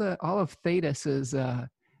 all of Thetis's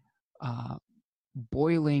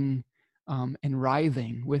boiling and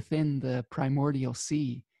writhing within the primordial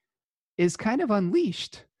sea is kind of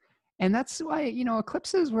unleashed. And that's why,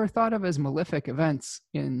 eclipses were thought of as malefic events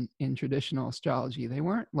in traditional astrology. They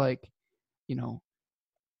weren't like,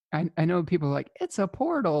 I know people are like, it's a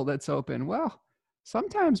portal that's open. Well,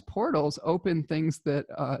 sometimes portals open things that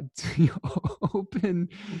open,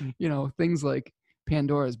 things like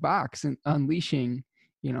Pandora's box and unleashing,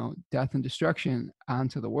 death and destruction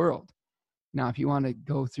onto the world. Now, if you want to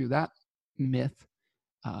go through that myth,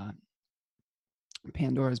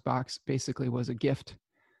 Pandora's box basically was a gift.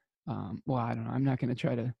 Well, I don't know. I'm not going to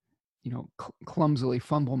try to, clumsily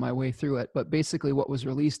fumble my way through it. But basically, what was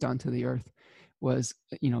released onto the earth was,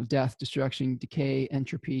 death, destruction, decay,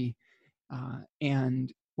 entropy,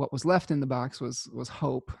 and what was left in the box was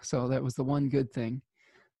hope. So that was the one good thing.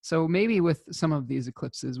 So maybe with some of these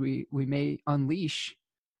eclipses, we may unleash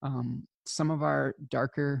some of our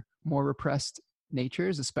darker, more repressed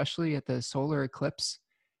natures, especially at the solar eclipse.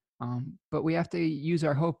 But we have to use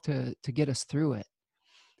our hope to get us through it.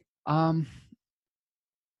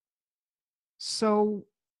 So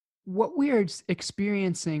what we are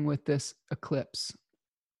experiencing with this eclipse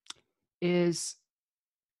is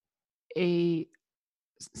a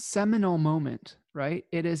seminal moment, right?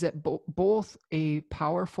 It is at both a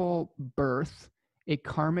powerful birth, a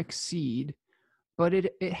karmic seed, but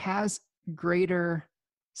it has greater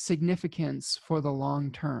significance for the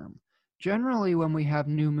long term. Generally, when we have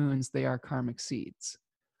new moons, they are karmic seeds.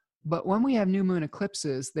 But when we have new moon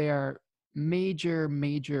eclipses, they are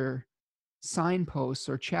major signposts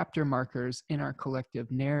or chapter markers in our collective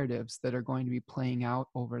narratives that are going to be playing out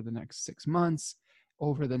over the next 6 months,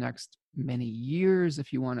 over the next many years,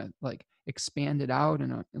 if you want to like expand it out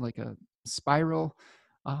in a spiral.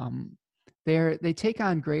 They take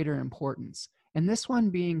on greater importance. And this one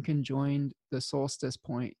being conjoined the solstice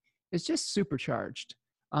point is just supercharged.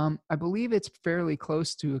 I believe it's fairly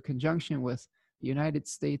close to a conjunction with the United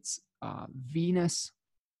States Venus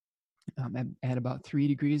at about 3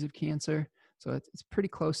 degrees of Cancer. So it's pretty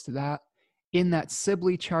close to that. In that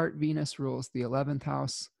Sibley chart, Venus rules the 11th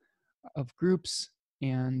house of groups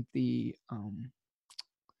and the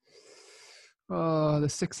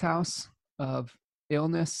 6th house of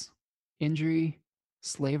illness, injury,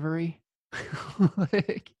 slavery.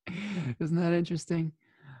 Isn't that interesting?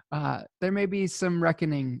 There may be some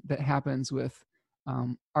reckoning that happens with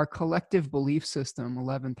our collective belief system,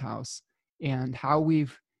 11th house, and how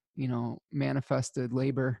we've manifested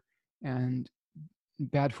labor and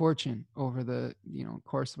bad fortune over the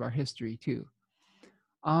course of our history too.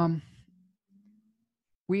 Um,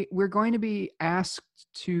 we're going to be asked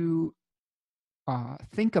to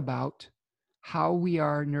think about how we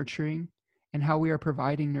are nurturing and how we are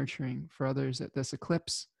providing nurturing for others at this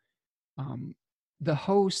eclipse. Um, the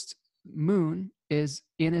host moon is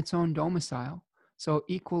in its own domicile, so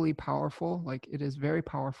equally powerful, like it is very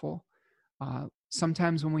powerful.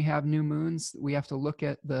 Sometimes when we have new moons, we have to look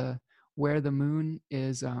at where the moon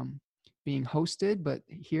is being hosted, but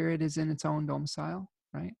here it is in its own domicile,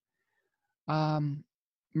 right? Um,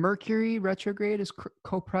 Mercury retrograde is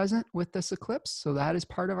co-present with this eclipse, so that is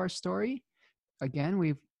part of our story. Again,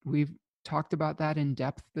 we've talked about that in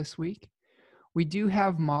depth this week. We do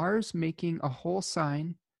have Mars making a whole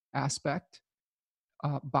sign aspect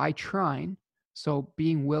by trine, so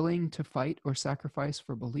being willing to fight or sacrifice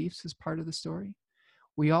for beliefs is part of the story.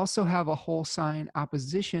 We also have a whole sign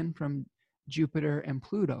opposition from Jupiter and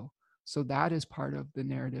Pluto, so that is part of the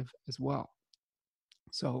narrative as well.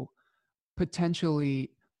 So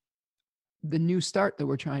potentially the new start that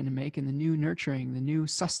we're trying to make and the new nurturing, the new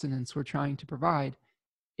sustenance we're trying to provide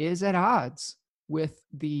is at odds with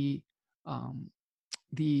the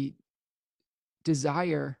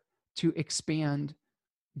desire to expand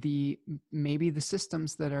maybe the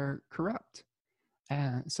systems that are corrupt.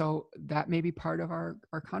 And so that may be part of our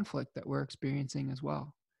conflict that we're experiencing as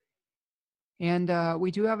well. And we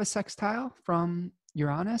do have a sextile from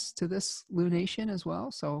Uranus to this lunation as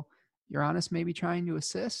well. So Uranus may be trying to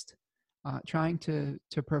assist, trying to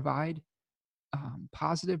provide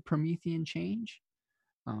positive Promethean change.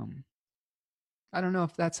 I don't know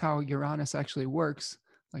if that's how Uranus actually works,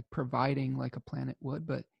 like providing like a planet would,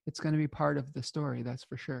 but it's going to be part of the story, that's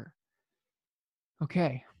for sure.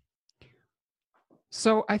 Okay.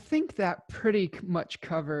 So I think that pretty much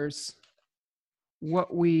covers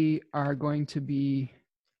what we are going to be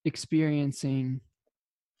experiencing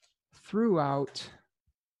throughout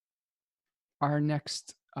our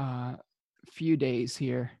next few days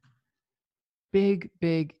here. Big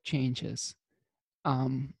changes.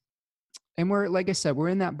 And we're, like I said, we're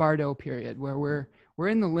in that Bardo period where we're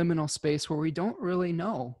in the liminal space where we don't really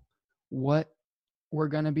know what we're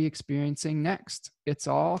going to be experiencing next. It's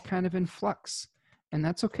all kind of in flux, and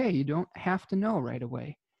that's okay. You don't have to know right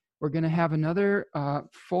away. We're going to have another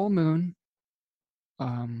full moon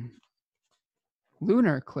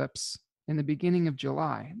lunar eclipse in the beginning of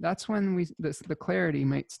July. That's when the clarity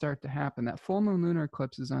might start to happen. That full moon lunar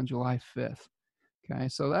eclipse is on July 5th. Okay,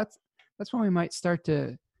 so that's when we might start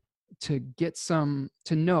to get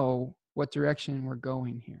to know what direction we're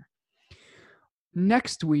going here.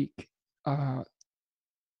 Next week,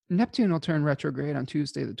 Neptune will turn retrograde on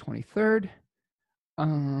Tuesday the 23rd.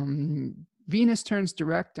 Venus turns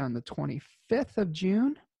direct on the 25th of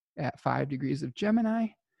June at 5 degrees of Gemini.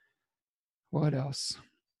 What else?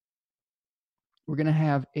 We're going to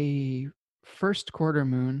have a first quarter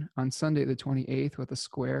moon on Sunday the 28th with a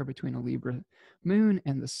square between a Libra moon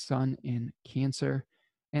and the sun in Cancer.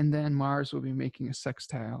 And then Mars will be making a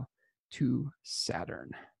sextile to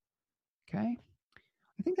Saturn. Okay.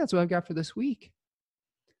 I think that's what I've got for this week.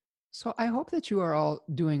 So I hope that you are all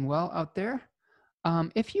doing well out there.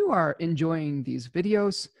 If you are enjoying these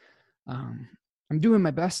videos, I'm doing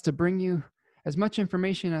my best to bring you as much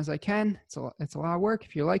information as I can. It's a lot of work.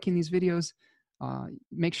 If you're liking these videos,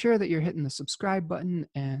 make sure that you're hitting the subscribe button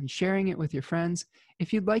and sharing it with your friends.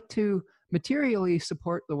 If you'd like to materially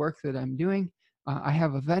support the work that I'm doing, I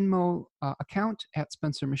have a Venmo account at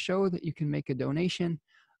Spencer Michaud that you can make a donation.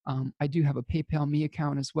 I do have a PayPal Me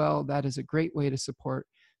account as well. That is a great way to support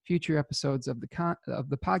future episodes of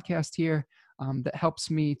the podcast here. That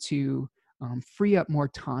helps me to free up more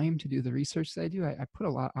time to do the research that I do. I put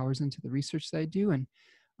a lot of hours into the research that I do, and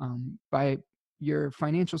by your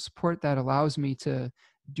financial support, that allows me to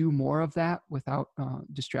do more of that without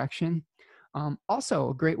distraction. Also,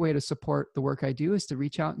 a great way to support the work I do is to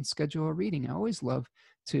reach out and schedule a reading. I always love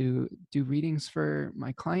to do readings for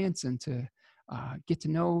my clients and to get to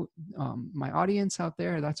know my audience out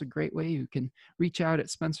there. That's a great way. You can reach out at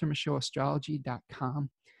spencermichaudastrology.com.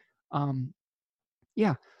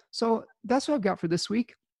 Yeah, so that's what I've got for this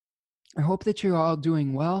week. I hope that you're all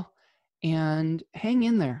doing well and hang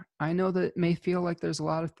in there. I know that it may feel like there's a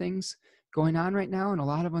lot of things going on right now and a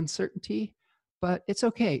lot of uncertainty, but it's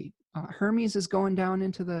okay. Hermes is going down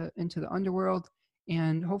into the underworld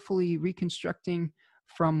and hopefully reconstructing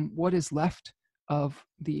from what is left of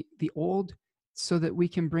the old, so that we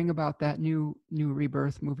can bring about that new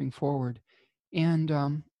rebirth moving forward. And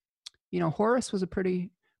Horus was a pretty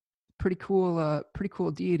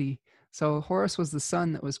cool deity. So Horus was the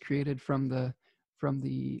sun that was created from the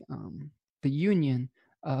union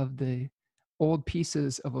of the old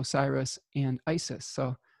pieces of Osiris and Isis.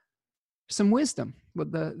 So some wisdom.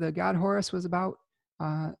 But the god Horus was about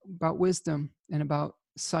wisdom and about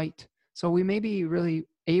sight. So we may be really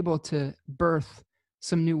able to birth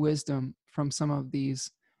some new wisdom from some of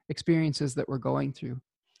these experiences that we're going through.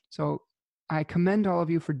 So I commend all of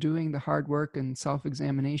you for doing the hard work and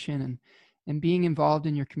self-examination and being involved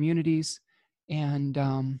in your communities. And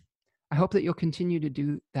I hope that you'll continue to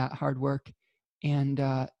do that hard work and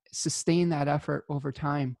sustain that effort over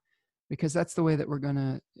time, because that's the way that we're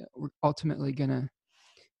ultimately gonna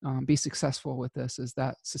be successful with this, is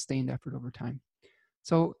that sustained effort over time.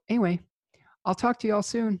 So anyway, I'll talk to you all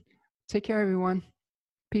soon. Take care, everyone.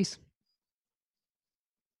 Peace.